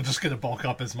space, so I'm just going to bulk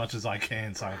up as much as I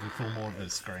can so I can fill more of the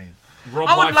screen. Rob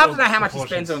I would love Liefeld to know how much he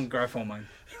proportions. spends on growth hormone.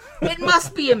 It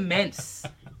must be immense.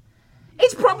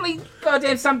 It's probably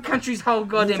goddamn some country's whole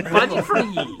goddamn budget for a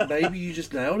year. Maybe you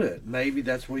just nailed it. Maybe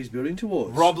that's what he's building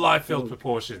towards. Rob Liefeld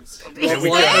proportions. It's There we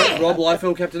there. go. Rob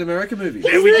Liefeld, Captain America movie.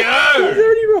 There we He's go.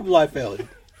 already Rob Liefeld.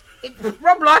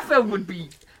 Rob Liefeld would be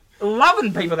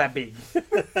loving people that big.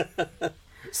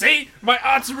 See, my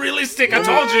art's realistic. I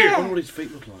told you. I wonder what his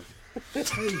feet look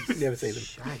like. Never seen them.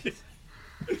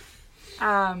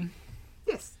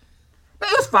 Yes. But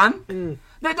it was fun.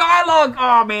 The dialogue,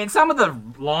 oh man, some of the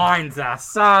lines are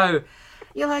so.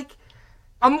 You're like,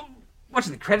 I'm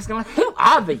watching the credits going, like, who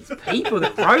are these people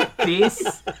that wrote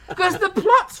this? Because the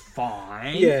plot's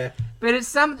fine. Yeah. But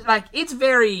it's it's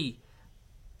very.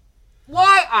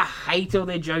 Why I hate all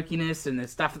their jokiness and the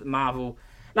stuff at Marvel.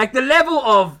 Like, the level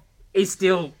of is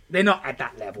still. They're not at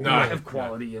that level of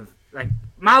quality of. Like,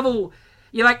 Marvel,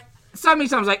 you're like, so many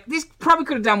times, like, this probably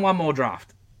could have done one more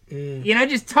draft. You know,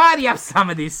 just tidy up some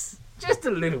of this just a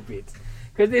little bit.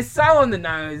 Because they're so on the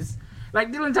nose.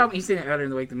 Like, Dylan told me, he's seen it earlier in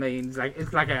the week than me, and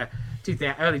it's like a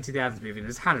early 2000s movie, and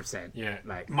it's 100%. Yeah,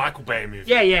 Like, Michael Bay movie.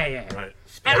 yeah. Right.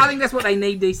 And I think that's what they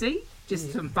need, DC.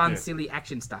 Just some fun, silly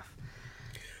action stuff.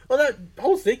 Well, that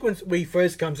whole sequence when he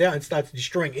first comes out and starts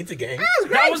destroying It's a Gang.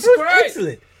 That was It was great.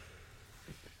 excellent.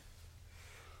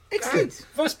 Excellent.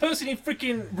 First person he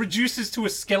freaking reduces to a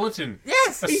skeleton.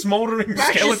 Yes! A smoldering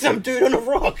Bashes some skeleton. dude on a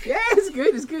rock. Yeah, it's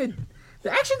good.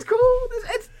 The action's cool.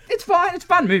 It's fine. It's a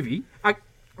fun movie. I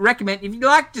recommend, if you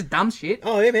like just dumb shit,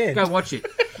 Oh, yeah, man. go watch it.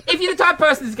 If you're the type of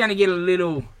person that's going to get a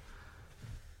little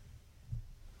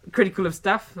critical of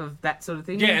stuff, of that sort of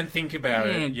thing. Yeah, and think about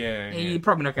it. Yeah. You're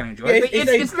probably not going to enjoy Yeah, it.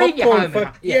 But it's leave you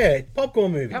home.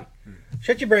 popcorn movie. Yep.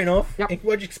 Shut your brain off Yep. and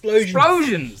watch explosions.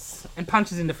 Explosions and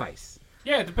punches in the face.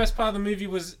 Yeah, the best part of the movie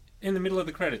was in the middle of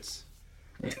the credits.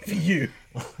 For you.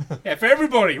 Yeah, for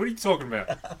everybody. What are you talking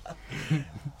about?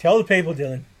 Tell the people,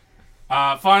 Dylan.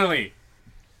 Finally,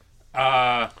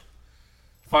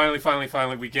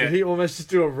 finally, we Did get. he almost just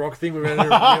do a rock thing without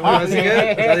realizing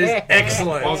it? That is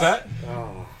excellent. What was that?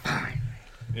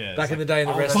 Yeah, Back it's in the day in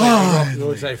the oh, wrestling, the Rock would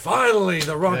always say, "Finally,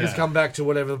 the Rock has Yeah. come back to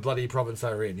whatever bloody province they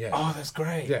were in." Yeah, Oh, that's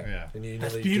great. yeah. Yeah. And you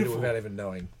That's nearly did it beautiful. without even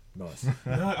knowing. Nice.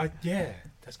 No, yeah,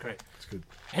 that's great. It's good.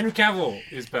 Henry Cavill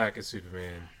is back as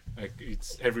Superman. Like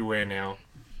it's everywhere now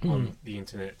on the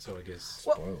internet. So I guess.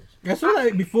 Spoils. I saw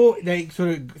that before they sort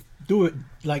of do it,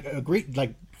 like agree,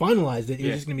 like finalized it. It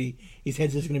was just gonna be his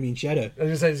head's just gonna be in shadow. I was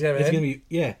gonna say, does he have a It's head? gonna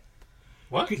be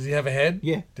What? Does he have a head?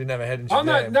 Yeah. Didn't have a head in Oh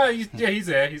no, Shazam. no, he's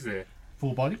there. He's there.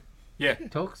 full body. Yeah.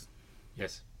 Talks.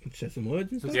 Yes. Said some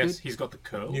words and stuff. Yes. He's got the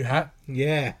curl. New hat.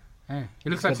 Yeah. He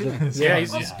looks like Superman. Yeah,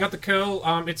 he's got the curl.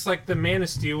 It's like the Man of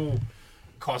Steel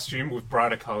costume with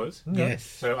brighter colors. Yes.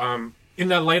 So in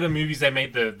the later movies they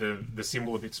made the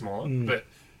symbol a bit smaller, but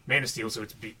Man of Steel, so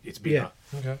it's bigger.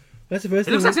 Yeah. Okay. That's the first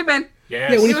He thing. looks like Superman.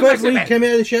 Yes. Yeah, when He he looks first like when he Superman. came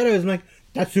out of the shadows, I'm like,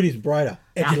 that suit is brighter.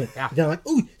 Excellent. yeah. Then I'm like,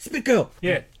 ooh, spit girl.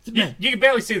 Yeah. You can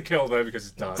barely see the curl though because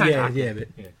it's dark. Sorry. Yeah, dark. yeah, but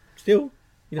Yeah. still,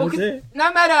 you know Well, what's there.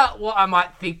 no matter what I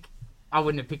might think, I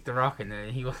wouldn't have picked The Rock,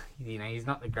 and he was, he's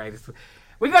not the greatest.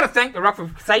 We got to thank The Rock for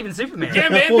saving Superman. Yeah,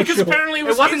 man, For because sure. apparently it It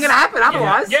was wasn't his- going to happen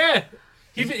otherwise. Yeah.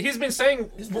 He's been saying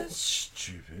That's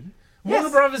stupid. Warner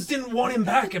Brothers didn't want him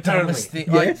back, apparently. Dumbest thing.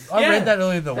 Yes. I Yeah. read that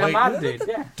earlier in the That week. Martin dude,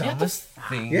 yeah. Dumbest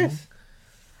thing. Yes.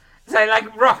 So,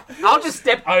 like, Rock, I'll just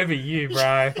step over you,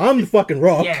 bro. I'm the fucking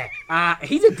Rock. Yeah.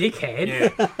 He's a dickhead.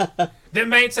 Yeah. Their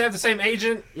mates have the same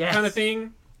agent Yes. kind of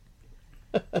thing.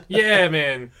 Yeah,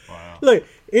 man. Look,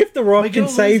 if the Rock We're can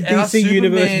gonna save lose our DC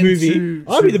Universe Superman movie, to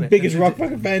I'll be the Superman. biggest Rock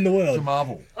fucking fan in the To world.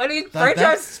 Marvel. What do you, That's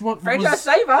franchise what franchise was-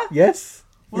 saver? Yes.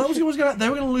 Well, that was what's going. They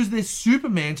were going to lose their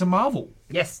Superman to Marvel.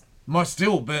 Yes. Might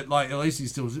still, but like at least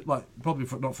he's still like probably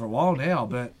not for a while now.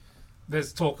 But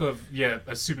There's talk of,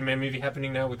 a Superman movie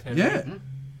happening now with Henry. yeah,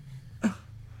 Yeah,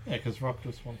 because Rock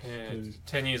just wants Yeah, to.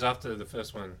 10 years after the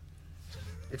first one.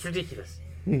 It's ridiculous.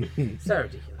 So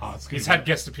ridiculous. Oh, it's He's had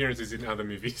guest appearances in other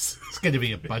movies. It's going to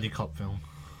be a buddy cop film.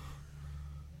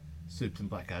 Supes and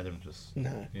Black Adam just No.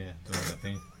 doing that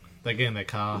thing. They get in their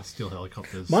car, steal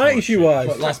helicopters. My all that issue shit.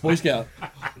 was Last Boy Scout.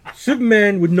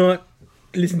 Superman would not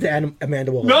listen to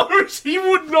Amanda Waller. No, he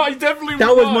would not. He definitely would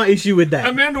That was not. my issue with that.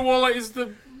 Amanda Waller is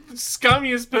the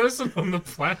scummiest person on the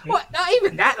planet. What? No,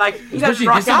 even that, like, he doesn't Especially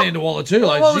rock this up. Amanda Waller too.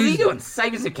 Like, What was he she's- doing?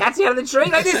 Saving some cats out of the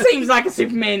tree? Like, this seems like a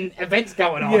Superman event's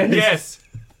going on. Yes.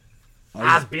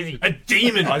 I was busy. A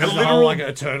demon. I A just literal, like an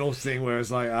Eternals thing where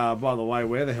it's like, by the way,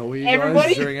 where the hell were you Everybody?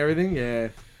 guys during everything? Yeah.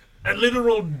 a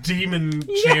literal demon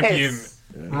champion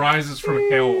rises from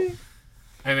hell.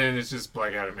 And then it's just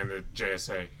Black Adam and the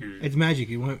JSA who... It's magic.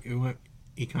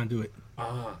 He can't do it.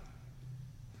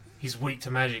 He's weak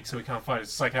to magic, so he can't fight.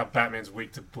 It's like how Batman's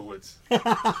weak to bullets.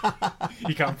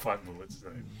 He can't fight bullets,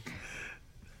 no.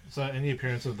 So, any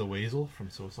appearance of the Weasel from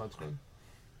Suicide Squad?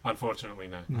 Unfortunately,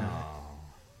 no.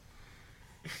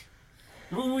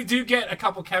 We do get a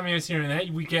couple cameos here and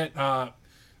there. We get the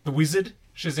Wizard,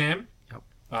 Shazam. Yep.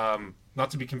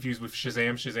 Not to be confused with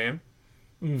Shazam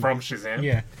from Shazam.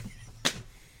 Yeah.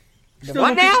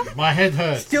 What now? My head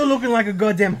hurts. Still looking like a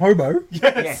goddamn hobo.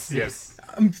 Yes.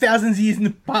 Thousands of years in the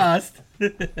past.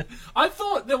 I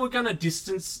thought they were going to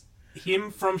distance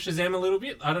him from Shazam a little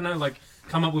bit. I don't know, like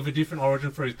come up with a different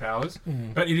origin for his powers.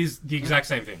 But it is the exact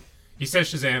same thing. He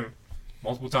says Shazam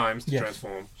multiple times to Yes.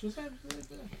 transform. So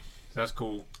that's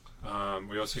cool.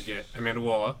 We also get Amanda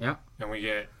Waller. Yeah. And we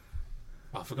get...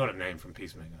 I forgot her name from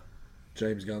Peacemaker.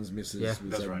 James Gunn's missus Yeah. was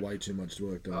That's had right. way too much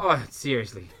work done. Oh,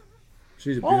 seriously.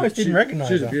 She's a I almost didn't recognise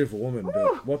She's her. a beautiful woman,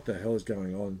 but what the hell is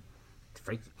going on? It's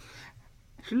freaky.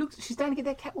 She's starting to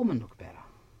get that Catwoman look better.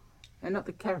 And not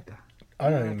the character. I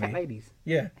don't know. Cat Man. ladies.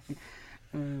 Yeah.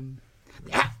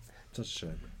 Such a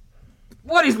shame.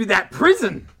 What is with that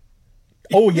prison?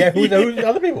 Oh yeah. Who's the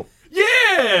other people? Yeah!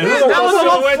 That was a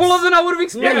lot silhouettes. fuller than I would have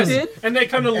expected. Yes. And they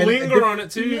kind of And linger diff- on it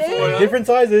too. Yeah. For you. Different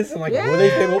sizes. I'm like, who are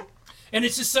these people? And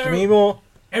it's just Give me so... more.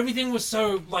 Everything was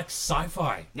so, like,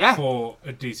 sci-fi Yeah. for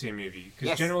a DC movie. Because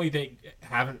Yes. generally they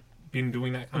haven't been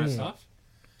doing that kind of stuff.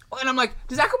 And I'm like,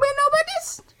 does Aquaman know about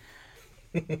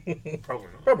this? Probably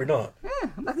not. Probably not. Yeah.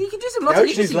 I'm like, you can do some lots The of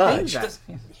ocean is interesting large. things.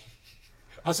 Yeah.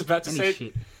 I was about to Any say...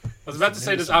 shit. I was about to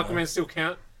say, does Aquaman still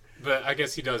count? But I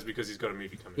guess he does because he's got a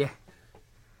movie coming. Yeah.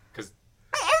 Because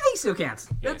Hey, everything still counts.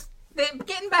 Yeah. They're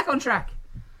getting back on track.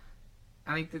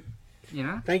 I think that, you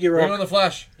know, Thank you, Bring on Rock. the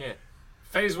Flash.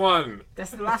 Phase 1.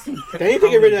 that's the last thing. They need to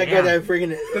get rid of that Down. goddamn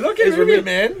freaking. They're not getting Ezra rid of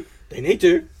Miller. it, man. They need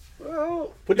to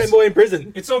Well, put that boy in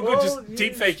prison. It's all good, Well, just you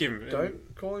deep fake him.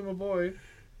 don't call him a boy.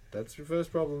 That's your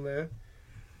first problem there.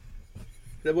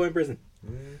 That boy in prison.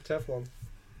 Teflon.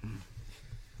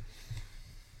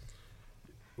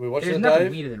 We watching There's it, nothing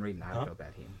Dave? weirder than reading an article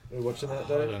about him. We watching that, I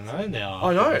Dave? don't know now.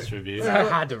 I know. after This review. It's so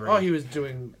hard to read. Oh, he was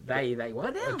doing They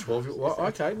what now? a 12. Well,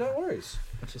 okay, no worries.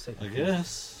 What's your I second?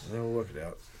 guess. We'll work it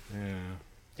out. Yeah.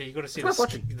 Yeah, you got to see Let's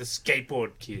watch the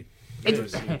skateboard kid.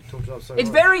 It's, Talks up so it's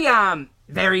much.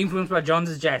 very influenced by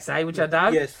John's JSA, which I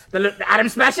dug. Yes. The Atom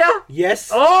Smasher.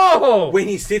 Yes. Oh. When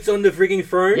he sits on the frigging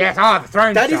throne. Yes. Oh, the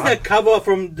throne. That is shot. the cover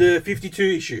from the 52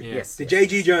 issue. Yeah. Yes. The yes,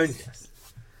 J.G. yes, Jones. yes.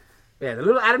 Yeah, the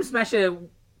little Atom Smasher.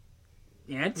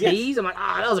 Tease. I'm like,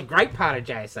 that was a great part of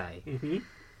JSA. Mm-hmm.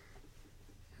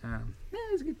 Yeah,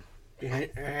 it was good.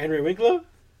 Henry Winkler.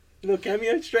 Little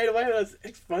cameo straight away.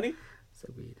 It's funny. So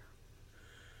weird.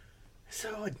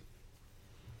 So odd.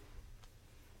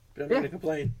 But I'm Yeah. not going to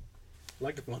complain. I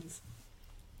like the ones.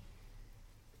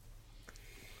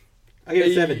 I give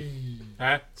it 7.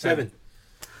 Huh? 7.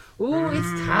 Ooh,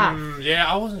 it's tough.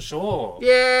 Yeah, I wasn't sure.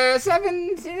 Yeah,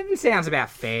 7 sounds about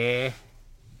fair.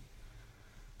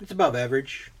 It's above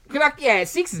average. Like, yeah,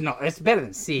 6 is not. It's better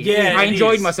than 6. Yeah, I it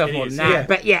enjoyed is. myself It more is, than that. yeah.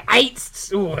 But yeah,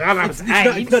 8's. Ooh, I love It's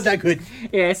 8. not that good.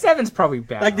 Yeah, 7's probably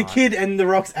better. Like the Kid and the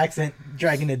Rock's accent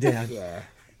dragging it down. Yeah.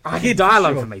 Oh, Kid, the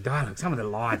dialogue sure. for me, dialogue. Some of the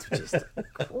lines were just.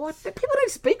 What? People don't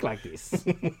speak like this.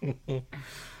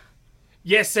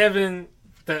 Yeah, 7.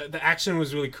 The action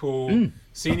was really cool.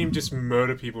 Seeing him just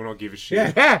murder people and not give a shit.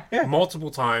 Yeah. Yeah. Yeah.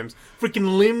 Multiple times.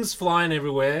 Freaking limbs flying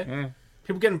everywhere. Yeah.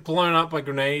 People getting blown up by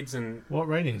grenades and... What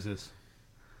rating is this?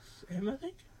 Am I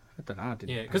think? I don't know. I didn't-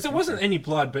 Yeah, because there wasn't any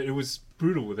blood, but it was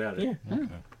brutal without it. Yeah.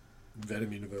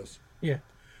 Venom universe. Yeah.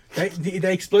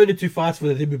 They exploded too fast for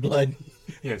there to be blood.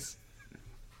 Yes.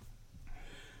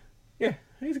 Yeah.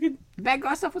 It's good. The bad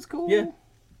guy stuff was cool. Yeah.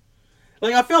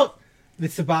 Like, I felt the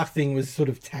Sabak thing was sort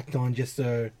of tacked on just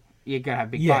so... You gotta have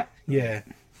a big Yeah. fight. Yeah.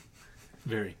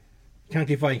 Very. Can't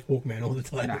keep fighting Hawkman all the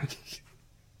time. No.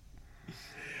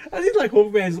 I think like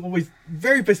Hawkman's always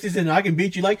very persistent. I can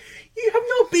beat you. Like, you have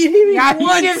not beat him Yeah,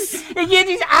 once. he gets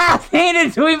his ass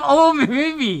handed to him all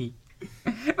movie.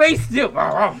 But he's still.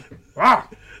 That's what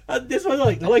I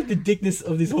like. I like the dickness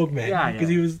of this Hawkman. Yeah, Because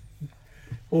yeah. he was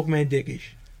Hawkman dickish.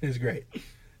 It was great.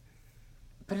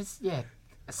 But it's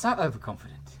so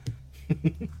overconfident.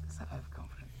 So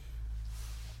overconfident.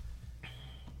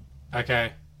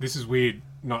 Okay, this is weird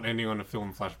not ending on a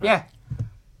film flashback. Yeah.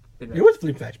 It was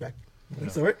Flip Flashback. I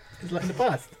saw it. It's like in the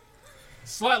past.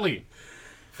 Slightly.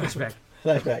 Flashback.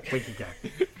 Flashback. Week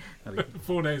ago.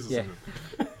 4 days or Yeah.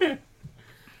 something.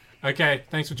 Okay,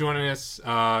 thanks for joining us.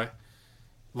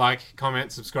 Like,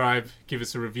 comment, subscribe, give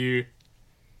us a review,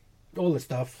 All the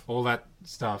stuff. all that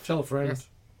stuff. Tell a friend. Yes.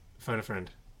 Phone a friend.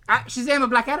 Shazam or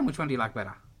Black Adam, which one do you like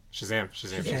better? Shazam.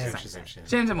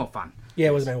 Shazam's are more fun. Yeah,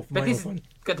 it was my But this fun.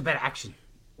 got the better action.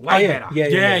 Way yeah, better.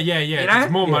 yeah, Yeah. You know?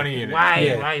 There's more Yeah. money in it. Way,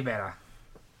 Yeah. way better.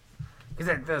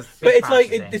 Because But it's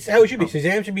like, it's how it should be.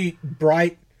 Shazam should be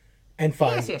bright and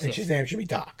fun. Yes, yes, and yes. Shazam should be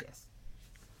dark.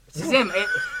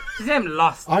 Shazam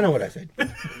lost. I know what I said.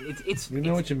 It's We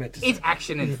know what you meant to say. its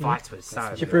action and fights was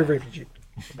so. Should prove refugee.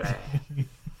 blah.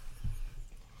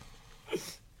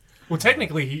 Well,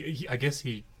 technically, he I guess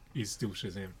he is still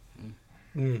Shazam.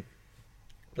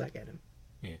 Black Adam.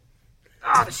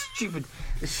 Oh, the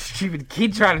stupid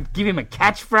kid trying to give him a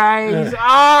catchphrase.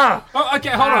 Oh, Oh, okay,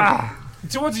 hold on.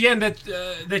 Towards the end,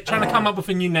 they're trying to come up with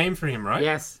a new name for him, right?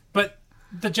 yes. But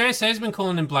the JSA's been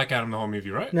calling him Black Adam the whole movie,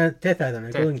 right? No, Teth Adam.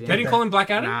 They call him Teth, yeah. They didn't call him Black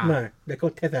Adam? Nah. No, they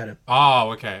called Teth Adam. Oh,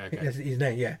 okay. That's his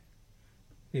name. Yeah,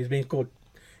 he's being called.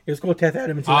 He was called Teth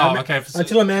Adam until Oh, okay.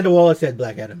 until Amanda Waller said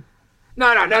Black Adam.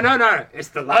 No. It's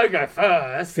the logo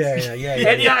first. Yeah.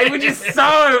 And, yeah, which is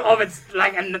so of its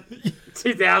like in the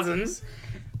 2000s.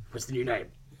 What's the new name?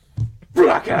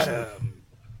 Black Adam.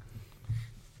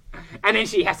 And then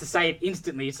she has to say it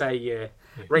instantly,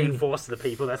 reinforce to the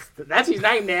people. That's his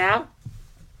name now.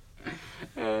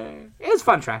 It was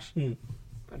fun trash.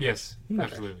 Yes,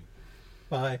 absolutely.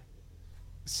 Bye.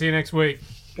 See you next week.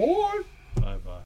 Bye.